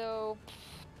 Okay, so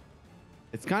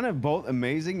It's kind of both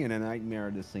amazing and a nightmare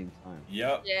at the same time.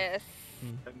 Yep. yes.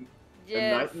 A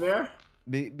Yes. nightmare?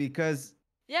 Because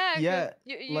Yeah, 'cause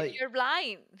Yeah, you're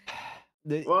blind.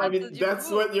 the, Well, I Until mean, you that's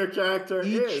move. what your character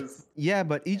Each- is. yeah,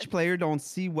 but each player don't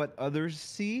see what others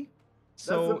see. That's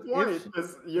So the point. if,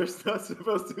 Because you're not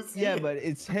supposed to see yeah, it. but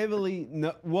it's heavily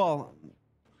no, well,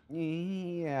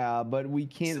 yeah, but we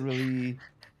can't really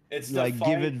It's the like fight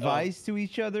give of- advice to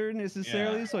each other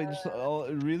necessarily. So it's all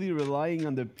really relying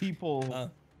on the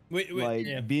people We like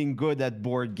yeah. being good at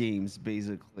board games,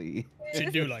 basically.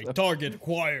 Should do like target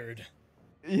acquired,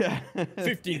 Yeah.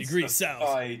 15 It's degrees the south.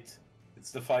 Fight.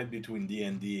 It's the fight between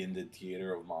D&D and the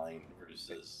theater of mind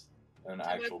versus an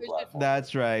actual question- platform.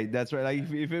 That's right. That's right. Like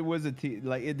if it was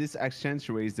this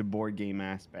accentuates the board game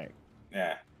aspect.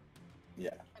 Yeah.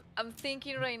 I'm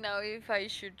thinking right now if I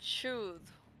should shoot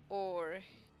or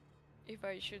if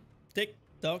I should. Tick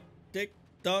tock,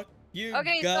 you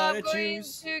Okay, so gotta I'm going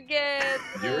choose. to get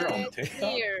You're on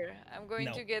TikTok? near. I'm going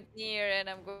No. to get near and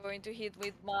I'm going to hit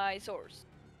with my swords.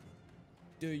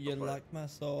 Do you like my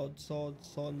sword,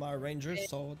 my ranger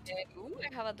sword? Ooh,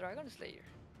 I have a dragon slayer.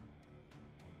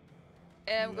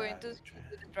 And I'm going to Nice. shoot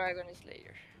with the dragon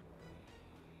slayer.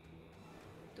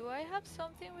 Do I have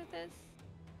something with this?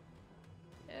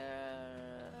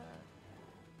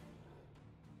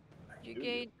 You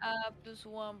gain a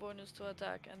 +1 bonus to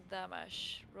attack and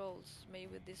damage rolls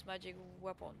made with this magic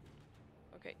weapon.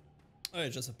 Okay. Oh,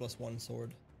 it's just a +1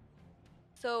 sword.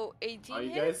 So 18 Are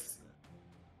you hits?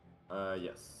 guys?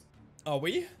 Yes. Are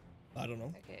we? I don't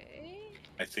know. Okay.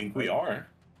 I think we are.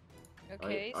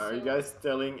 Okay, Are so you guys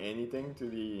telling anything to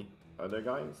the other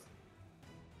guys?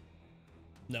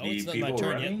 No, The it's not my people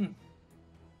turn yet. running?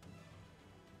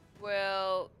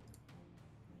 well,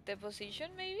 the position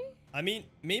maybe? I mean,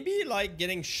 maybe like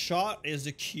getting shot is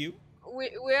the cue. We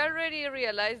already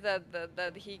realized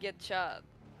that he gets shot.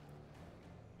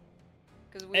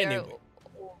 Because we Anyway.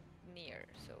 are all near,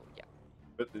 so yeah.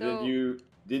 But So-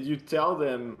 did you tell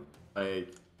them like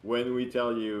when we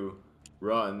tell you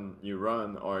run, you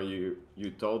run, or you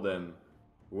told them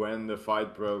when the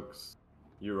fight breaks,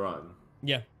 you run?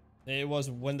 Yeah, it was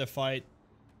when the fight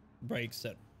breaks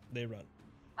that they run.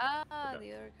 Ah, Okay.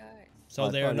 the other guys. So I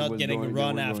they're thought it not was getting going- they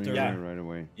run were going after. Yeah. right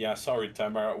away. Yeah, sorry,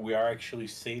 Thamara. We are actually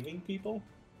saving people.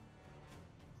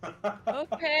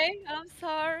 Okay, I'm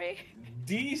sorry.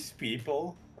 These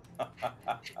people.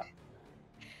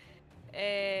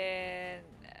 And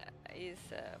is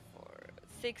for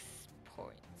 6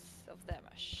 points of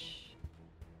damage.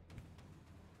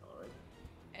 Alright.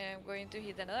 And I'm going to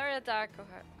hit another attack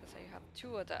because I have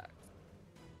 2 attacks.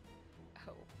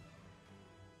 Oh.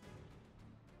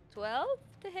 12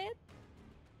 to hit?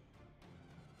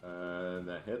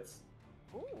 That hits.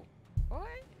 Ooh.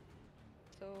 Alright.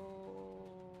 So.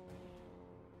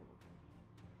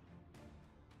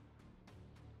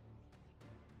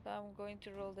 So I'm going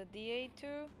to roll the d8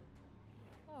 too.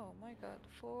 Oh my god.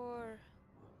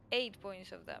 8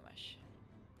 points of damage.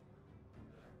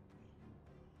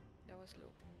 That was low.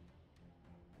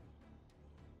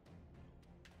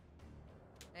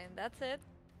 And that's it.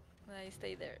 And I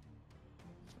stay there.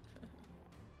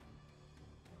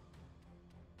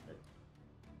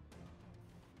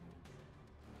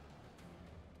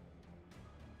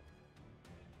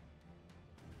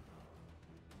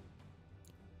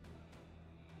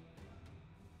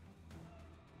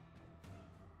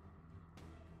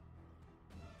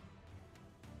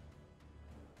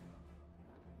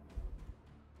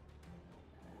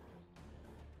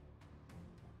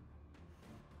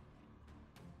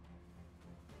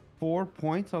 Four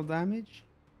points of damage?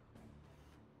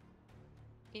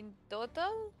 In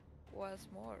total was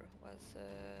more. Was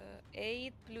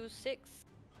 8 plus 6.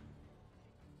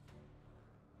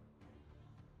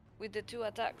 With the 2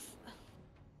 attacks.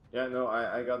 Yeah, no,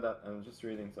 I got that. I'm just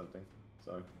reading something.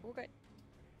 Sorry. Okay.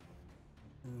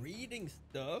 Reading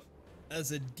stuff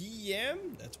as a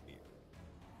DM? That's weird.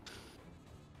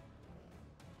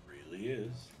 Really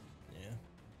is. Yeah.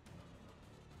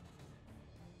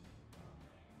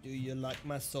 Do you like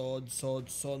my sword,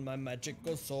 my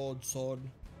magical sword?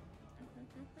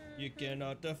 You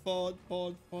cannot afford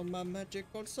my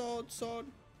magical sword.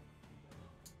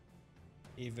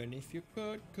 Even if you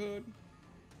could.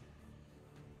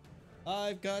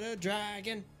 I've got a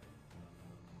dragon.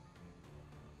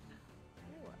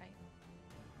 Ooh,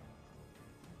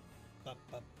 Ba,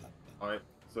 ba, ba, ba. Alright,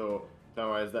 so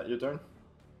Thamara, is that your turn?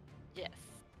 yes.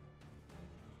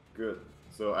 Good.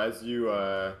 So as you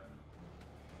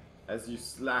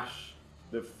slash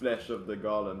the flesh of the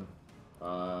golem,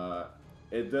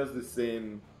 it does the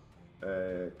same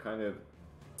kind of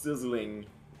sizzling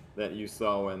that you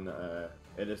saw when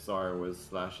Elisar was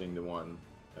slashing the one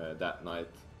that night.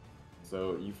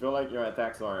 So you feel like your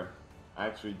attacks are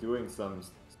actually doing something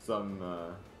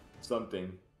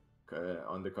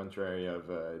on the contrary of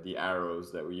the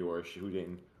arrows that we were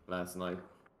shooting last night.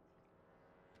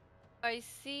 I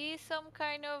see some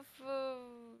kind of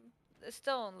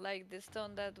stone, like the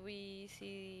stone that we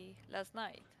see last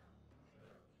night.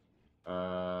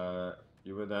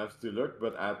 You would have to look,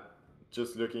 but at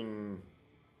just looking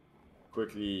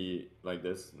quickly like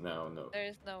this, no. There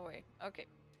is no way. Okay.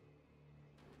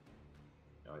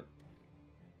 Alright.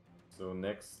 So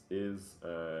next is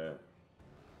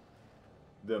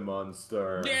the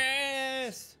monster.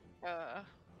 Yes!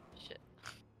 Shit.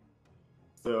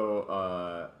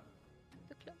 So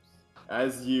Too close.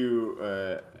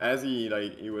 as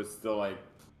he was still like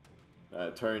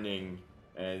turning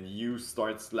and you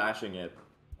start slashing it,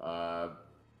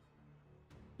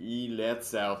 he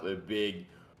lets out a big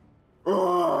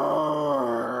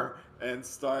roar and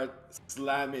start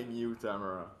slamming you,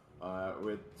 Thamara,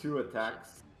 with 2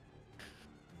 attacks.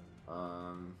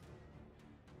 Oh,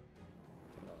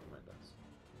 my dice.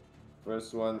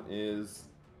 First one is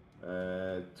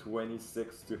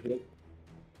 26 to hit.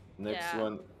 Next Yeah.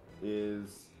 one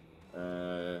is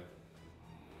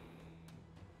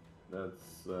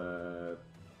that's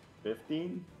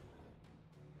 15.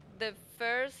 The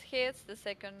first hits, the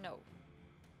second no.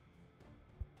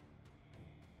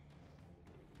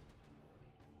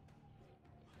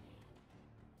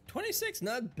 $26,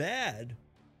 not bad.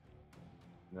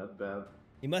 Not bad.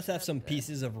 You must have Not some bad.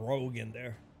 pieces of rogue in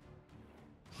there.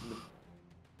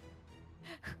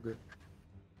 Good.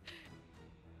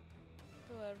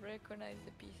 So I recognize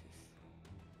the pieces.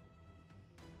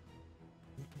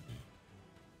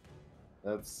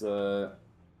 That's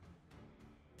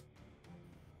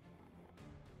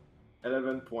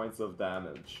 11 points of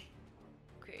damage.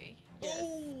 Okay. Yes.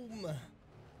 Boom!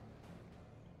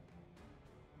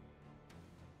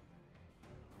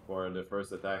 For the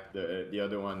first attack. The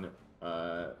other one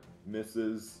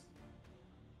misses.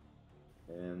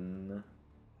 And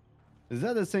Is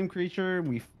that the same creature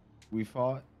we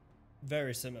fought,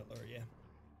 Very similar, yeah.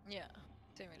 Yeah.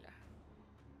 Similar.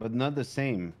 but not the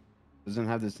same? Doesn't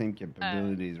have the same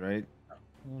capabilities, right?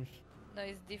 No, it's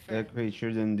That different. creature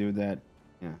didn't do that.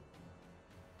 Yeah.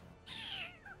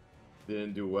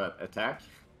 Didn't do what? Attack?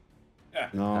 Yeah.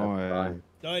 No, time.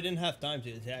 No, I didn't have time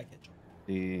to attack it.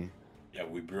 the Yeah,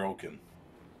 we broken.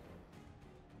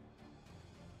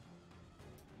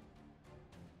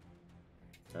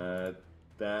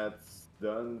 That's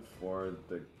done for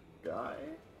the guy.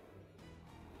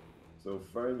 So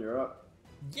Fern, you're up.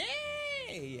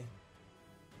 Yay!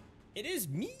 It is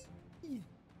me!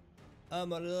 I'm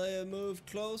gonna move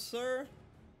closer.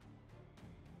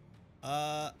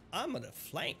 I'm gonna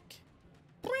flank.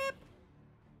 Crap!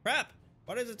 Crap!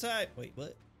 What is the type? Wait,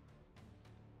 what?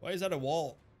 Why is that a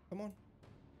wall? Come on.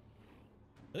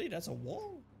 Really, that's a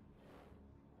wall?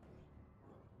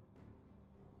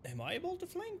 Am I able to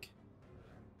flank?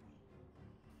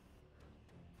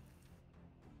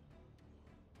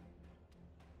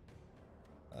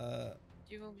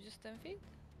 Do you move just 10 feet?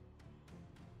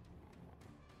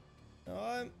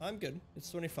 No, I'm good. It's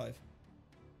 25.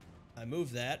 I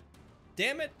move that.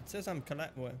 Damn it! It says I'm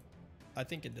well, I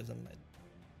think it doesn't let.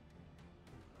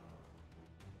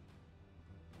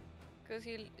 Because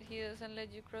he doesn't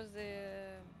let you cross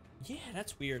Yeah,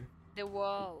 that's weird. the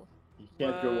wall. You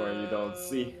can't go where you don't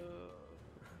see.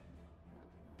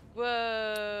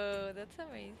 Whoa, that's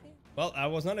amazing. Well, I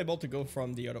was not able to go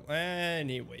from the other.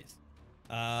 Anyways,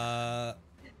 yeah,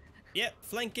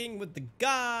 flanking with the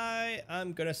guy.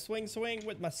 I'm gonna swing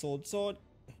with my sword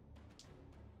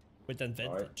with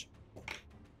advantage.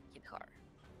 Hit hard.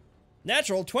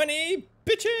 Natural 20,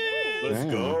 bitches. Let's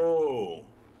Damn. go.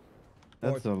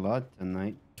 that's a lot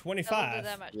tonight. Double the 25.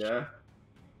 damage. Yeah.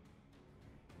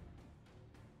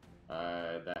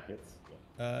 That hits.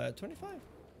 25.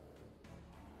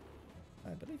 I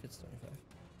believe it's 25.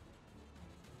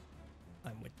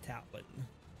 I'm with Talon.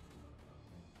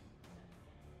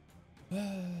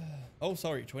 Oh,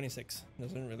 sorry, 26.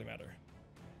 Doesn't really matter.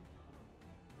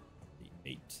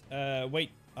 8.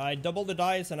 Wait, I double the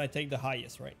dice and I take the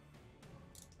highest, right?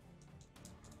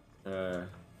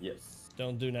 Yes.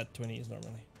 Don't do net 20s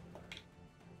normally.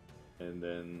 And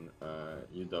then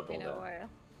you double In a that. while.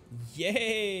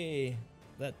 Yay!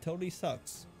 That totally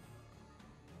sucks.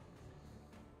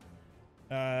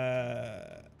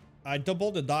 I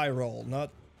double the die roll,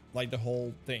 not like the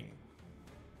whole thing.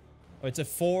 Oh, it's a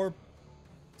 4,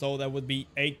 so that would be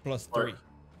 8 plus 3.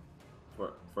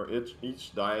 For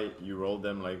each die, you roll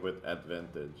them like with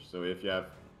advantage. So if you have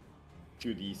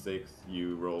 2d6,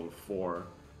 you roll 4,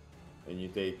 and you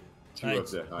take 2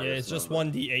 of the highest. Yeah, it's just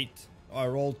number. 1d8. I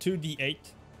rolled 2d8,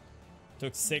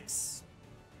 took 6,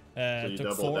 So you took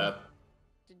double 4. that.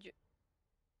 Did you?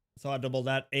 So I double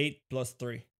that, 8 plus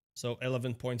 3. So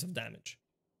 11 points of damage.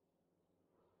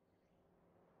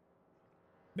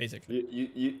 Basically.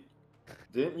 You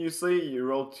didn't you say you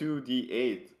rolled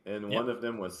 2d8 and Yep. one of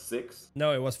them was 6?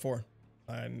 No, it was 4.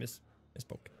 I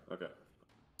misspoke. Okay.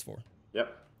 It's 4.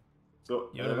 Yep. So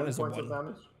The other one 11 is a points of 1.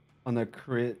 damage. On a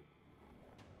crit.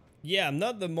 Yeah, I'm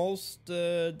not the most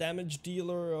damage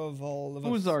dealer of all of us.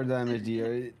 Who's our damage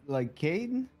dealer? Like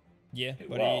Cade? Yeah,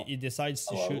 but Wow. he decides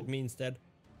to Hello. shoot me instead.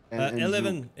 And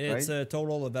 11. Zook, It's right? a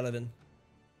total of 11.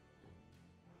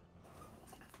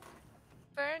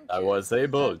 Burn I you. was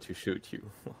able to shoot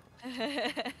you.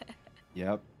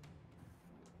 Yep.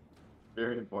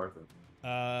 Very important.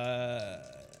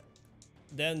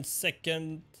 Then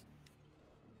second.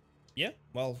 Yeah,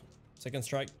 well, second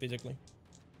strike basically.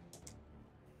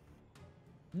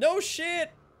 No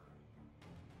shit.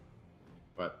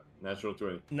 But natural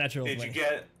 20. Natural Did you 20.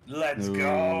 get? Let's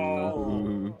go.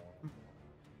 Ooh.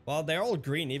 Well, they're all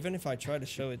green. Even if I try to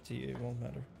show it to you, it won't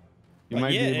matter. You But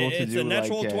might yeah, be able to it's do a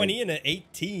natural like 20 and an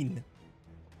 18.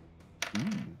 Ooh.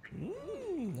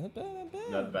 Not bad, not bad.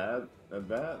 Not bad. Not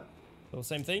bad. So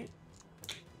same thing.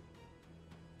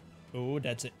 Oh,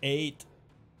 that's an 8.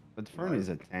 But Fern is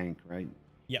a tank, right?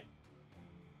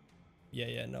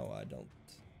 Yeah, no, I don't.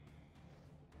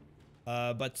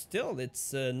 But still,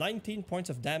 it's 19 points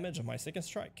of damage on my second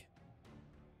strike.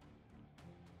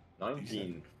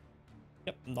 19.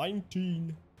 Yep,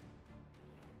 19.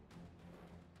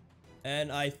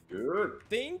 And I Good.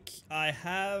 think I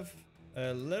have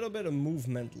a little bit of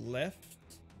movement left.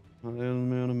 A little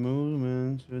bit of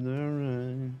movement to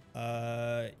the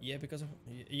right. Yeah, because of,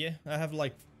 yeah, I have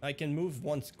like, I can move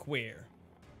one square.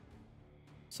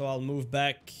 So I'll move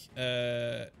back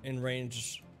in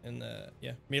range,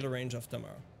 yeah, melee range of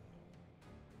Thamara.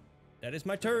 That is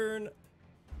my turn.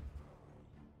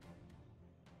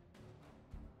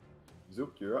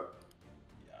 Zook, you're up.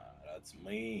 Yeah, that's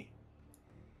me.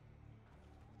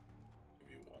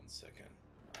 Give me 1 second.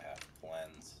 I have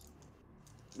plans.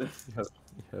 You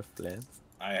have plans?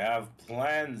 I have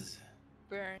plans.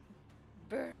 Burn.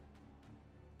 Burn.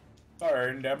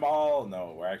 Burn them all.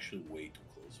 No, we're actually way too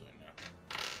close right now.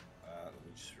 Let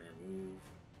me just remove.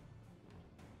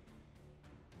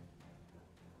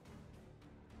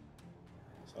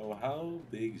 So how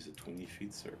big is a 20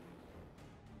 feet circle?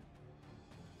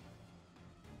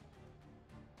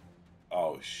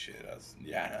 Oh shit, that's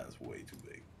way too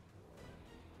big.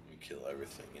 We kill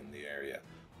everything in the area.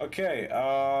 Okay,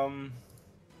 oh,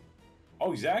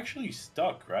 he's actually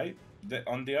stuck, right?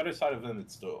 On the other side of him,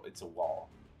 it's a wall.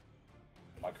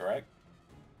 Am I correct?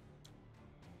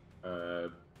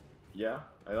 Yeah.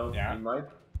 I don't. Yeah. He might.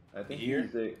 I think Here?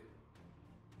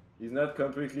 he's not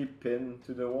completely pinned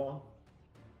to the wall.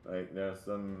 Like there's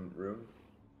some room.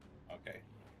 Okay.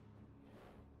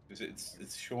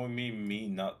 It's showing me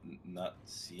not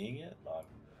seeing it.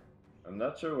 I'm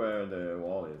not sure where the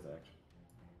wall is actually.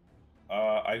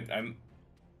 I'm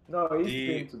No, he's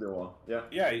pinned to the wall. Yeah.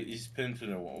 Yeah, he's pinned to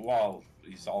the wall. Well,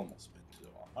 he's almost pinned to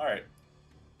the wall. All right.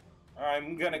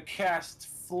 I'm gonna cast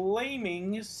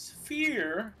Flaming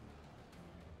Sphere,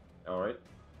 All right.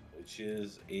 which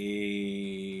is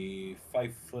a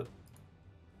 5-foot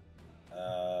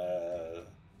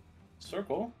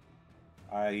circle.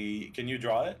 Can you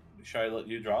draw it? Should I let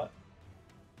you draw it?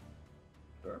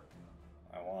 Sure.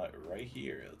 I want it right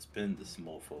here. Let's pin this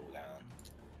mofo down.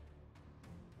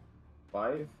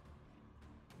 5.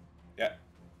 Yeah.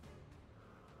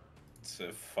 It's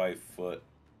a 5-foot.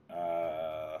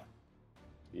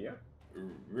 Yeah.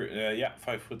 Yeah,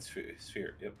 5-foot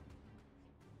sphere. Yep.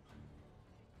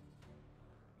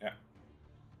 Yeah.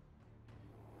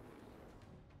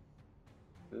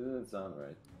 Doesn't sound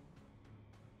right.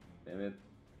 Damn it.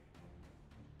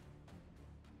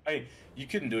 You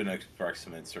couldn't do an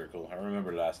approximate circle. I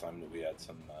remember last time that we had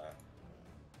some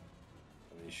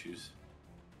issues.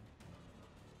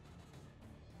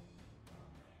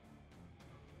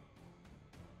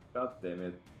 God damn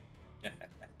it.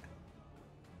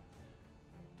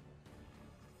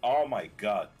 Oh my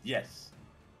god, yes.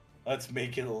 Let's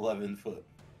make it 11 foot.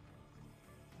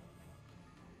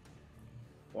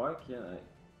 Why can't I?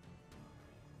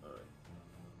 Alright.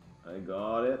 I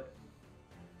got it.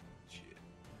 Shit.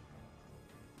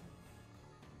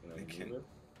 Can I I move can- it?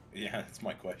 Yeah, that's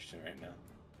my question right now.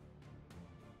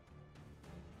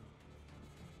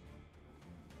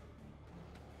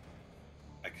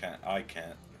 I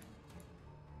can't.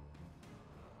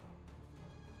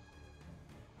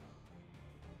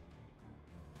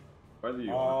 Where do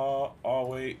you want? Oh,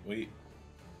 wait.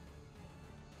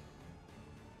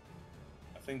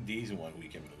 I think these are one we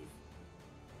can move.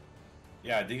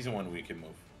 Yeah, these are one we can move.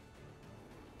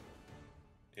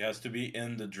 It has to be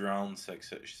in the drown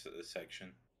section.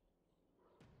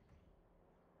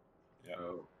 Yeah.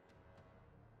 Oh.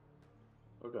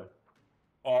 Okay.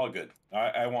 All good.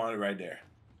 I want it right there.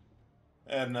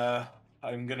 And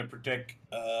I'm gonna protect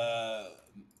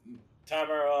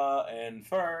Thamara and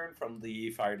Fern from the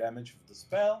fire damage of the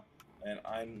spell. And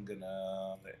I'm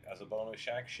gonna, as a bonus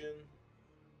action,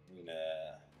 I'm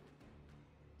gonna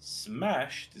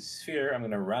smash the sphere. I'm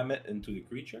gonna ram it into the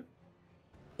creature.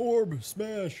 Orb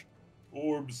smash.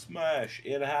 Orb smash.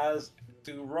 It has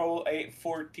to roll a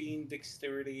 14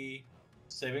 dexterity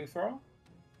saving throw.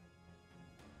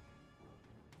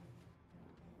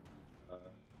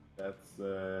 That's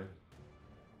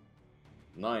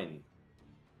 9.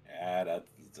 Yeah,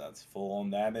 that's full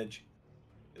on damage.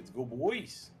 Let's go,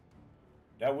 boys.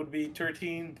 That would be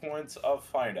 13 points of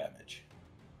fire damage.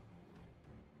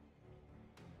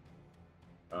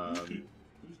 Who's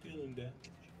dealing damage?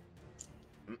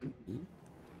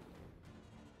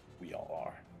 We all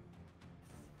are.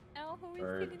 Now who is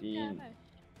 13. getting damage?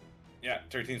 Yeah,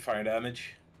 13 fire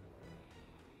damage.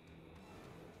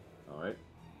 All right.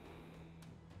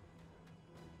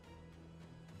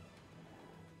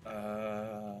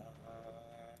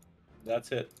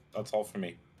 That's it. That's all for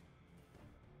me.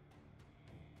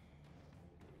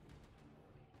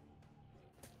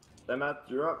 Semath,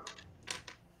 you're up.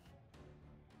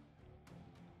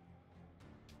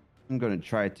 I'm gonna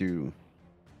try to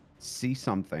see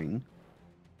something.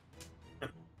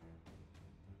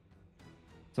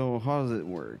 So how does it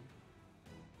work?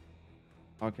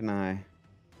 How can I?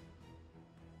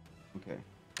 Okay.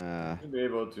 You'll be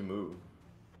able to move.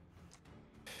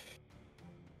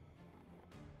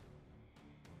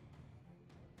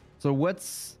 So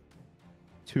what's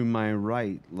to my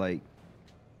right? Like,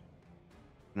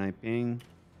 can I ping?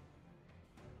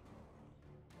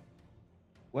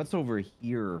 What's over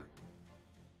here?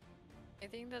 I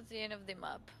think that's the end of the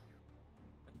map.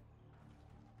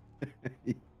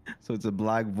 So it's a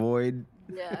black void.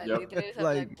 Yeah, Yep. like there is a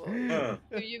Like, blackboard. Huh.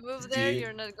 If you move there, See?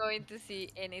 you're not going to see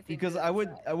anything because to the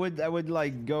side. I would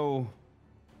like go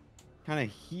kind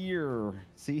of here.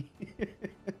 See?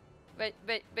 But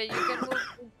you can move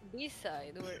to this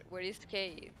side where is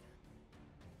Cade.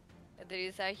 There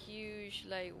is a huge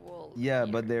like wall Yeah,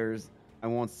 here. but I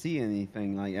won't see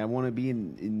anything. Like I want to be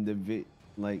in the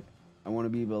like I want to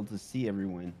be able to see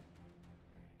everyone,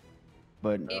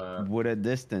 but Uh, with a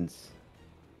distance.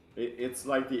 it's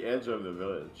like the edge of the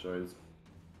village, so it's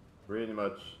pretty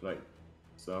much like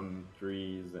some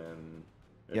trees and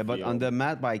a Yeah, but on field. the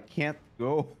map I can't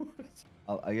go.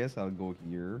 I guess I'll go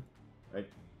here.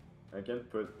 I can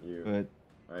put you, But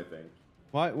I think.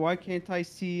 why can't I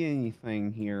see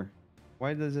anything here?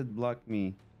 Why does it block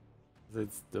me?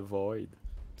 It's the void.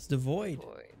 It's the void.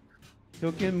 Boy.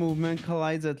 Token movement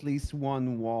collides at least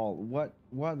one wall. What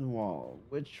wall?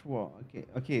 Which wall?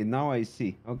 Okay, now I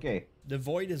see. Okay. The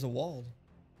void is a wall.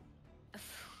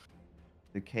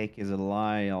 The cake is a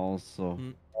lie also.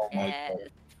 Mm. Oh my Yes.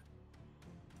 god.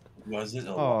 Was it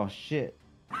a Oh shit.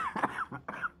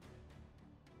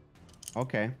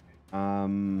 Okay.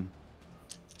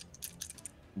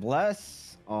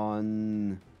 Bless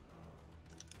on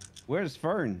where's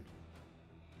Fern?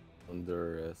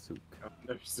 Under Zook.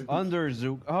 Under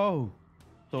Zook. Oh.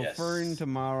 So Yes. Fern,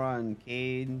 Thamara, and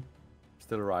Cade.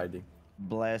 Still riding.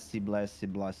 Blessy,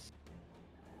 blessy, bless.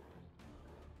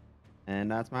 And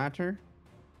that's my turn?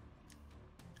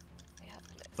 We have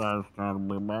less. That's gotta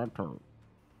be my turn.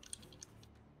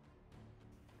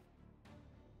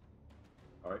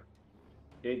 Alright.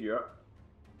 Cade, you're up.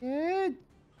 Good.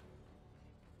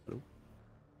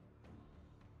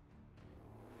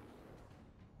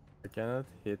 I cannot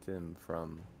hit him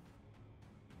from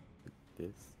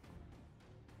this.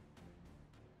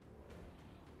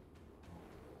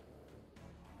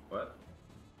 What?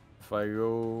 If I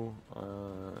go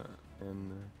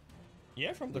and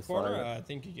Yeah, from the The corner, side. I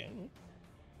think you can.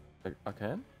 I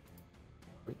can.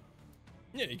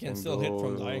 Yeah, you can And still hit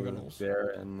from go diagonals. there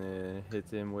and hit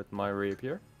him with my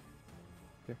rapier.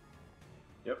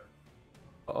 Yep.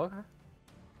 Oh, okay.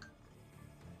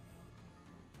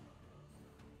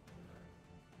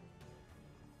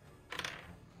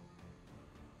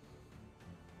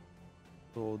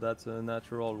 So that's a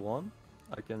natural one.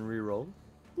 I can re-roll.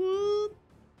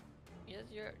 Yes,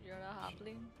 you're a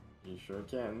halfling. You sure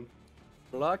can.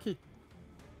 Lucky.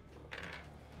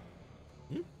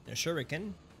 A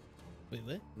shuriken.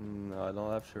 Really? No, I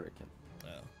don't have shuriken.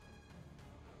 Oh.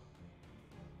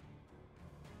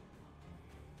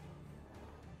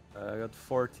 I got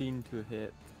 14 to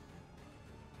hit.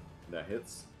 That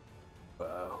hits.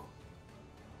 Wow.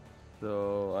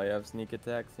 So I have sneak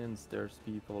attack since there's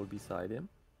people beside him.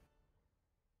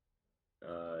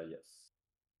 Yes.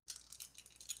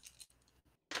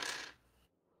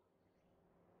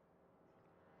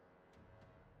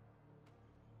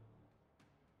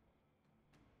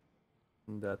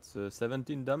 And that's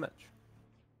 17 damage.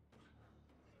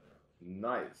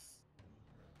 Nice.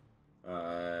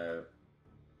 So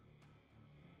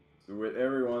with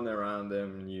everyone around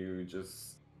them, you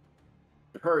just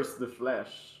curse the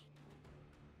flesh.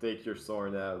 Take your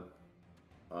sword out.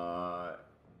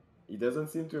 He doesn't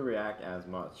seem to react as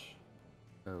much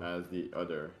Oh. as the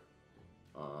other.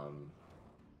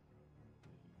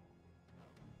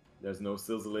 There's no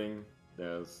sizzling.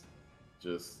 There's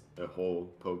just a hole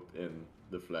poked in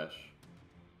the flesh.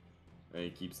 And he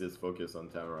keeps his focus on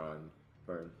Thamara and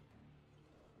Fern.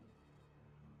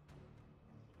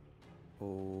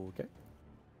 Okay.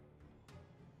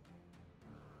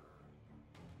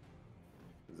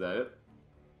 Is that it?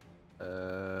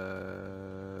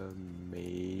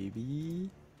 Maybe.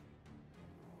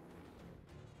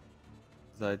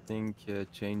 'Cause I think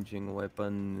changing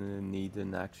weapon need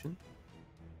an action.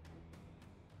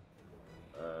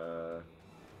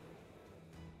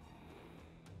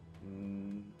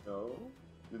 No.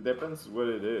 It depends what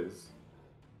it is.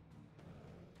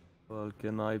 Well,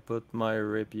 can I put my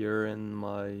rapier in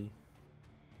my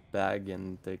bag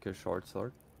and take a short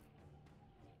sword?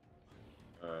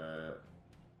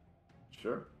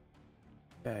 Sure.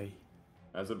 Okay.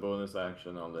 As a bonus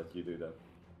action, I'll let you do that.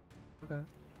 Okay.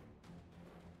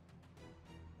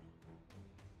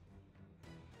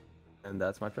 And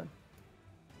that's my turn.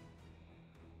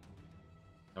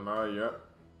 Thamara, you're up.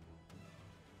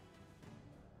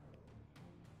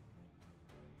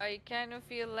 I kind of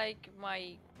feel like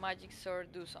my magic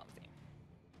sword do something.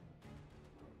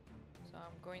 So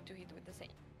I'm going to hit with the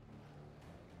same.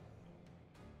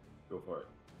 Go for it.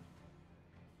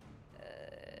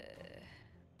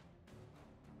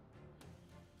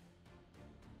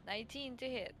 19 to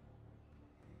hit.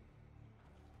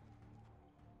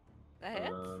 That hit?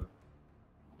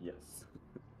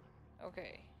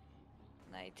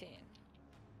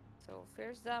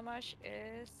 first damage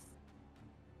is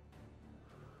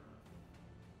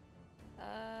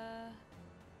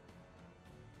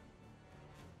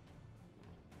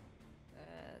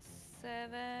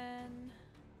 7,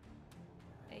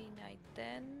 8, 9,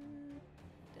 10,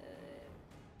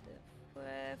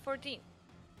 14.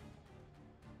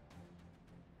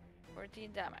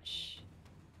 14 damage.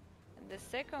 And the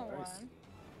second Nice. one.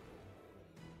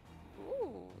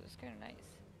 Ooh, that's kind of nice.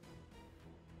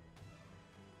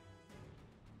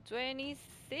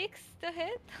 26 to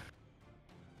hit.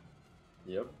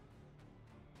 Yep.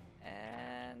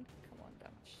 And come on,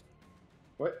 damage.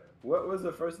 What was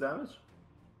the first damage?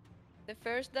 The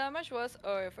first damage was,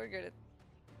 oh, I forgot it.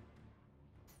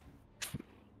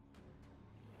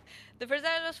 The first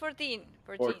damage was 14.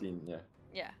 14, yeah.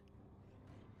 Yeah.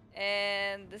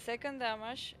 And the second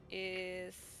damage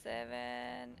is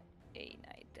 7, 8,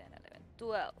 9, 10, 11,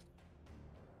 12.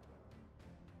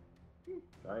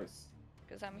 Nice.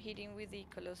 Because I'm hitting with the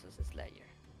Colossus Slayer.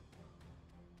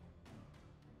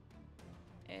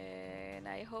 And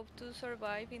I hope to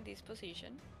survive in this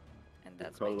position. And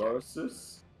that's my turn.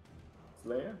 Colossus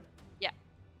Slayer? Yeah.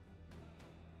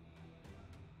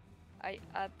 I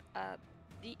add a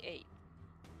D8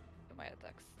 to my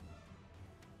attacks.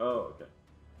 Oh, okay.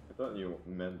 I thought you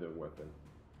meant the weapon.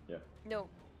 Yeah. No.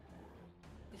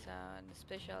 It's a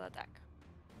special attack.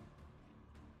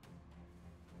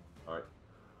 Alright.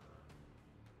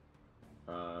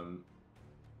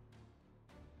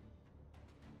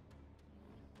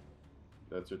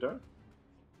 That's your turn?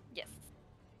 Yes.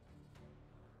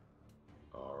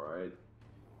 Alright.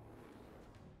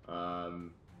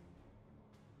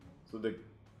 So the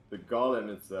golem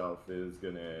itself is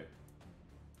gonna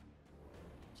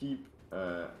keep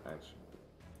actually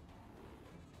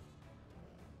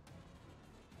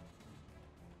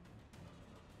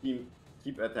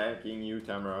keep attacking you,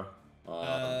 Thamara.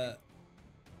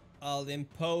 I'll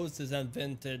impose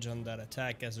disadvantage on that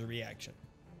attack as a reaction.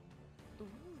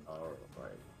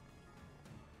 Alright.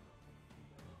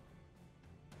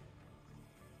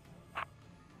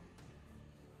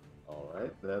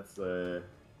 Alright, that's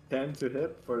 10 to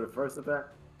hit for the first attack.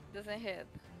 Doesn't hit.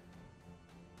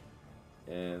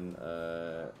 And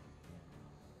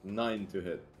 9 to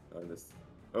hit on this.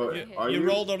 Oh, You- are You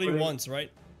rolled only putting- once,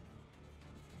 right?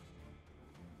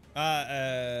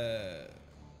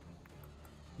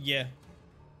 Yeah.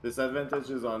 Disadvantage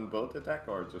is on both attack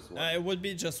or just one? It would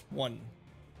be just one.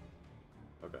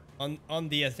 Okay. On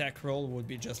the attack roll would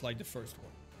be just like the first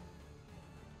one.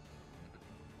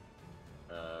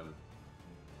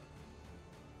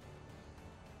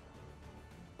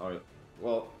 Alright.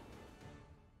 Well,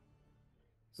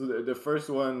 so the first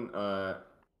one,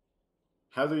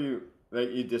 how do you,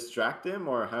 like, you distract him,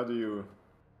 or how do you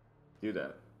do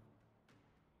that?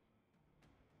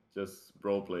 Just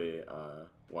roleplay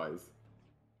wise.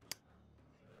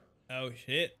 Oh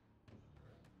shit.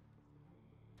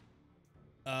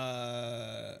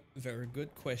 Very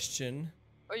good question.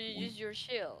 Or you use your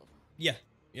shield. Yeah,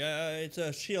 it's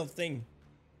a shield thing.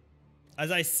 As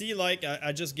I see, like,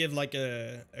 I just give like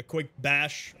a quick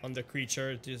bash on the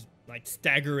creature to like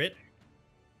stagger it.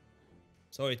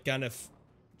 So it kind of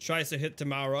tries to hit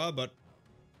Thamara, but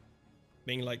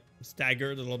being like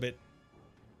staggered a little bit.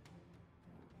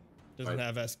 Doesn't Right.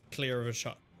 have as clear of a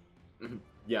shot.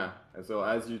 Yeah, and so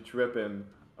as you trip him,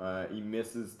 he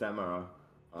misses Thamara.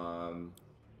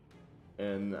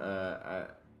 And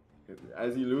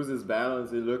as he loses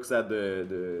balance, he looks at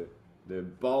the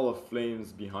ball of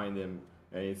flames behind him,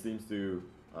 and he seems to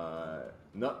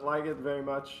not like it very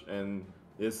much. And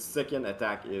his second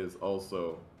attack is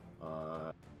also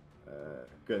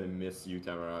gonna miss you,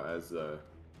 Thamara, as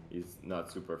he's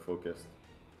not super focused.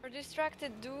 We're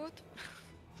distracted, dude.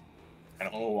 I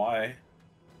don't know why.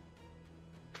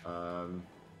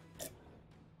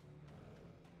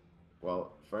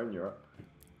 Well, Fern, you're up.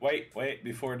 Wait,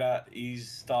 before that,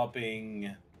 he's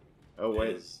stopping. Oh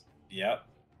wait, Yep.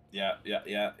 Yeah.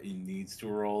 He needs to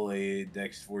roll a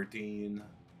Dex 14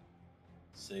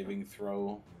 saving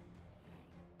throw.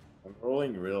 I'm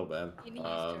rolling real bad. In his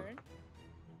turn.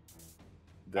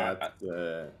 That's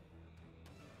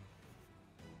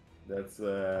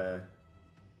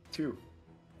 2.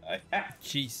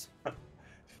 Jeez.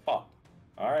 Fuck.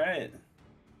 Alright.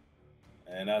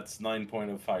 And that's 9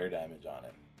 points of fire damage on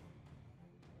it.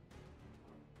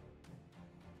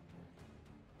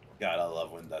 God, I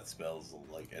love when that spell's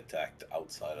like attacked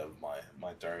outside of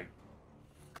my turn.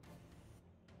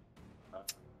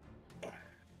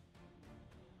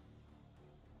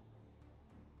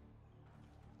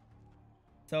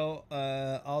 So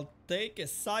I'll take a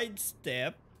side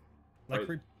step. Like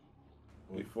Wait.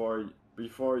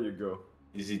 Before you go,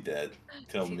 Is he dead?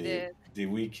 Tell She me, did.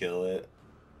 did we kill it?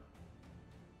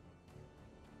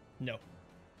 No.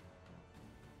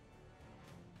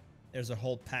 There's a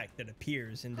whole pack that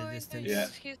appears in the Going to distance. Yeah.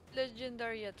 use his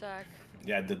legendary attack.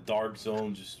 Yeah, the dark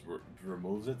zone just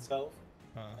removes itself,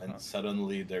 Uh-huh. and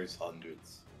suddenly there's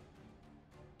hundreds.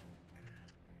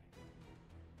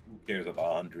 Who cares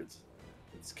about hundreds?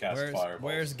 Let's cast fireballs.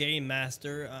 Where's Game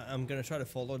Master? I'm gonna try to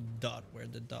follow dot where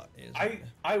the dot is.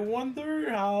 I wonder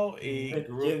how a Can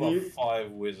group you- of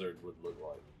 5 wizard would look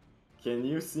like. Can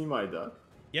you see my dot?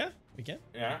 Yeah, we can.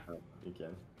 Yeah. Oh, you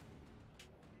can.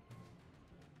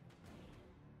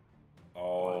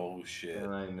 Oh shit.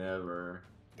 And I never.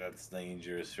 That's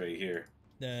dangerous right here.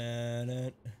 Dun,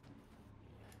 dun.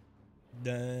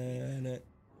 Dun, dun.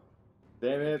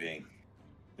 Damn it!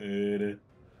 Bing.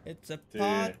 It's a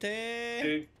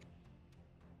party.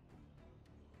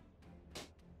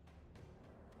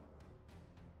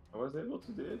 I was able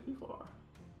to do it before.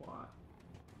 Why?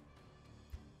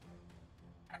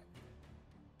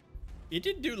 It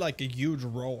did do like a huge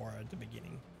roar at the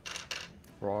beginning.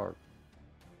 Roar.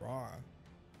 Roar.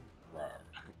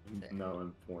 Now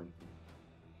I'm pointing.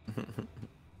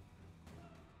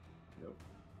 Nope.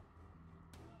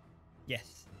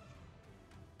 Yes.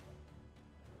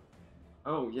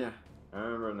 Oh yeah, I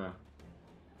remember now.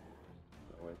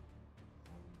 Oh, wait.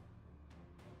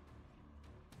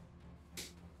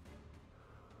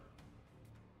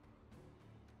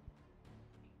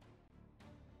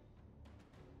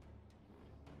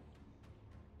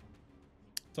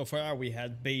 So far we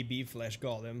had baby flesh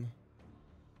golem.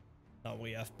 Now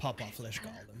we have Papa flesh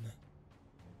golem.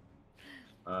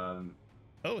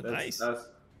 Oh, That's, nice.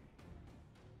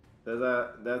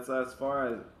 That's as far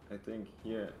as I think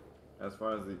here, as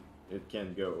far as it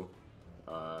can go.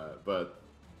 But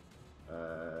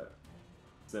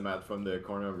Semath, from the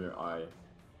corner of your eye,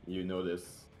 you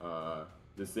notice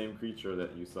the same creature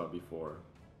that you saw before,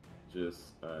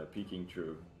 just peeking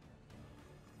through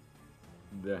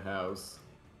the house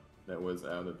that was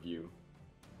out of view.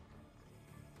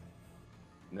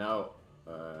 Now,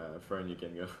 Fern, you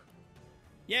can go.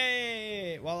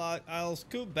 Yay! Well, I'll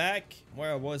scoot back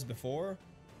where I was before.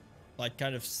 Like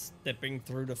kind of stepping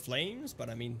through the flames, but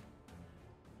I mean...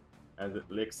 As it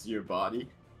licks your body.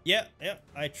 Yeah,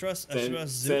 I trust Zook.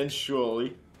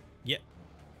 Sensually. Yeah.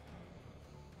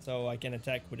 So I can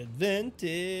attack with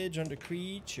advantage on the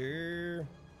creature.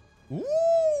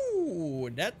 Ooh,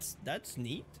 that's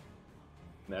neat.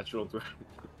 Natural 20.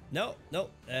 No,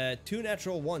 2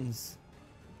 natural ones.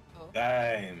 Oh,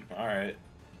 Damn. Alright.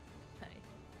 nice.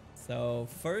 So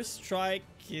first strike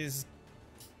is,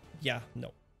 yeah,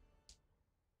 no.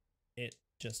 It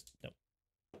just no.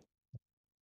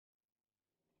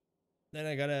 Then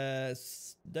I gotta.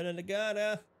 You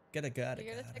got a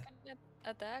second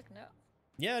attack? No.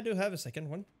 Yeah, I do have a second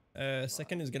one.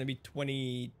 Second is gonna be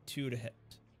 22 to hit.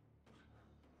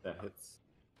 That hits.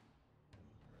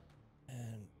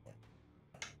 And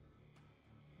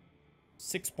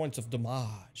 6 points of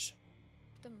damage.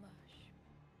 The mush.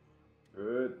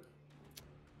 Good.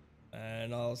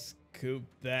 And I'll scoop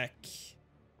back.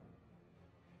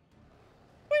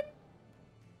 Whip.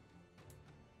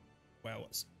 Where I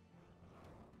was.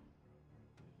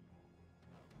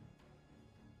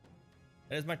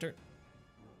 It is my turn.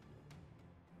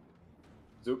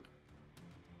 Zook.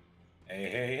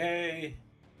 Hey.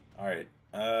 Alright.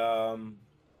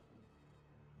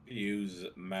 Use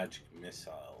magic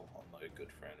missile on my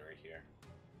good friend right here.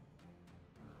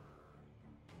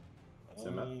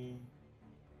 Semath.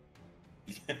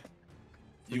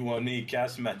 You want me to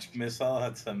cast magic missile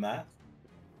at Semath?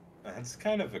 That's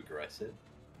kind of aggressive.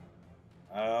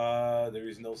 There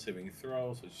is no saving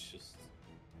throw, so it's just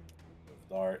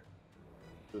dart.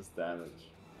 Just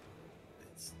damage.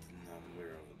 It's the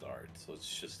number of a dart, so it's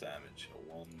just damage. A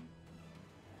 1,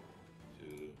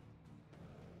 2.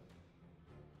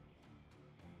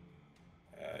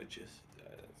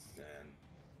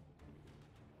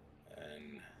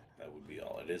 And that would be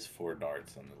all. It is 4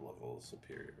 darts on the level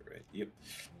superior, right? Yep.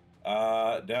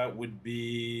 That would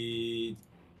be.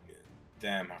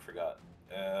 Damn, I forgot.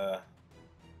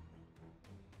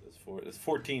 It's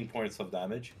 14 points of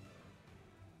damage.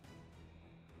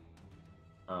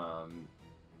 Alright.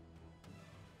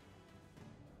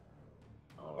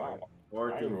 Wow.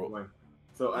 14 roll- points.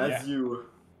 So as you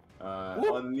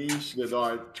unleash the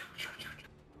dart,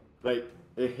 like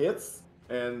it hits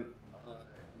and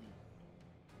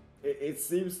it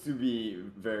seems to be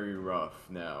very rough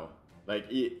now. Like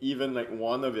even like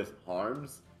one of his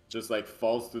arms just like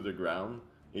falls to the ground.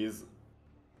 He's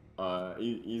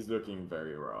looking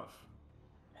very rough.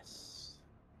 Yes.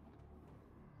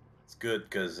 Let's good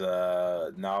because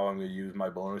now I'm gonna use my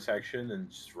bonus action and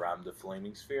just ram the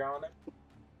flaming sphere on it.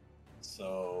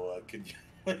 So could you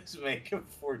please make a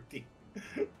 14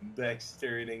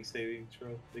 dexterity saving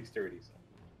throw? Dexterity.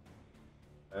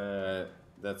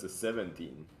 That's a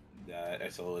 17.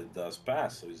 So it does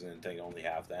pass. So he's gonna take only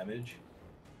half damage,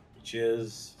 which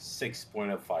is 6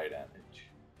 points of fire damage.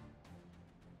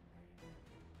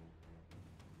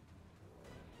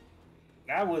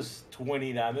 That was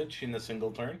 20 damage in a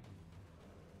single turn.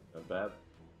 Not bad.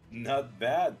 Not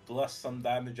bad. Plus some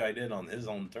damage I did on his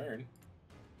own turn.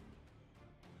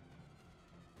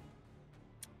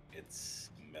 It's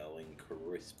smelling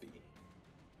crispy.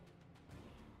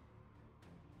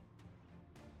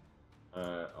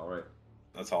 All right.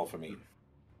 That's all for me.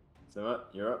 Semath,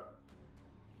 you're up.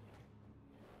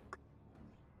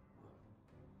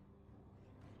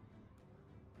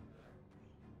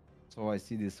 So I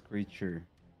see this creature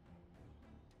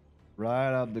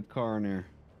right up the corner.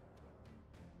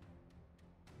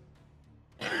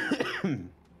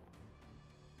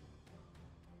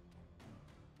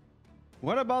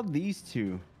 What about these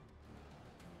two?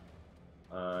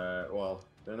 Well,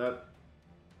 they're not.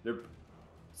 They're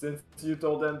since you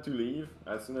told them to leave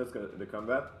as soon as the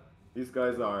combat. These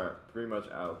guys are pretty much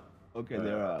out. Okay,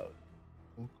 they're out.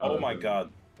 Oh my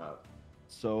god. Out.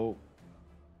 So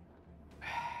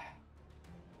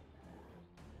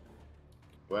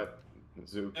What?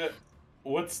 Zook.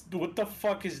 What the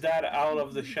fuck is that out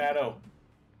of the shadow?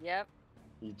 Yep.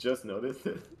 You just noticed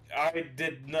it. I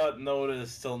did not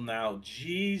notice till now.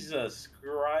 Jesus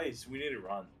Christ, we need to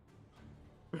run.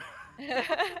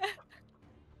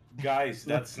 Guys,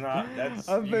 that's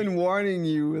I've been warning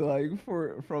you like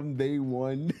from day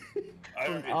one.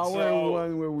 From hour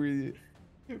one where we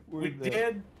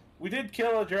did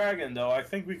kill a dragon though. I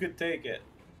think we could take it.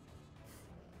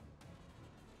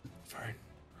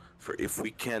 For if we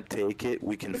can't take it,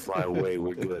 we can fly away.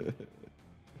 We're good.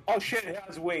 Oh shit! It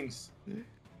has wings.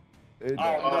 It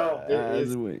no!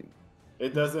 has wings.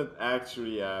 It doesn't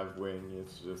actually have wing.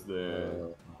 It's just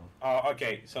the. Oh,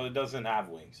 okay. So it doesn't have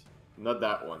wings. Not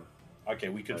that one. Okay,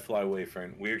 we could fly away,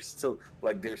 friend. We're still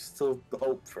like there's still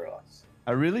hope for us.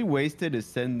 I really wasted a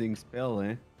sending spell,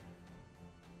 eh?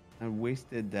 I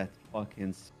wasted that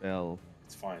fucking spell.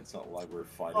 It's fine. It's not like we're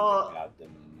fighting Oh,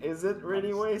 goddamn. Is it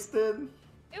really wasted?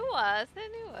 It was,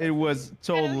 anyway. It was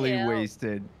totally hell.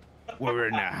 wasted. We're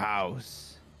in a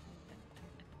house.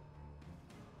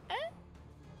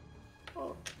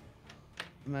 Oh.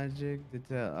 Magic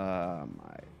detail. Oh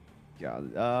my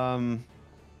god.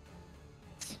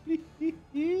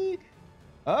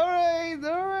 All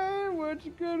right. What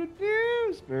you gonna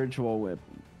do? Spiritual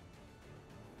weapon.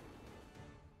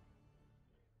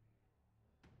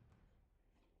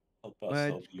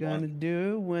 What you gonna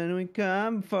do when we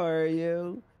come for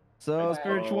you? So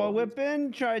spiritual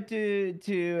weapon. Try to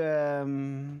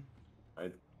I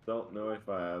don't know if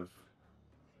I have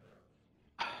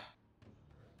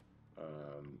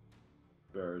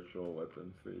spiritual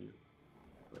weapon for you.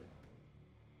 Wait.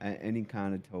 any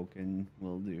kind of token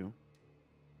will do.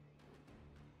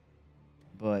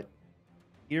 But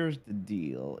here's the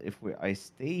deal: if I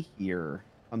stay here,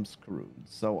 I'm screwed.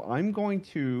 So I'm going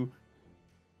to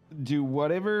do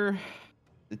whatever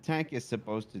the tank is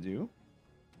supposed to do.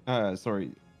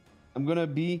 Sorry. I'm gonna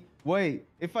be... Wait,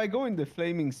 if I go in the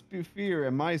flaming sphere,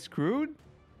 am I screwed?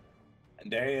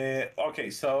 Okay,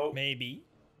 so... Maybe.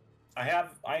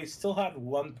 I still have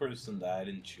one person that I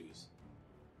didn't choose.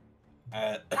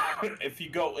 If you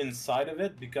go inside of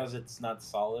it, because it's not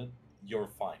solid, you're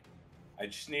fine. I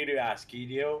just need to ask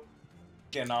Kedio,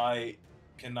 can I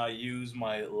use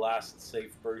my last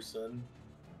safe person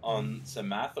on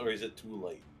Semath, or is it too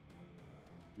late?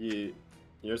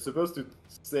 You're supposed to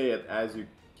say it as you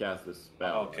cast the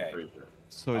spell. Okay. I'm pretty sure.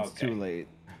 So it's too late.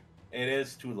 It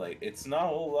is too late. It's not a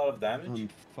whole lot of damage.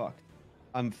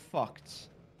 I'm fucked.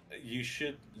 You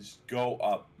should just go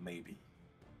up, maybe.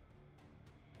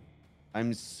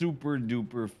 I'm super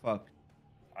duper fucked.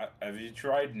 Have you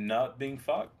tried not being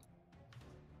fucked?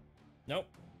 Nope.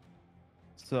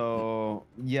 So,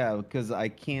 yeah, because I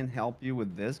can't help you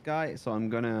with this guy, so I'm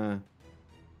gonna...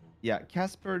 Yeah,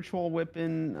 cast Spiritual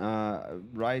Weapon,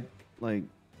 right, like,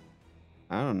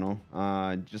 I don't know,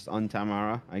 just on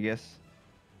Thamara, I guess.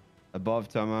 Above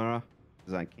Thamara,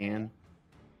 because I can.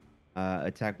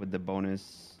 Attack with the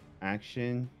bonus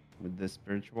action with the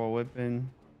Spiritual Weapon.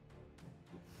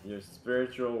 Your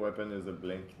spiritual weapon is a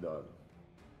blink dog.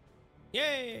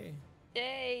 Yay!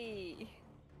 Yay!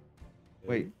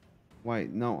 Wait,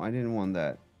 no, I didn't want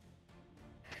that.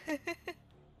 I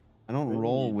don't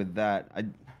roll with that.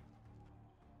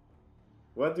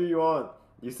 What do you want?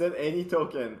 You said any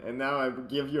token, and now I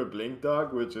give you a blink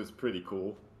dog, which is pretty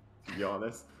cool, to be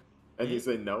honest. And you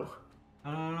say no.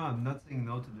 No, I'm not saying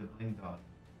no to the blink dog.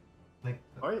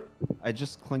 Alright. I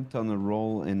just clicked on the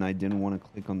roll and I didn't want to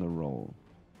click on the roll.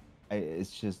 It's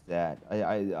just that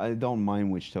I don't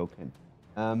mind which token.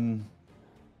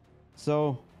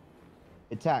 So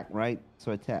attack, right?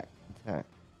 So attack.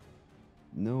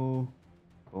 No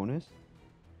bonus.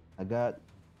 I got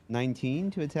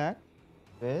 19 to attack.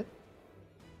 Hit.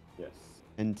 Yes.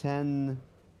 And 10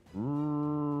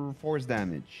 force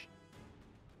damage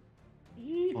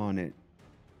on it.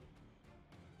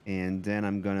 And then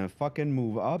I'm gonna fucking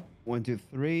move up. 1, 2,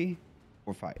 3,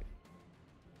 4, 5.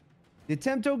 The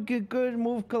attempt to get good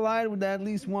move collide with at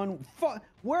least one. Fuck.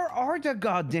 Where are the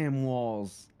goddamn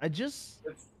walls? I just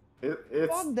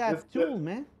fuck that tool,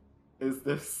 man. Is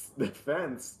this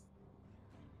defense?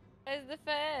 It's the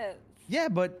fence. Yeah,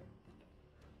 but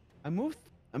I moved.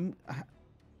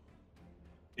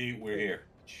 We're here.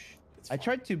 I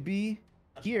tried to be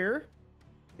here.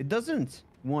 It doesn't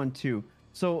want to.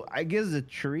 So I guess a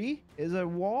tree is a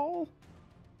wall.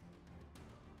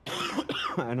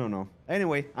 I don't know.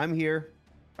 Anyway, I'm here.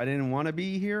 I didn't want to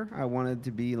be here. I wanted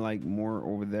to be like more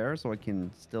over there so I can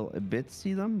still a bit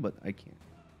see them, but I can't.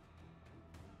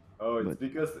 Oh, it's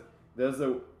because there's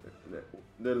the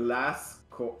last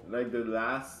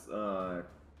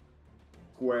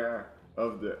square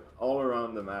of the all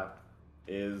around the map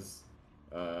is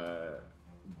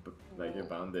like a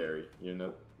boundary, you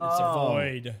know. It's a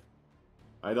void.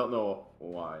 I don't know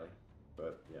why,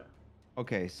 but yeah.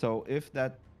 Okay, so if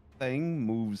that thing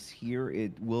moves here,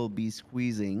 it will be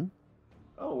squeezing.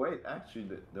 Oh wait, actually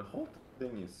the whole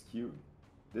thing is skewed.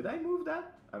 Did I move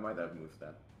that? I might have moved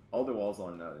that. All the walls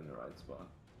are not in the right spot.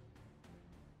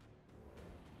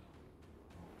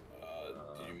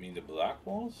 Do you mean the black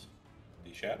walls?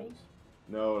 The shadows?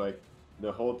 No, like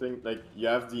the whole thing, like you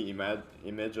have the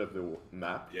image of the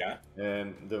map. Yeah.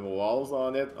 And the walls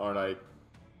on it are like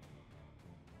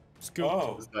Scooped.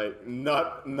 Oh. it's like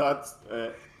not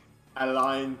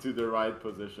aligned to the right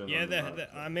position. Yeah, on the map.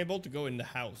 I'm able to go in the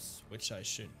house, which I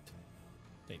shouldn't,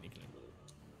 technically.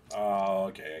 Oh,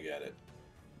 okay, I get it.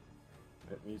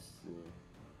 Let me see.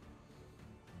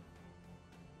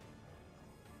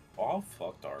 How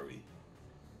fucked are we?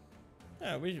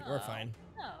 Yeah, we're fine.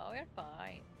 No, we're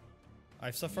fine.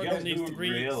 I've suffered guys only do three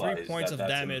realize points that of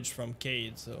that's a- damage from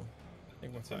Cade, so I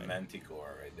think we're It's a fine.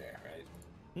 manticore right there, right?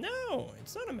 No,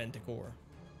 it's not a manticore.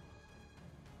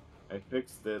 I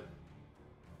fixed it.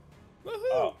 Woohoo!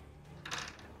 Oh.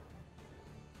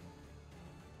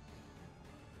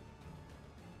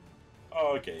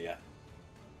 Oh, okay, yeah.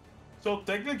 So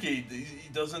technically, he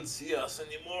doesn't see us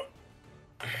anymore.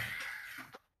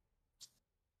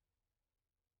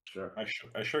 Sure.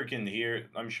 I sure can hear.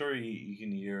 I'm sure he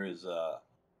can hear his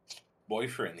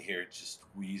boyfriend here just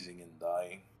wheezing and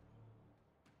dying.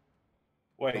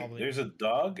 Wait, Probably. there's a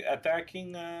dog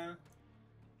attacking. No.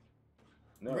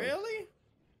 Really?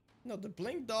 No, the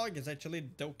blink dog is actually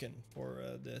the token for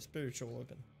the spiritual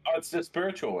weapon. Oh, it's the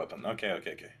spiritual weapon. Okay.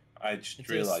 I just It's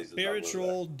realized a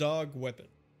spiritual dog weapon.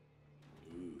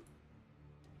 that was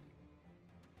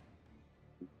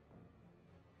Ooh.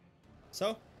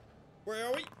 So, where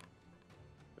are we?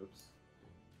 Oops.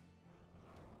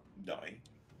 Dying.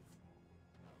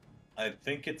 I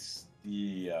think it's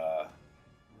the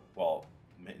well,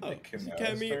 Oh, the it's a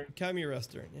Chimera. Chimera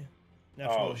Stern, yeah.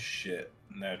 Natural. Oh shit!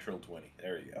 Natural 20.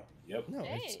 There you go. Yep. No,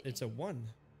 Hey. it's a 1.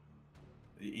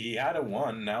 He had a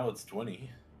 1. Now it's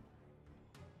 20.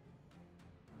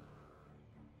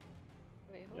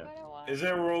 Wait, who Yeah. got a one? Is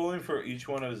there rolling for each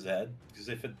one of his head? Because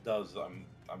if it does, I'm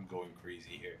going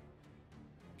crazy here.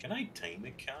 Can I tame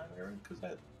the Chimera? Because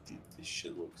this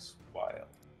shit looks wild.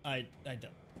 I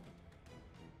don't.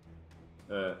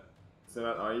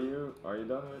 Semath, are you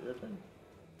done with your turn?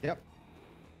 Yep.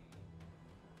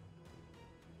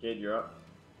 Cade, you're up.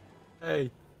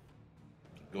 Hey,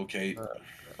 Okay.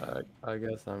 I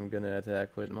guess I'm gonna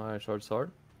attack with my short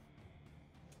sword.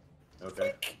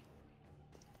 Okay.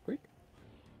 Quick.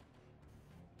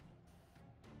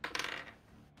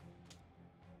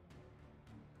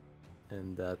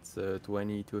 And that's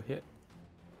 20 to hit.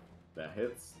 That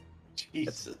hits.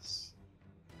 Jesus.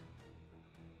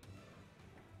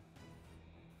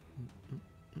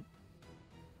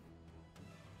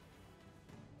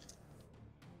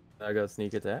 I got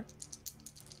sneak attack.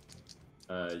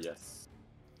 Yes.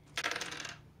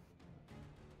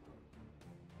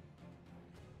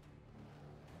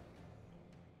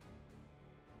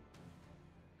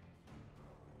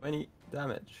 Twenty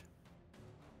damage.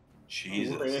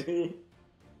 Jesus. Really?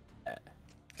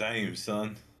 Damn,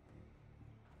 son.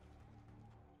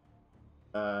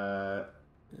 Uh,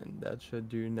 And that should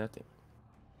do nothing.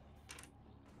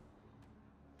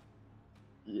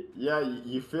 yeah,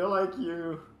 you feel like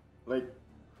you like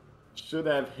should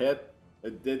have hit a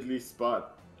deadly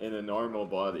spot in a normal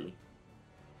body,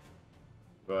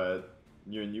 but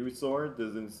your new sword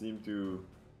doesn't seem to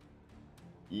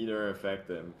either affect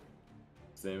him,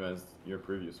 same as your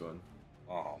previous one.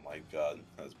 Oh my god,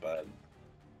 that's bad.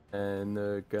 And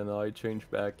can I change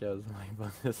back as my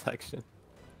bonus action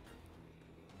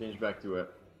Change back to it.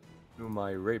 to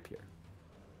my rapier?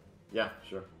 Yeah,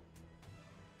 sure.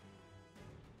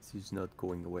 This is not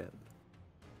going well.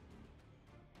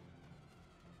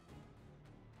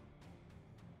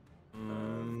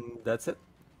 That's it.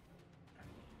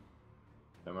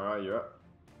 Thamara, you're up.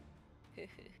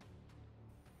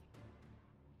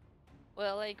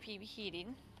 Well, I keep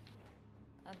hitting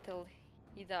until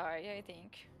he die, I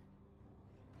think.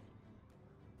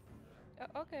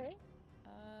 Okay.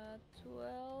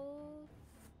 12.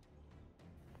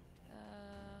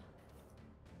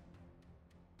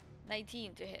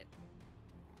 19 to hit.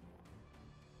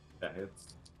 That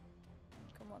hits.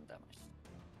 Come on, damage.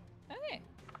 Okay.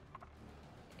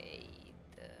 8.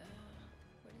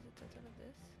 What is the total of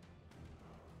this?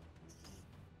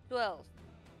 12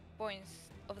 points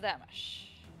of damage.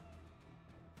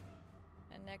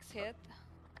 And next hit.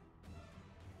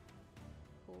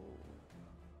 Ooh.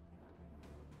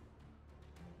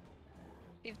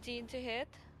 15 to hit.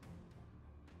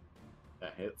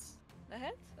 That hits. That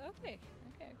hits? Okay.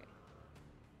 Okay.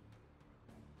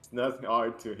 It's not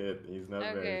hard to hit. He's not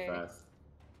very Okay. fast.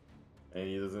 And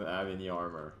he doesn't have any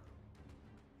armor.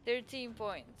 13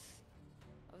 points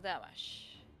of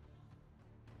damage.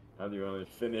 How do you want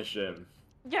to finish him?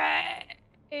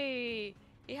 Yay!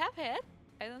 He have hit?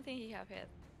 I don't think he have hit.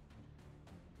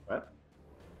 What?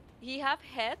 He have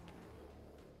hit?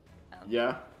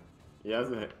 Yeah. He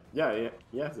has a head. Yeah,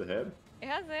 he has a head. He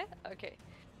has it? Okay.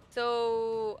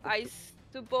 So I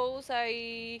suppose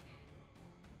in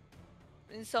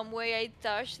some way I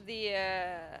touched the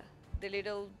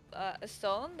little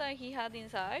stone that he had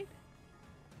inside.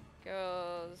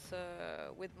 Because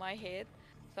with my hit,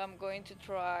 so I'm going to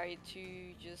try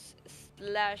to just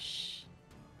slash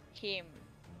him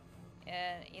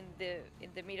in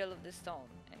the middle of the stone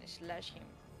and slash him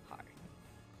hard.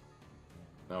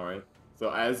 All right. So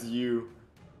as you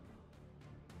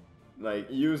like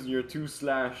use your 2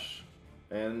 slash,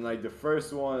 and like the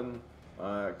first one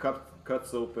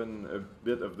cuts open a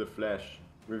bit of the flesh,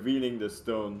 revealing the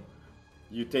stone,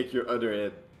 you take your other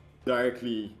hit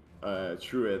directly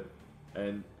through it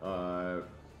and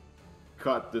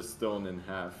cut the stone in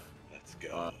half. Let's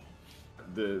go.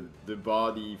 The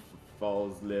body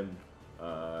falls limp,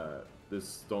 the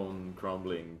stone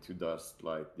crumbling to dust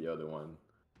like the other one.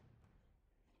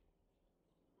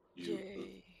 You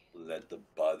Yay. let the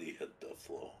body hit the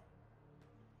floor.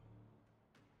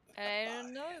 And I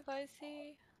don't know if I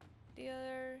see the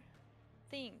other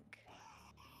thing.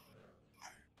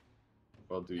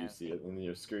 Well, do you Okay. see it in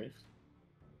your screen?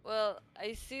 Well,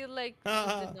 I see like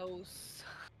just the nose.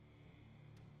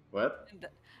 What? And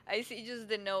I see just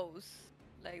the nose.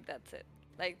 Like that's it.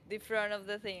 Like the front of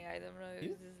the thing. I don't know if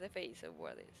this is the face of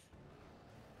what is.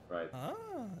 Right. Ah,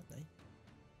 nice.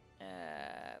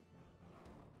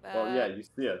 Well, yeah, you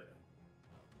see it.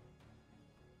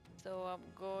 So I'm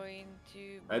going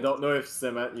to. I don't know if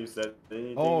Semath, you said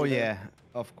anything. Oh there? yeah,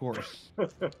 of course,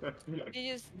 Did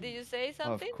you say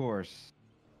something?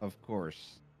 of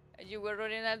course. You were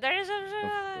running out. There is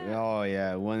a. Oh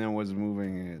yeah, when I was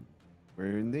moving it,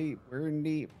 we're in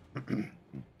deep.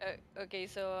 Okay,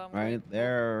 so I'm Right going to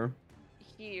there,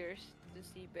 here to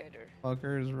see better,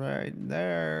 fuckers, right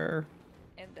there.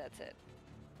 and that's it.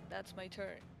 That's my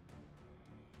turn.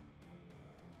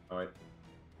 All right.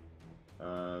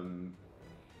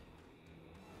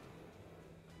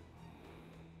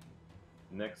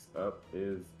 Next up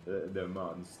is the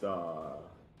monster.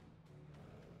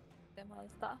 The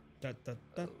monster. Da, da,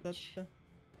 da, da, da.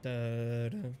 Da,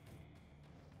 da.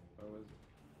 What was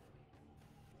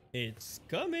it? It's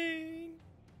coming.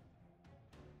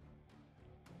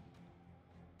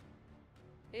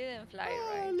 It didn't fly,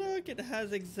 Oh, right? look, it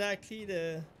has exactly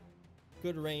the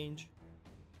good range.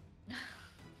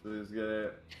 So he's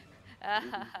gonna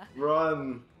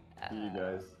run to you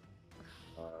guys.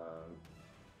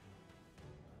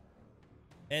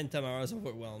 And Tamara's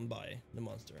overwhelmed by the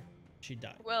monster. She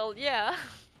died. Well, yeah.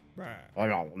 Brah.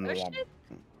 Oh shit.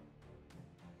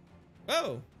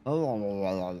 Oh,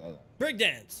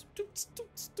 breakdance. Toots,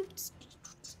 toots, toots.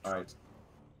 All right.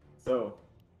 So,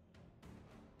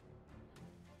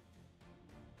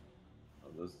 how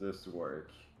does this work?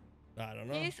 I don't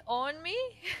know. He's on me.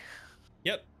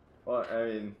 Yep. Well, I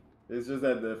mean, it's just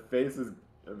that the face is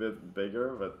a bit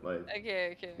bigger, but like,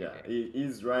 Okay, okay, yeah, okay.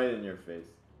 he's right in your face.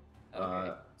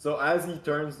 Okay. So as he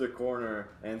turns the corner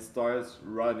and starts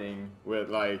running with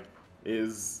like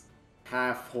his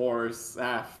half horse,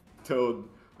 half toad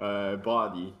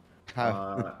body,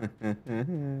 uh,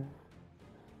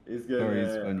 he's Story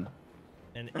is gonna funny.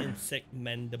 And insect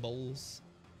mandibles.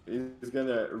 he's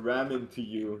gonna ram into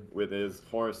you with his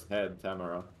horse head,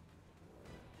 Thamara.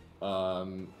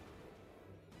 Um,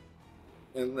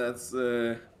 and that's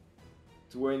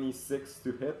 26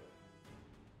 to hit.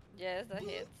 Yes, that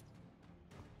hits.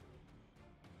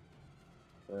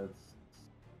 That's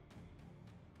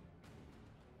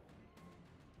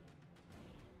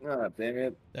ah, damn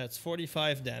it. That's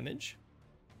 45 damage.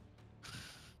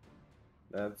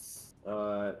 That's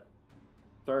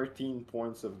 13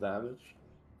 points of damage.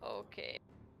 Okay.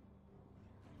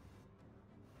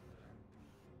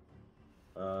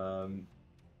 Um,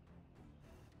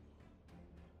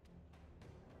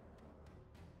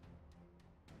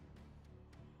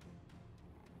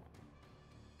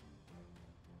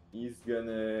 he's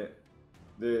gonna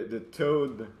the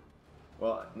toad.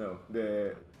 Well, no,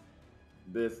 the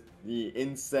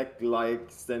insect-like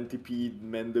centipede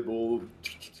mandible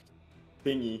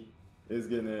thingy is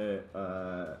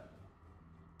gonna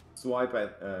swipe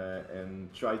at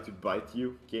and try to bite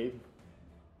you, Cade.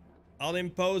 I'll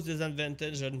impose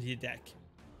disadvantage on the attack.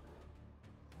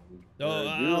 So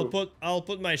Do. I'll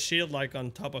put my shield like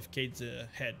on top of Cade's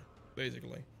head,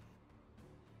 basically.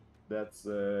 That's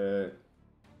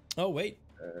Oh wait,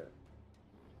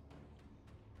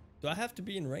 do I have to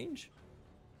be in range?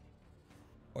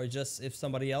 Or just if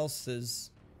somebody else is?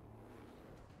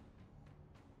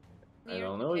 I Near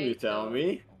don't to know. You Cade, tell though.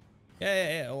 me.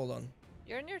 Yeah. Hold on.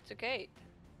 You're near to Cade.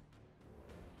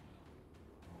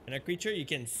 And a creature you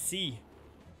can see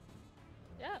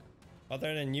Yeah.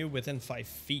 other than you within 5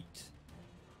 feet.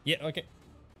 Yeah. Okay.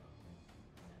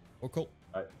 Oh, cool.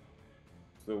 Alright.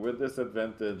 So with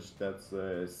disadvantage, that's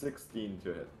 16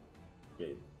 to hit.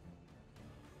 Cade.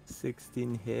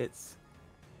 16 hits.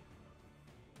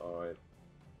 Alright.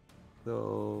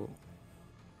 So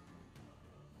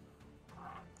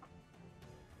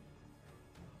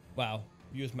Wow.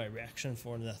 Use my reaction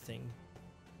for nothing.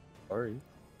 sorry.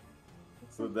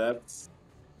 So that's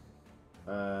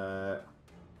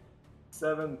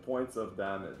 7 points of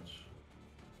damage,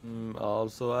 I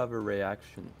also have a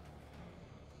reaction.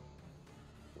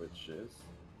 which is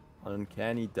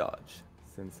Uncanny dodge.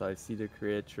 Since I see the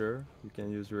creature, you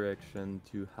can use reaction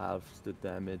to halve the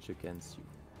damage against you.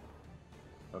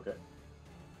 okay.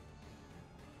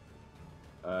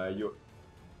 You.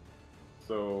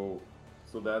 So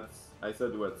that's I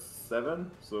said what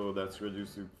 7, so that's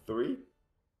reduced to 3.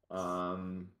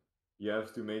 You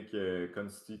have to make a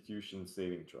Constitution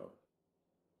saving throw.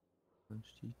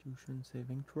 Constitution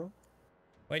saving throw?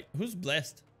 Wait, who's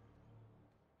blessed?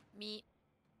 Me.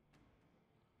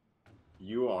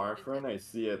 You are, Is it- Fern. I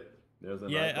see it. There's an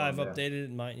Yeah, icon I've there.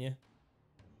 updated mine. Yeah.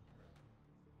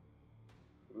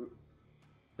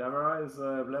 Tamara is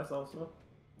blessed also.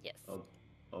 Yes. I'll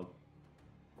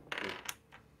put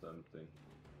something.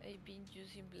 I've been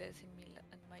using blessing me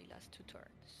in my last 2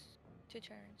 turns. 2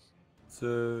 turns. It's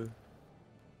a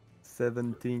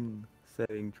 17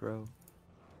 saving throw.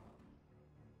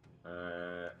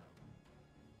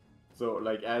 So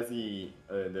like as he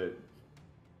the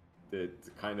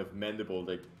kind of mandible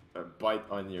like bite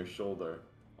on your shoulder,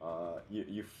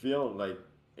 you feel like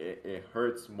it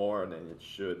hurts more than it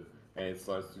should, and it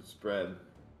starts to spread.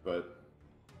 But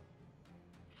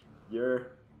you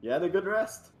had a good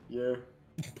rest. You're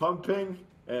pumping,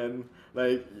 and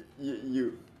like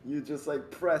you just like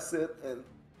press it and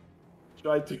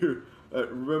try to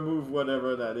remove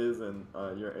whatever that is, and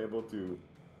you're able to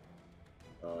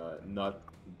not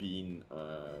being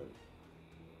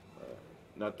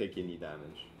not take any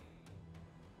damage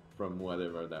from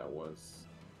whatever that was.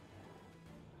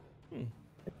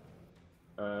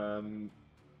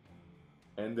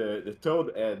 And the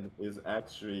toad head is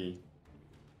actually,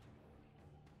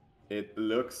 it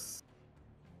looks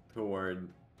toward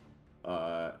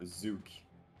Zook.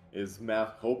 His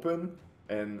mouth open,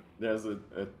 and there's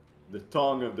the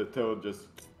tongue of the toad just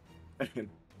and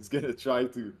it's gonna try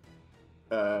to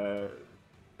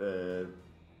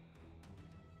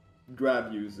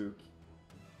grab you, Zook.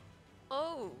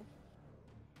 Oh,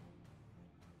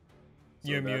 So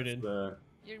You're that's, muted.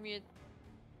 you're mute.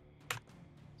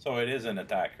 So it is an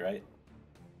attack, right?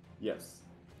 Yes.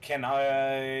 Can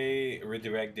I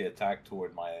redirect the attack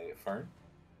toward my Fern?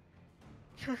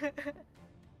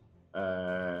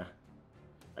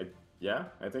 Yeah,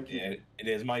 I think you. It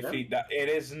is my Yeah. feat. It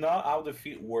is not how the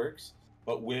feat works.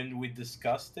 But when we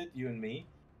discussed it, you and me,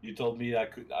 you told me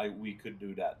we could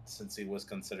do that since it was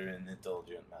considered an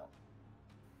intelligent mount.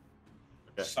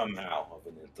 Okay. Somehow of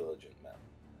an intelligent mount.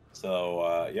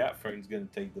 So yeah, Fern's gonna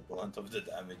take the brunt of the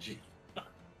damage.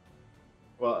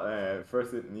 Well,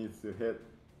 first it needs to hit,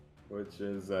 which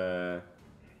is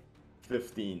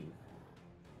 15.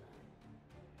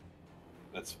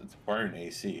 It's Fern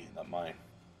AC, not mine.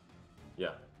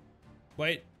 Yeah.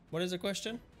 Wait, what is the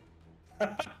question?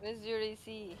 Where's your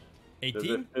AC? Does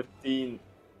 18? it 15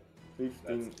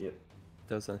 hit?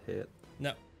 Doesn't hit.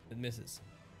 No, it misses.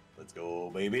 Let's go,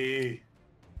 baby.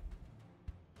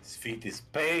 This feat is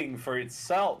paying for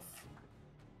itself.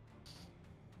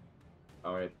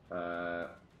 Alright,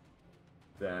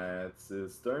 that's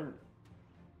his turn.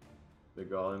 The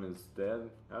golem is dead.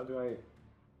 How do I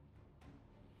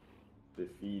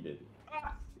defeat it?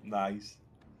 Nice.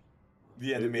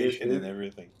 The animation and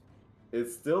everything. It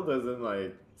still doesn't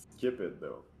like skip it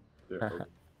though. Okay.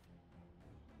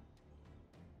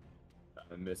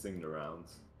 I'm missing the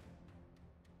rounds.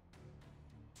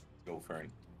 Go,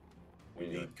 Fern. We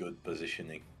Yeah. need good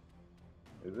positioning.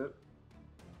 Is it?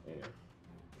 Yeah.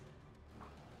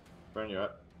 Burn you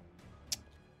up.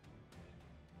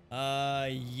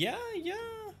 Yeah.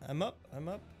 I'm up.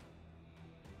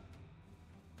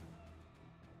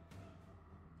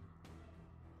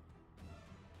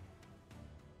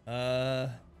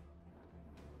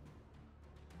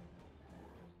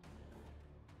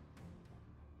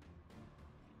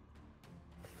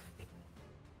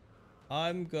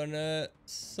 I'm gonna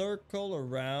circle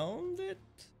around it.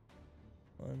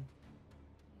 One.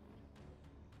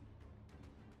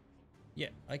 Yeah,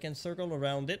 I can circle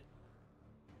around it.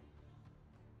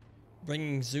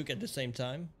 Bringing Zook at the same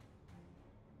time.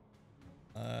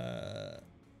 And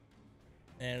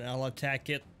I'll attack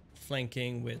it,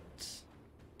 flanking with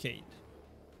Cade.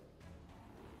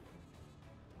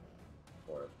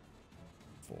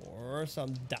 For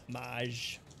some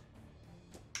damage.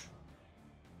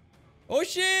 Oh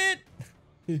shit!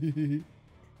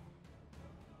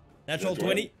 Natural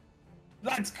 20.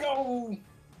 Let's go!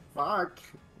 Fuck!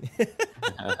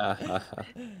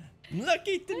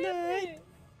 Lucky tonight!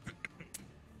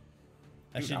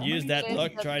 I Dude, should how use many that days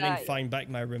luck have trying died? to find back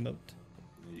my remote.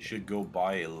 You should go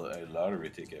buy a lottery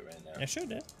ticket right now. I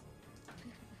should have.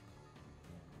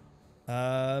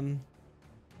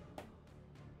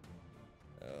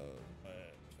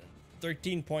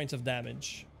 13 points of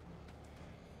damage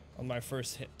on my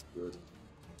first hit. Good.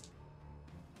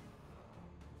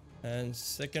 And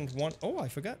second one, oh, I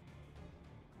forgot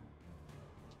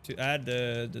to add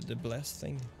the bless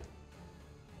thing.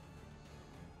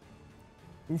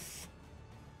 Oof.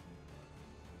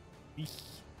 Eek.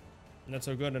 Not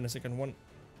so good on the second one.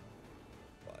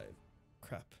 5.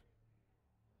 Crap.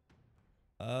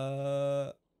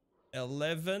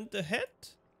 11 to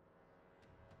hit.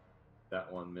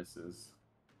 That one misses.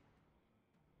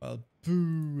 Well,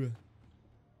 boo.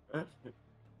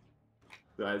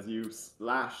 So as you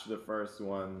slash the first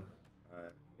one,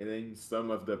 hitting some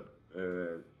of the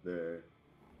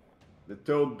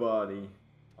toad body,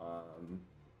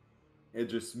 it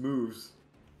just moves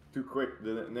too quick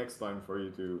the next time for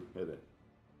you to hit it.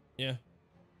 Yeah.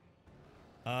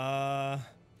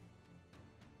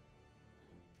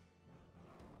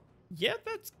 Yeah,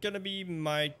 that's gonna be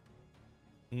my.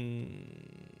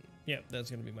 Yeah, that's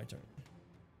gonna be my turn.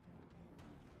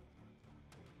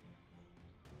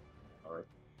 All right.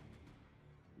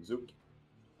 Zook.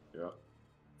 Yeah.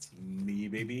 It's me,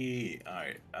 baby.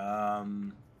 Alright.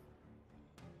 I'm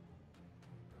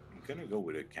gonna go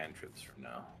with a cantrips for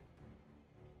now.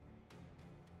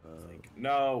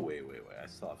 No, wait. I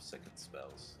still have second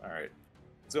spells. Alright.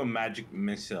 Let's go magic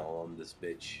missile on this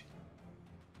bitch.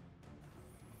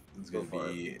 It's Go gonna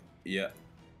for be yeah.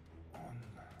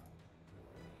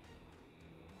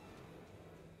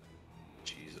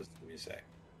 Jesus, give me a sec.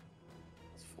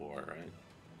 It's 4, right?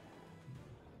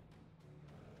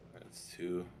 That's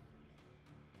 2.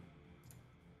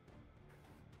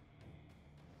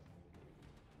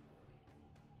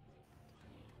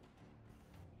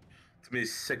 It's gonna be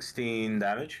 16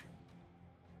 damage.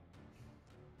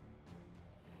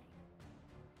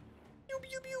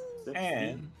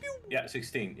 And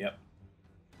 16, yep.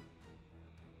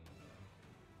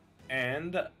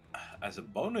 And as a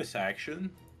bonus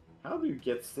action, How do you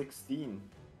get 16?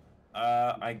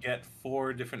 I get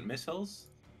 4 different missiles.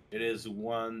 It is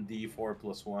 1d4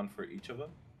 plus 1 for each of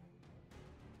them.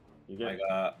 You get.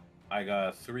 I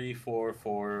got 3, 4,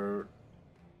 4.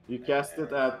 You cast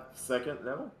it at second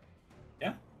level?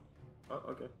 Yeah. Oh,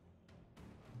 okay.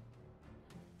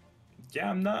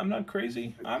 Yeah, I'm not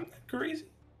crazy. I'm not crazy.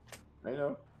 I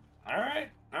know. All right.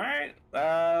 All right.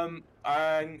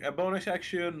 On a bonus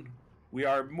action, we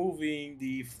are moving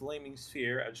the flaming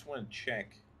sphere. I just want to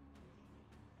check.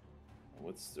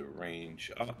 What's the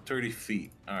range? 30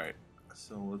 feet. All right.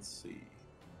 So let's see.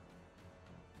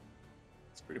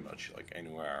 It's pretty much like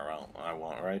anywhere around I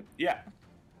want, right? Yeah.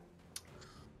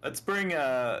 Let's bring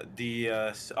oh,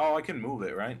 I can move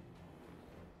it, right?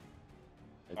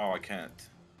 Oh, I can't.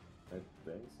 I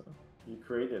think so. You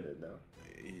created it now.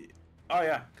 Oh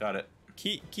yeah, got it.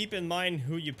 Keep in mind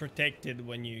who you protected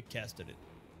when you casted it.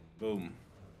 Boom.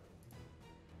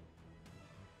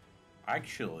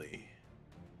 Actually,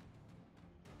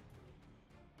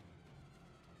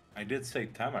 I did say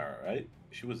Thamara, right?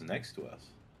 She was next to us.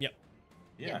 Yep.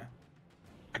 Yeah.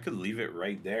 I could leave it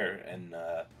right there, and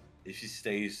if she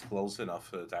stays close enough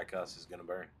to attack us, it's gonna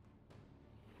burn.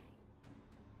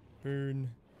 Burn.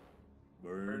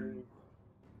 Burn.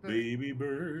 Baby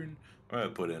burn. I'm gonna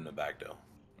put it in the back though,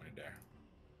 right there.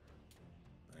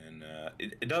 And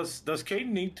does Cade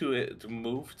need to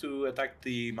move to attack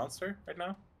the monster right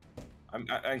now? I'm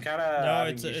kind of No,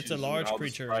 it's a large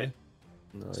creature. Right?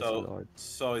 No, it's large.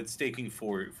 So it's taking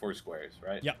four squares,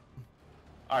 right? Yeah.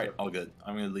 All right, all good.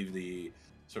 I'm gonna leave the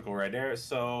circle right there.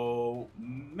 So,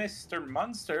 Mr.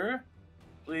 Monster,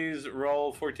 please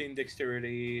roll 14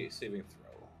 dexterity saving throw.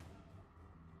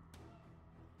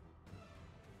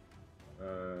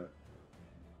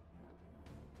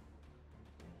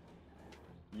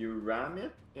 You ram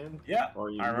it in? Yeah, Or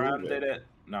you I move rammed it in.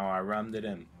 No, I rammed it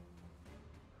in.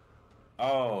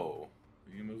 Oh,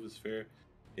 you can move the sphere.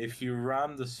 If you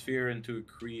ram the sphere into a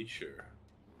creature,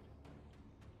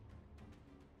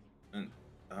 and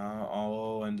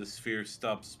and the sphere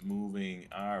stops moving.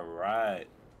 All right.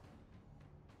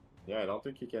 Yeah, I don't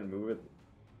think you can move it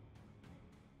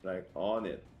like on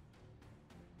it.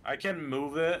 I can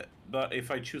move it, but if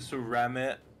I choose to ram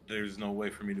it, there's no way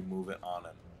for me to move it on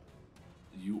it.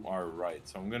 You are right.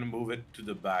 So I'm gonna move it to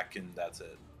the back, and that's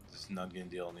it. It's not gonna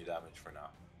deal any damage for now.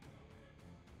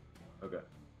 Okay.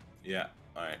 Yeah.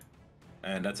 All right.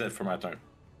 And that's it for my turn.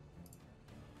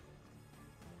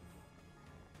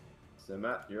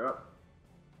 Semath, you're up.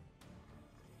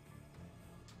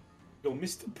 Go,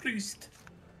 Mr. Priest.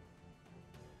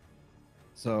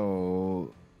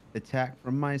 So, attack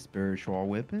from my spiritual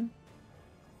weapon?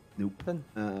 Nope.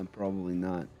 Probably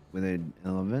not. With an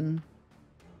 11.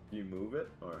 Do you move it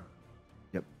or?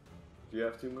 Yep. Do you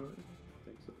have to move it? I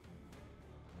think so.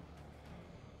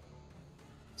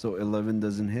 So 11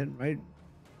 doesn't hit, right?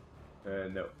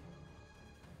 No.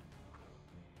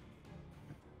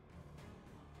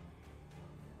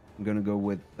 I'm gonna go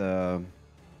with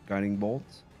guiding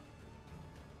bolts.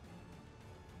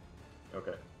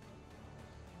 Okay.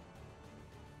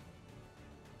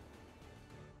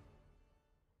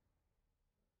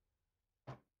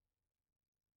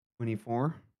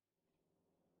 $24.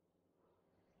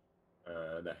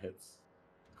 That hits.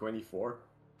 24.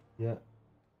 Yeah.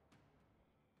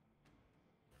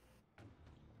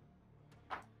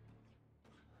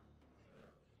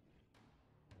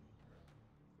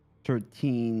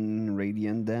 $13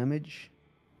 radiant damage.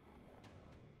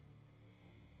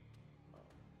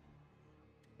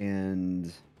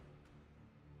 And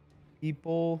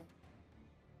people,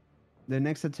 the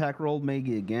next attack roll made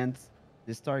against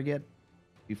this target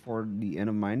before the end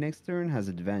of my next turn has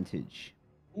advantage.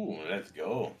 Ooh, let's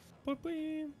go.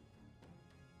 Boop-boop.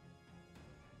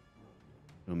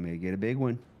 So may get a big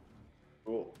one.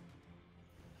 Cool.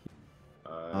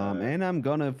 And I'm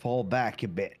gonna fall back a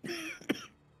bit.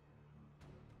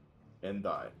 And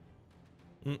die.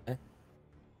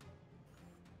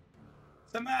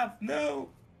 Semath, no.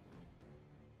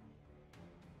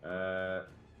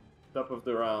 Top of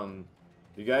the round.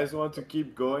 You guys want to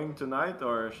keep going tonight,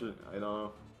 or should I don't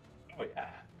know? Oh yeah.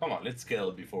 Come on, let's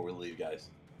kill before we leave, guys.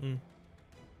 Hmm.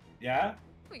 Yeah.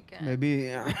 We can.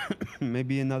 Maybe,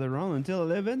 maybe another round until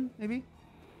 11. Maybe.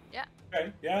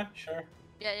 Okay. Yeah. Sure.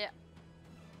 Yeah.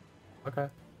 Okay.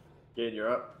 Cade, you're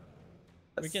up.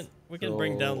 We can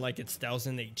bring down So, like its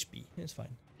 1000 HP. It's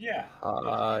fine. Yeah.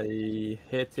 I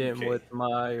hit him Okay. with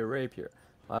my rapier.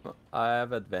 I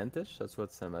have advantage. That's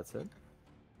what Semath said.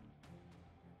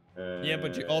 Yeah,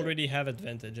 but you already have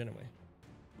advantage anyway.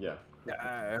 Yeah.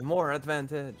 More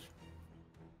advantage.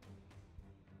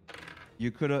 You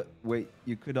could wait.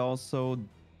 You could also,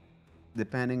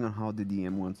 depending on how the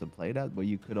DM wants to play that, but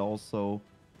you could also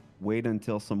wait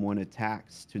until someone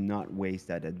attacks to not waste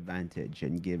that advantage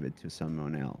and give it to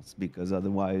someone else, because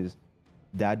otherwise,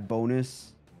 that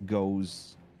bonus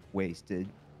goes wasted.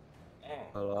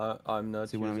 Well, I'm not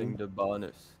See what I using mean? the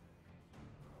bonus.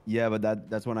 Yeah, but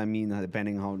that's what I mean.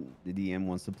 Depending how the DM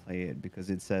wants to play it, because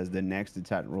it says the next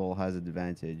attack roll has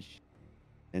advantage.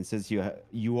 And since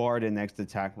you are the next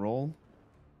attack roll,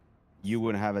 you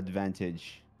would have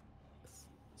advantage.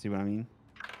 See what I mean?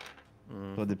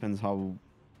 So it depends how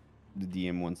the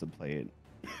DM wants to play it.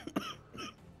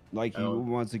 Like he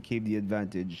wants to keep the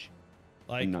advantage.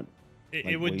 Like, and not,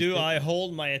 it would do. I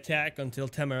hold my attack until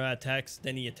Thamara attacks,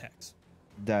 then he attacks.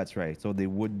 That's right. So they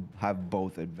would have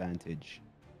both advantage.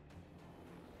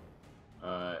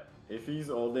 If he's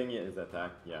holding his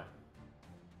attack, yeah.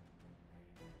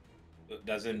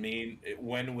 Doesn't mean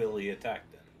when will he attack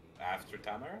then? After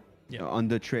Thamara? Yeah. On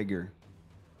the trigger.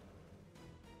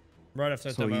 Right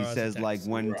after so Thamara he says attacks. like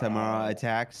when Thamara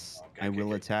attacks, I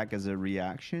will attack as a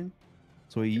reaction.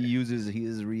 So he uses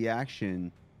his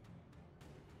reaction.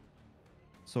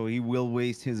 So he will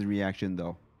waste his reaction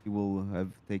though. He will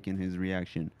have taken his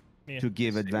reaction to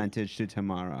give advantage to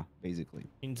Thamara, basically.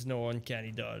 Means no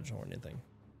uncanny dodge or anything.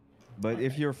 But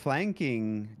if you're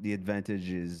flanking, the advantage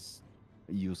is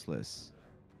useless.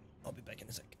 I'll be back in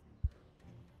a sec.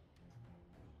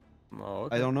 Oh,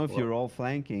 okay. I don't know if you're all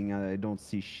flanking. I don't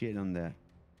see shit on that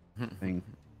thing.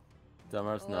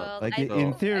 Thamara's not. Like so,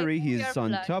 in theory, he's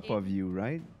on top of you,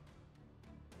 right?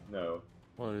 No.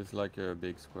 Well, it's like a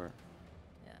big square.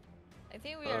 Yeah. I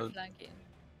think we are flanking.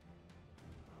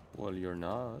 Well, you're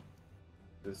not.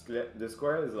 The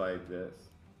square is like this.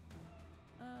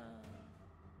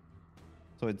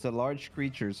 So it's a large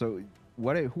creature. So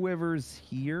whoever's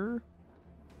here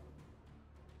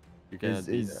you cannot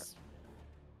be there.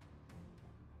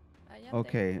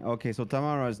 Okay, okay, so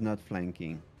Thamara is not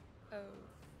flanking. Oh.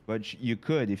 But you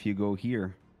could if you go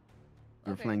here.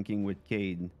 You're flanking with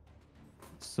Cade.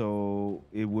 So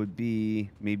it would be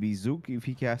maybe Zook if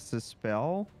he casts a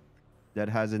spell that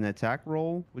has an attack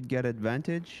roll would get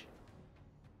advantage.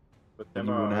 But you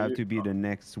would have to be the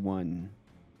next one.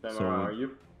 Thamara, are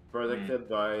you protected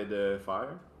by the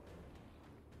fire?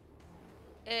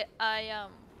 I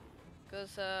am.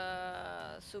 Because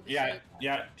Zook said-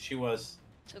 yeah, she was.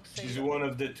 She's one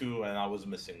of the two, and I was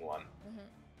missing one.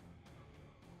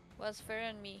 Was Fer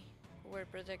and me who were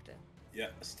protected. Yeah,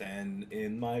 stand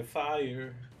in my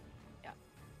fire. Yeah.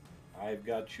 I've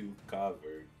got you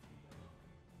covered.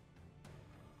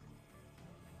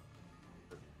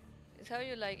 It's how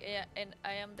you like, yeah, and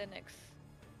I am the next.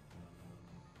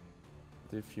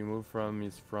 If you move from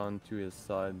his front to his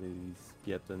side, he's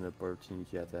get an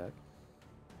opportunity attack.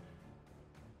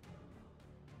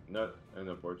 Not an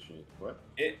opportunity. What?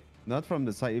 Not from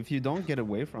the side. If you don't get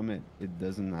away from it, it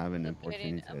doesn't have an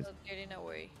opportunity. I'm not getting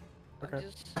away. Okay. I'm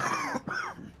just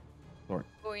Sorry.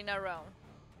 going around.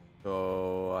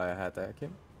 So I attack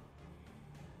him.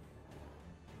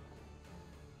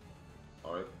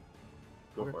 Alright.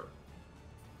 Go for it.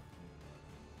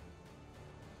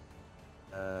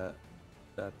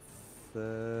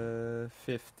 That's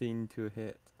 15 to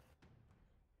hit.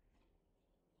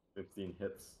 15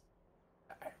 hits.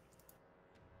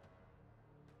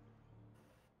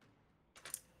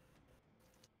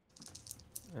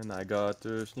 And I got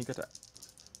a sneak attack.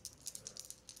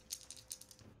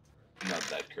 Not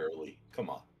that curly. Come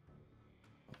on.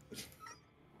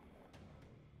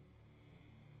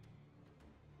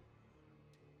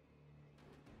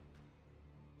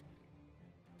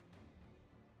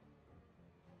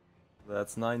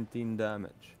 That's 19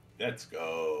 damage. Let's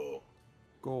go.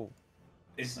 Go.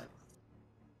 It's a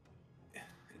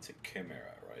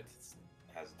chimera, right? It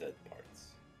has dead parts.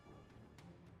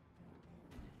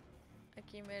 A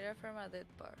chimera from a dead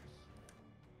part.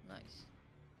 Nice.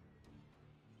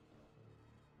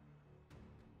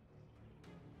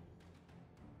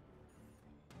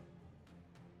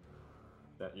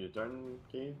 That your turn,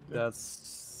 Cade?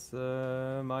 That's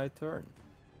my turn.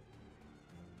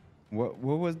 What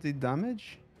was the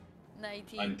damage?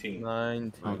 19.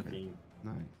 19. Okay.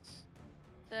 Nice.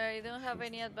 So I don't have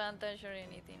any advantage or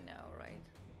anything now, right?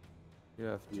 You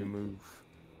have to move.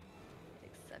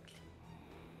 Exactly.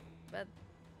 But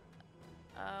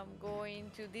I'm going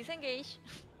to disengage.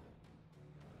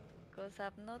 Because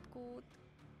I'm not good.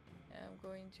 I'm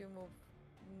going to move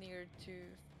near to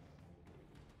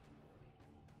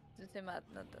Semath,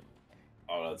 not that.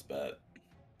 Oh, that's bad.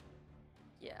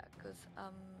 Yeah, because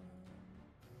I'm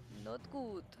not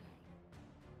good.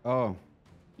 Oh,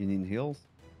 you need heals?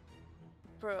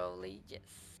 Probably, yes.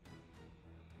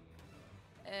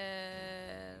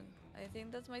 And I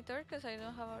think that's my turn because I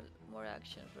don't have more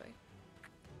actions, right?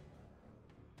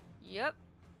 Yep.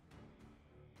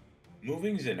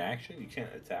 Moving's in action. You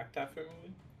can't attack after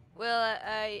moving. Well,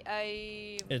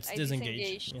 I It's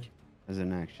disengaged. Yeah. As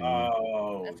an action.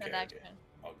 Oh, That's okay. an action. Okay.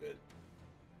 All good.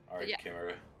 All right, Yeah.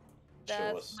 Chimera. Show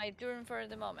That's us. my turn for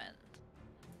the moment.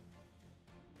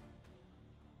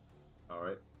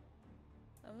 Alright.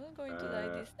 I'm not going to die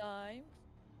this time.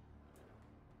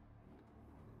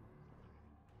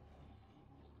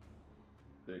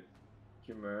 The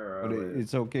Chimera. But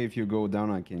it's okay if you go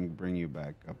down. I can bring you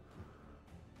back up.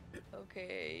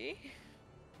 Okay.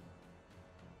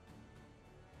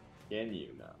 Can you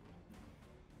now?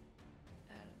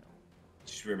 I don't know.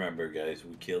 Just remember, guys,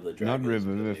 we killed the Not dragon.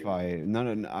 revivify.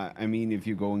 No. I mean, if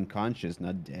you go unconscious,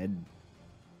 not dead.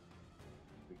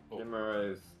 The Chimera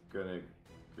is gonna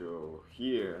go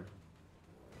here.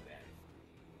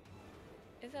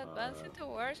 Is advancing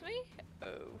towards me?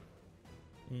 Oh.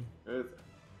 It's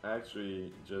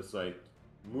actually just like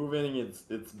moving its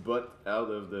butt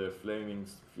out of the flaming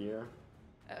sphere.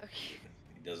 Okay.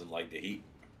 He doesn't like the heat.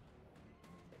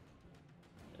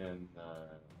 And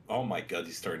Oh my god,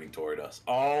 he's turning toward us.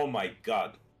 Oh my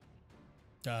god.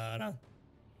 Ta-da.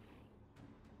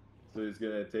 so he's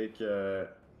gonna take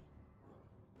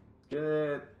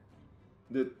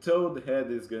the toad head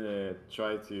is gonna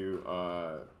try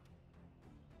to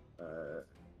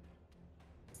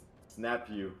snap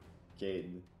you,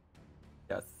 Cade.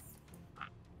 Yes.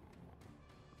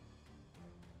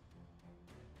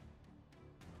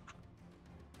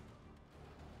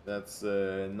 That's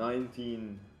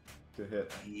 19 to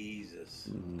hit. Jesus.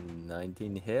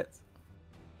 19 hits.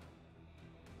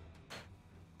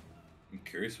 I'm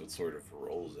curious what sort of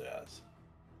rolls it has.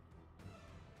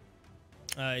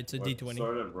 It's a What D20.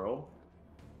 sort of roll?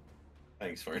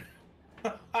 Thanks, Fern.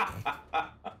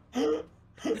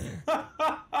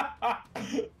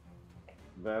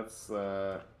 That's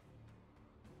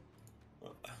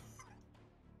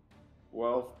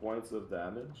 12 points of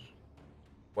damage.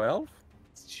 12?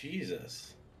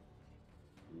 Jesus.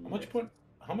 Yeah.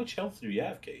 How much health do you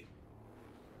have, Kate?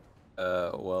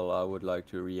 Well, I would like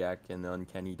to react an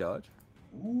uncanny dodge.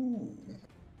 Ooh.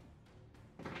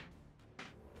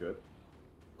 Good.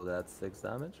 So that's 6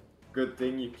 damage. Good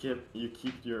thing you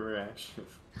keep your reaction.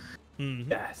 Mhm.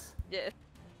 Yes. Yes.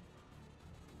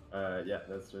 Yeah,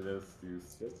 that's reduced to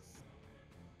 6.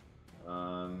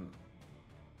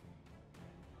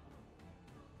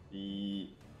 The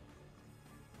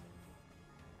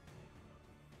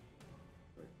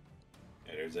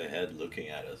Yeah, there's a head looking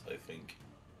at us, I think.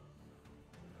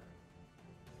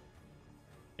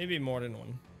 Maybe more than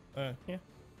one. Yeah.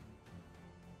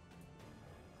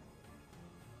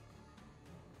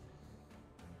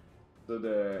 so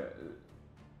the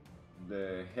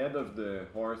head of the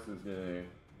horse is gonna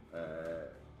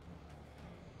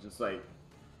just like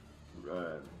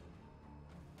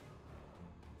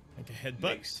Like a headbutt.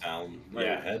 Make sound. Like,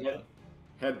 Yeah, headbutt.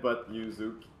 headbutt you,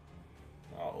 Zook.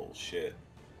 Oh shit.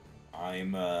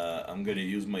 I'm gonna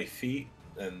use my feet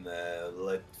and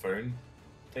let Fern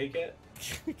take it.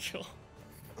 Cool.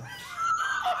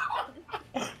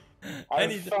 I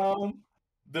Any- found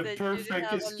the That you perfect didn't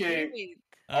have a escape. limit.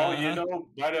 Oh, you Uh-huh. know,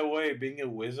 by the way, being a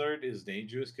wizard is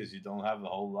dangerous because you don't have a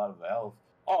whole lot of health.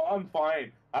 Oh, I'm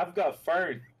fine. I've got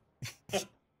Fern.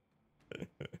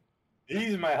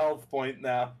 He's my health point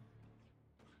now.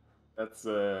 That's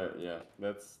yeah,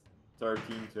 that's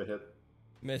 13 to hit.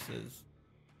 Misses.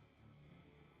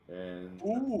 And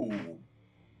Ooh.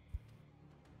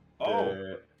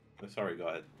 Oh, sorry. Go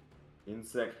ahead.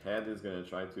 insect head is gonna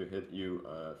try to hit you,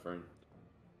 Fern.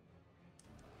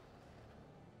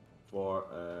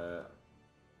 For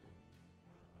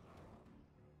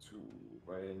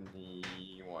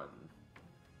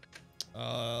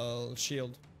 21.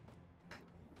 Shield.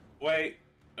 Wait.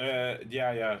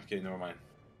 Yeah. Okay, never mind.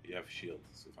 You have shield,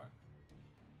 so fine.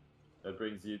 That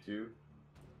brings you to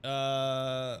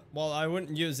Well, I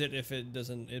wouldn't use it if it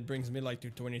doesn't. It brings me like to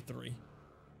 23.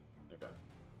 okay.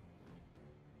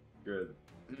 Good.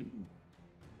 I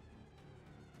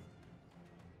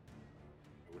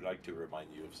would like to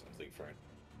remind you of something, Fern.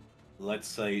 Let's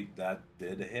say that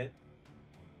did hit.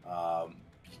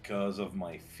 Because of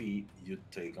my feet, you'd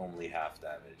take only half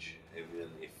damage, even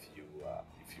if you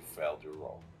failed your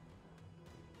roll.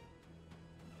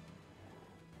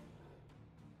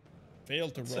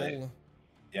 Failed to Say- roll.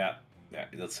 Yeah.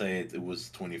 Let's say it was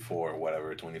 24 or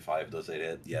whatever. 25, does it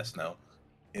hit? Yes, no.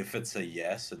 If it's a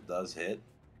yes, it does hit.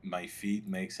 My feet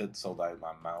makes it so that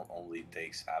my mount only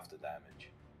takes half the damage.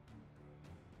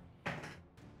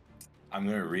 I'm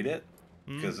gonna read it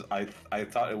because I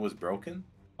thought it was broken.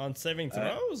 On saving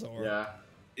throws, or Yeah.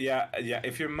 Yeah.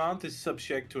 If your mount is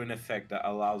subject to an effect that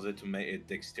allows it to make a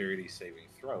dexterity saving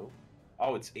throw,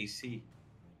 oh, it's AC.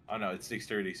 Oh no, it's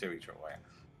dexterity saving throw. Yeah.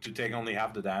 To take only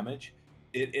half the damage,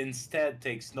 it instead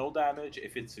takes no damage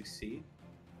if it succeeds.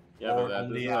 Yeah, Or but that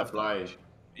only doesn't half apply. damage.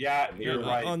 Yeah, you're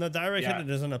right. On the direct hit, Yeah. it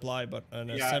doesn't apply, but on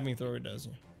a Yeah. saving throw, it does.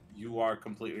 You are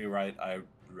completely right. I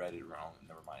read it wrong.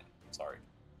 Never mind. Sorry.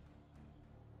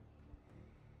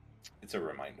 It's a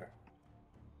reminder.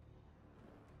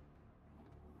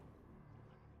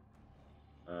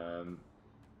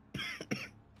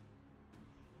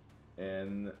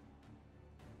 And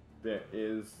there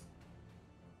is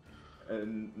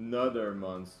another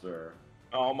monster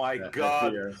Oh my that god!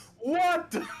 appears.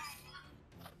 What?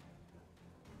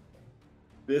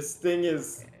 This thing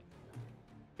is.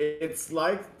 It's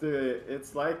like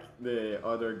the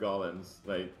other golems,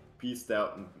 like pieced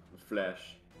out in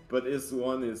flesh, but this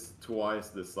one is twice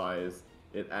the size.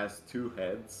 It has 2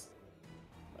 heads,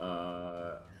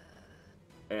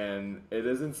 and it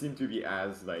doesn't seem to be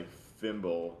as like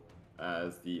thimble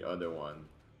as the other one.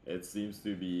 It seems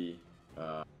to be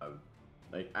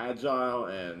like agile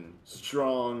and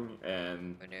strong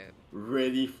and Oh, no.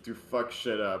 ready to fuck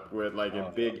shit up with like a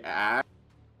Oh, big axe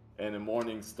and a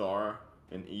morning star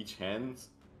in each hand,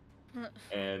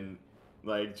 and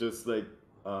like just like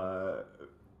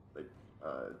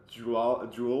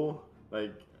jewel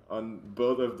like on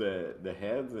both of the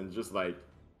heads, and just like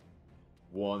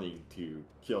wanting to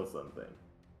kill something.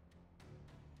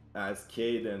 As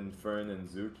Cade and Fern and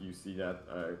Zook, you see that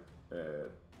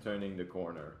turning the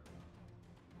corner.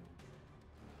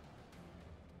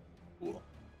 Cool.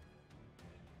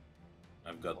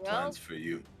 I've got Well- plans for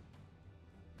you.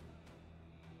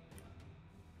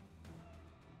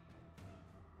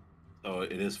 So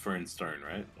it is Fern's turn,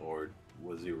 right? Or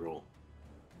was he roll?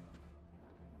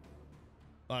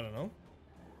 I don't know.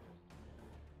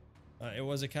 It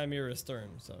was a Chimera's turn,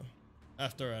 so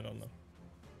after I don't know.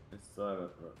 It's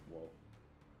well,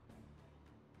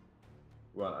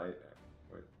 I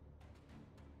wait.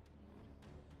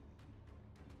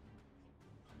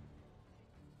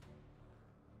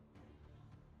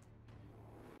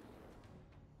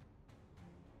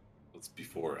 It's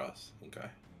before us. Okay.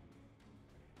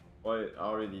 Well, it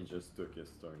already just took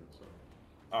his turn, so.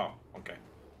 Oh, okay.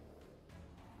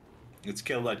 Let's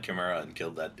kill that Chimera and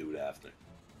kill that dude after.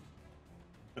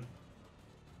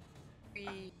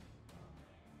 We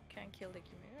can kill the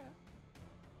Chimera.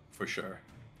 For sure.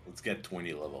 Let's get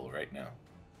 20 level right now.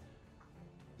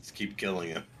 Let's keep killing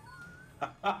him.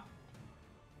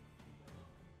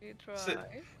 You try.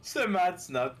 Semath's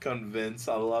not convinced.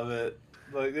 I love it.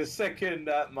 Like the second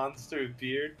that monster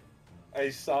appeared, I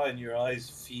saw in your eyes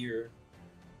fear.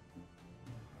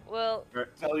 Well,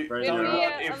 Tell you, Right tell you now. what,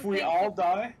 Yeah, if I'm we all thinking-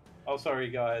 die. Oh, sorry.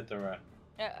 Go ahead, Thamara.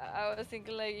 I was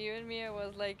thinking like you and me. I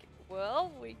was like,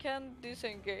 well, we can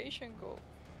disengage and go.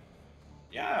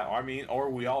 Yeah, I mean, or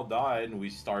we all die and we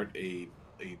start a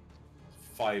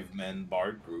 5-man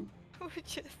bard group.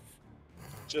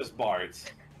 Just bards.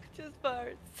 Just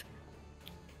bards.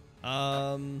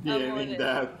 Um, I'm on DMing it.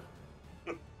 that.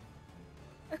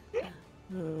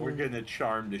 We're gonna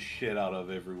charm the shit out of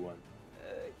everyone.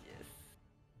 Yes.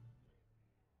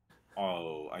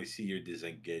 Oh, I see you're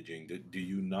disengaging. Do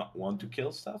you not want to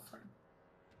kill stuff?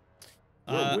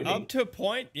 We're winning. up to a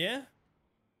point, yeah.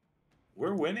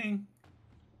 We're winning.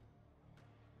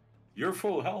 You're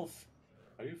full health.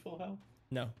 Are you full health?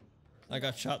 No, I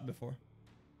got shot before.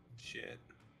 Shit.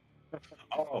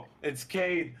 Oh, it's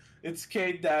Cade. It's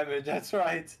Cade damage. That's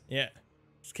right. Yeah,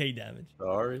 it's K damage.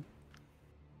 Sorry.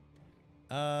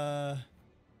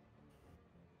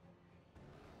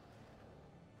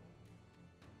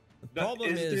 The That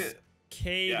problem is the-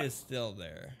 Cade yeah. is still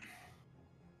there.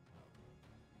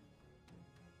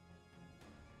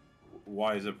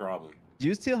 Why is it a problem? Do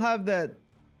you still have that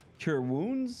cure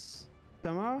wounds,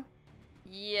 Thamara?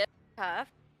 Yes, have.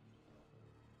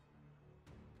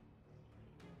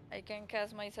 I can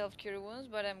cast myself Cure Wounds,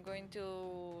 but I'm going to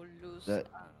lose. That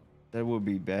that would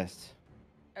be best.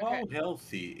 Okay. How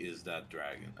healthy is that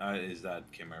dragon? Is that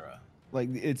Chimera? Like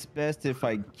it's best if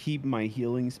I keep my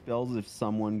healing spells if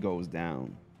someone goes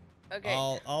down. Okay.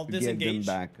 I'll To get them disengage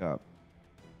back up.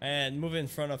 and move in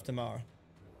front of Thamara.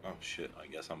 Oh shit! I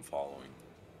guess I'm following.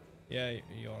 Yeah,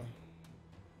 you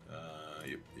are.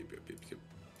 Yep.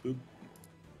 Boop.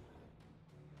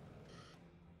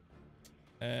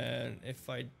 And if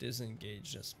I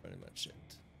disengage, that's pretty much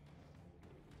it.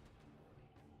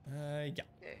 Yeah.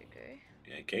 Okay.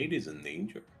 Yeah, Cade is in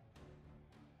danger.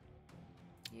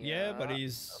 Yeah, but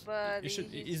he's but he's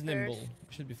he's nimble. first.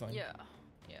 He should be fine. Yeah.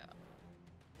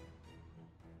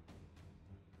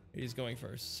 He's going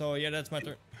first. So yeah, that's my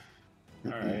turn.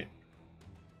 All right.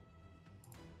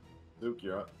 Zook,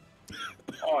 you're up.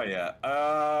 Oh yeah.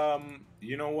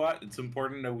 You know what? It's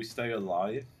important that we stay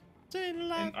alive,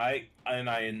 and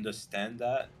I understand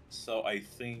that. So I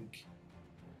think,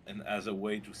 and as a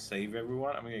way to save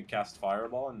everyone, I'm gonna cast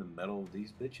Fireball in the middle of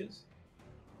these bitches.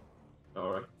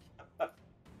 All right.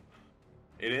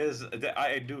 It is.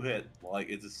 I do hit. Like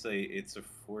it's a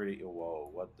 40. Whoa!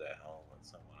 What the hell?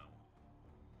 That's not what I want.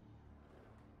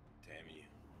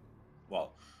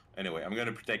 Well, anyway, I'm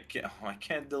gonna protect. Oh, I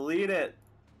can't delete it.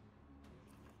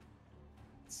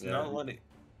 It's Yeah, not letting.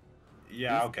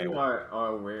 Yeah. These Okay. things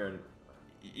are weird.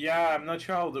 Yeah, I'm not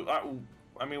sure how to.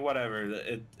 I mean, whatever.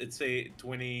 It's a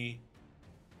 20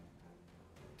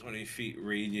 feet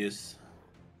radius.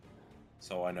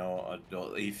 So I know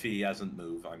if he hasn't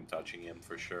moved, I'm touching him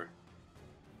for sure.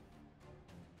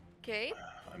 Okay.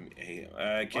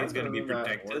 Cade's gonna be doesn't that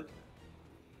protected. work?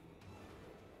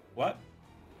 What?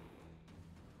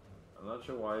 I'm not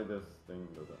sure why this thing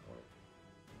doesn't work.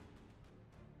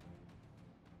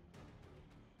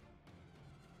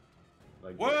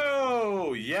 Like this.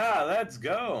 Whoa! Yeah, let's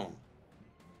go.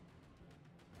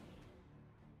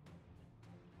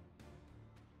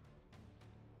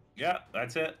 Yeah,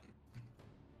 that's it.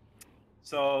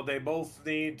 So they both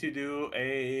need to do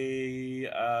a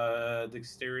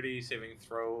dexterity saving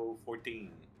throw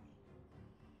 14.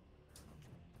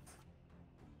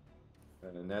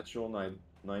 And a natural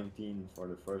 19 for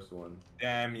the first one.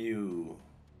 Damn you.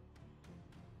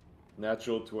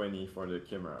 Natural 20 for the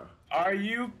Chimera. Are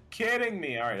you kidding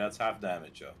me? Alright, that's half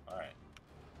damage, though. Alright.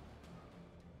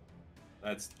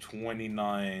 That's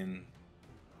 29.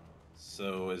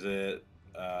 So is it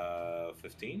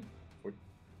 15?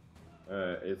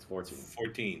 It's 14.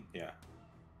 14, yeah.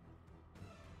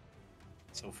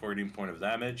 So 14 point of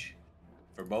damage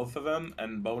for both of them.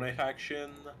 And bonus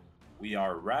action, we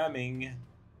are ramming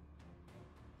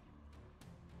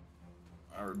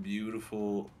our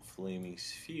beautiful flaming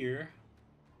sphere.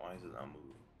 Why is it not moving?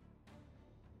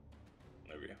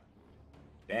 There we go.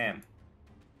 Damn.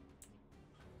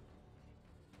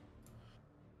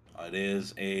 It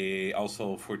is a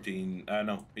also 14.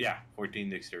 No, yeah, 14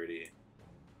 dexterity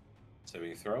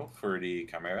saving throw for the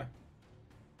Chimera.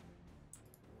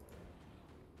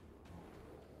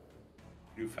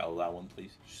 You fell that one,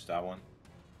 please. Just that one.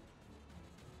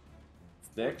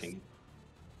 Dex? 14.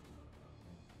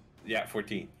 Yeah,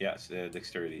 14. Yes,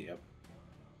 dexterity. Yep.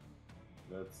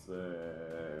 That's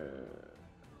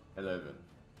 11.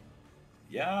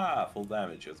 Yeah, full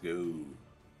damage. Let's go.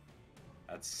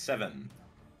 That's 7.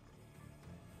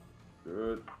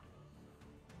 Good.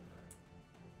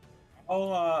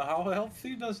 How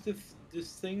healthy does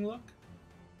this thing look?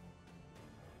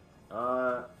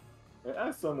 It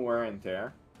has some wear and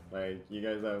tear. Like you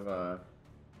guys have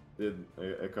did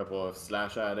a couple of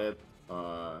slash at it.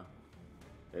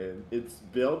 And its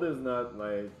build is not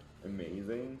like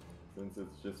amazing since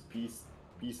it's just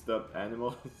pieced up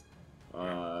animals.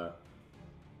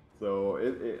 So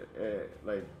it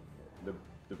like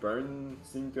the burn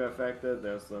seemed to affect it.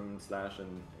 There's some slash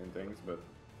and things, but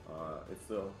it's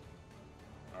still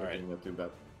Alright. not too bad.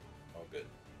 Oh, good.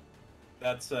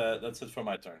 That's it for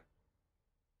my turn.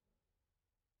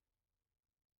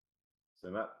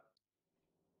 Semath.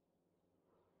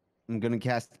 I'm gonna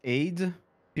cast aid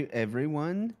to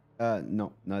everyone.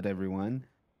 No, not everyone.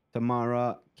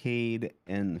 Thamara, Cade,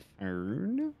 and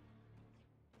Ferme,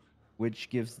 which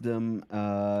gives them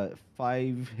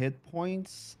 5 hit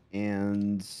points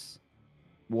and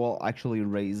will actually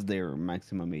raise their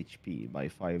maximum HP by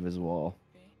 5 as well,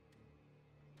 Okay.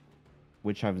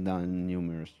 which I've done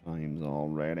numerous times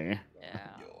already. Yeah.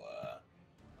 Yo,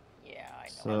 Yeah, I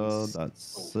So know.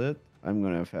 that's it. I'm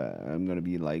gonna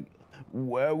be like,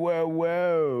 whoa, whoa,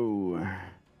 whoa.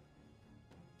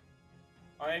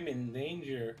 I'm in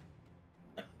danger.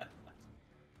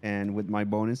 And with my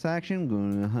bonus action,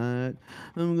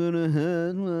 I'm gonna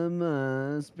hurt with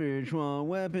my spiritual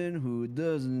weapon who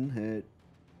doesn't hit.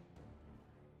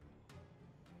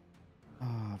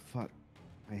 Ah, fuck.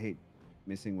 I hate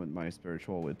missing with my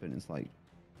spiritual weapon. It's like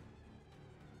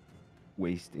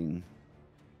wasting.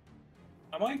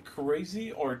 Am I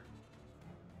crazy or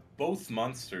both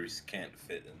monsters can't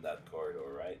fit in that corridor,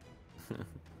 right?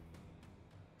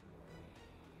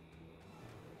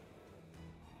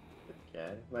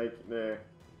 Yeah, like the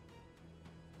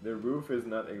roof is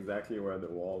not exactly where the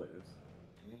wall is.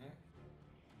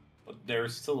 But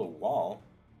there's still a wall.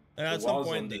 And at The some wall's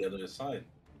point, on the other side.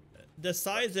 the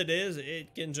size it is,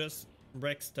 it can just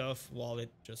wreck stuff while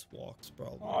it just walks,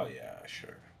 probably. Oh yeah,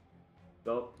 sure.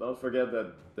 Don't forget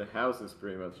that the house is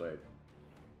pretty much like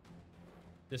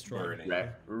Destroyed. Burning.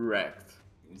 wrecked.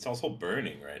 It's also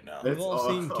burning right now. We've all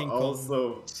seen King Kong.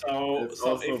 also So, It's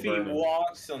so also if he burning.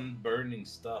 walks on burning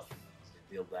stuff, does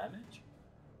it deal damage?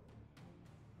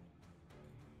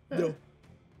 No.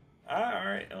 All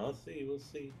right, we'll see. We'll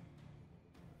see.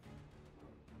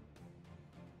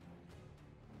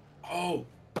 Oh,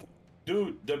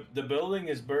 dude, the building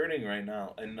is burning right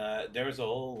now, and there's a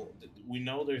whole. We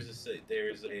know there's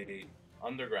a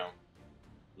underground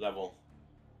level.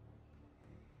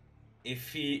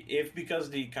 if because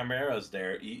the camera's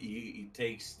there, he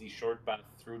takes the short path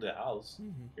through the house,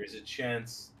 there's a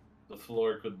chance the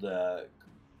floor could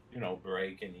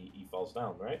break and he falls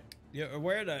down, right? You're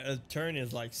aware that a turn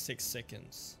is like 6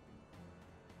 seconds.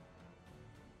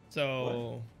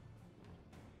 So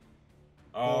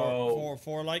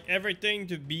for like everything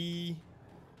to be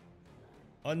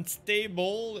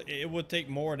unstable, it would take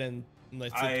more than,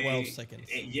 let's say, 12 seconds.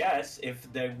 Yes,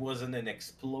 if there wasn't an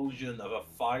explosion of a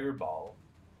fireball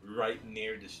right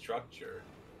near the structure.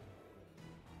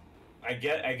 I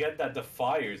get that the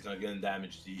fire is not going to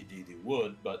damage the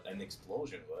wood, but an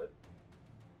explosion would.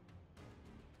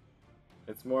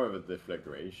 It's more of a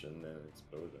deflagration than an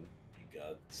explosion. You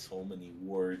got so many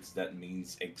words that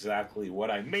means exactly what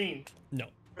I mean. No.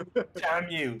 Damn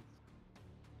you.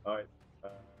 Alright.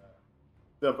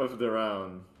 Top of the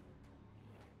round.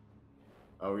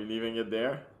 Are we leaving it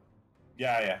there?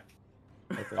 Yeah.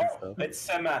 I think so. It's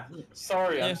Semath.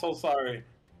 Sorry, Yeah. I'm so sorry.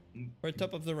 For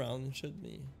top of the round, it should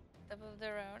be. Top of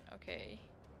the round, okay.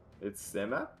 It's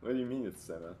Semath? What do you mean it's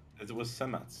Semath? It was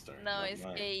Semath's turn. No, not it's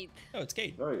mine. Cade. Oh, it's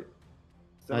Cade. No,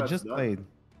 I Semath's just done. played.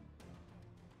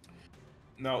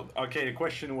 No, okay, the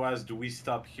question was, do we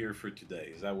stop here for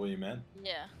today? Is that what you meant?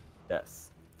 Yeah. Yes.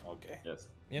 Okay. Yes.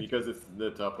 Yep. Because it's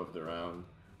the top of the round.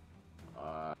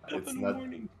 It's in the not.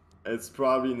 morning. It's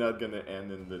probably not gonna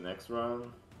end in the next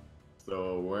round.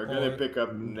 So we're gonna Or pick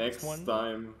up next next one?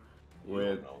 time You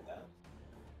with don't know that.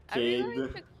 Are we Cade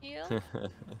going to kill?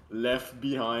 left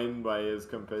behind by his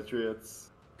compatriots,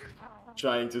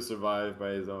 trying to survive by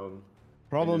his own.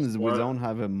 Problem And is it's we more- don't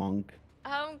have a monk.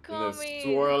 I'm In the coming.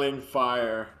 swirling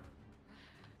fire.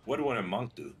 What would a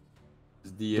monk do?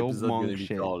 Is the Dope episode monk gonna be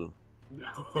shit. called?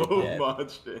 So Yeah.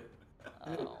 much.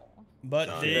 Oh, But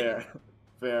Done. they Fair. I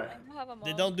Fair. don't have a they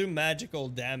monk. don't do magical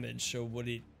damage, so would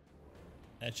it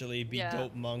actually be Yeah.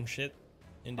 dope monk shit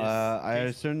in this At a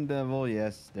case? certain level,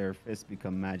 yes, their fists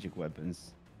become magic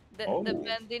weapons. Oh.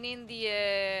 Depending in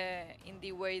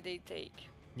the way they take.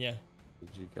 Yeah.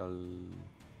 Magical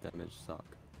damage suck.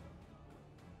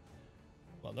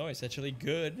 Well, no, it's actually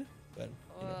good, but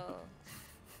you know.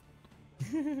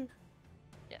 Well,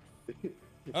 yes.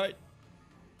 All right.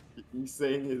 He's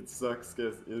saying it sucks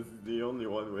because he's the only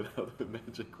one without a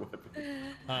magic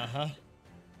weapon. Uh-huh.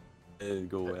 It'll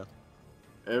go well.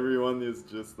 Everyone is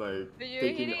just like But you're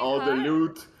taking hitting all the hard.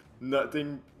 loot,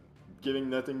 nothing, giving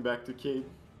nothing back to Cade.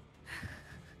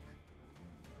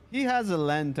 He has a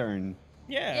lantern.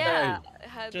 Yeah. Yeah,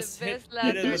 had Just the hit- best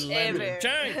hit it lantern with lantern. ever.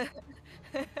 Chang!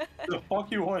 The fuck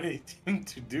you want him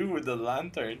to do with the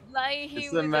lantern? Lie him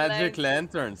It's with a the magic lantern.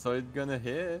 lantern, so it's gonna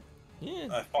hit.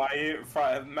 Yeah.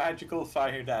 Magical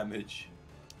fire damage.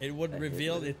 It would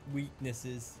reveal its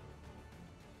weaknesses.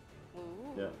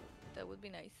 Ooh, Yeah. that would be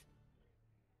nice.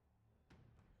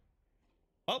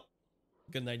 Oh.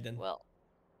 Good night then. Well,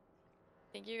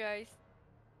 thank you guys.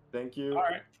 Thank you. All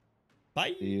right.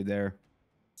 Bye. See you there.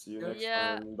 See you next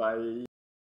Yeah. time. Bye.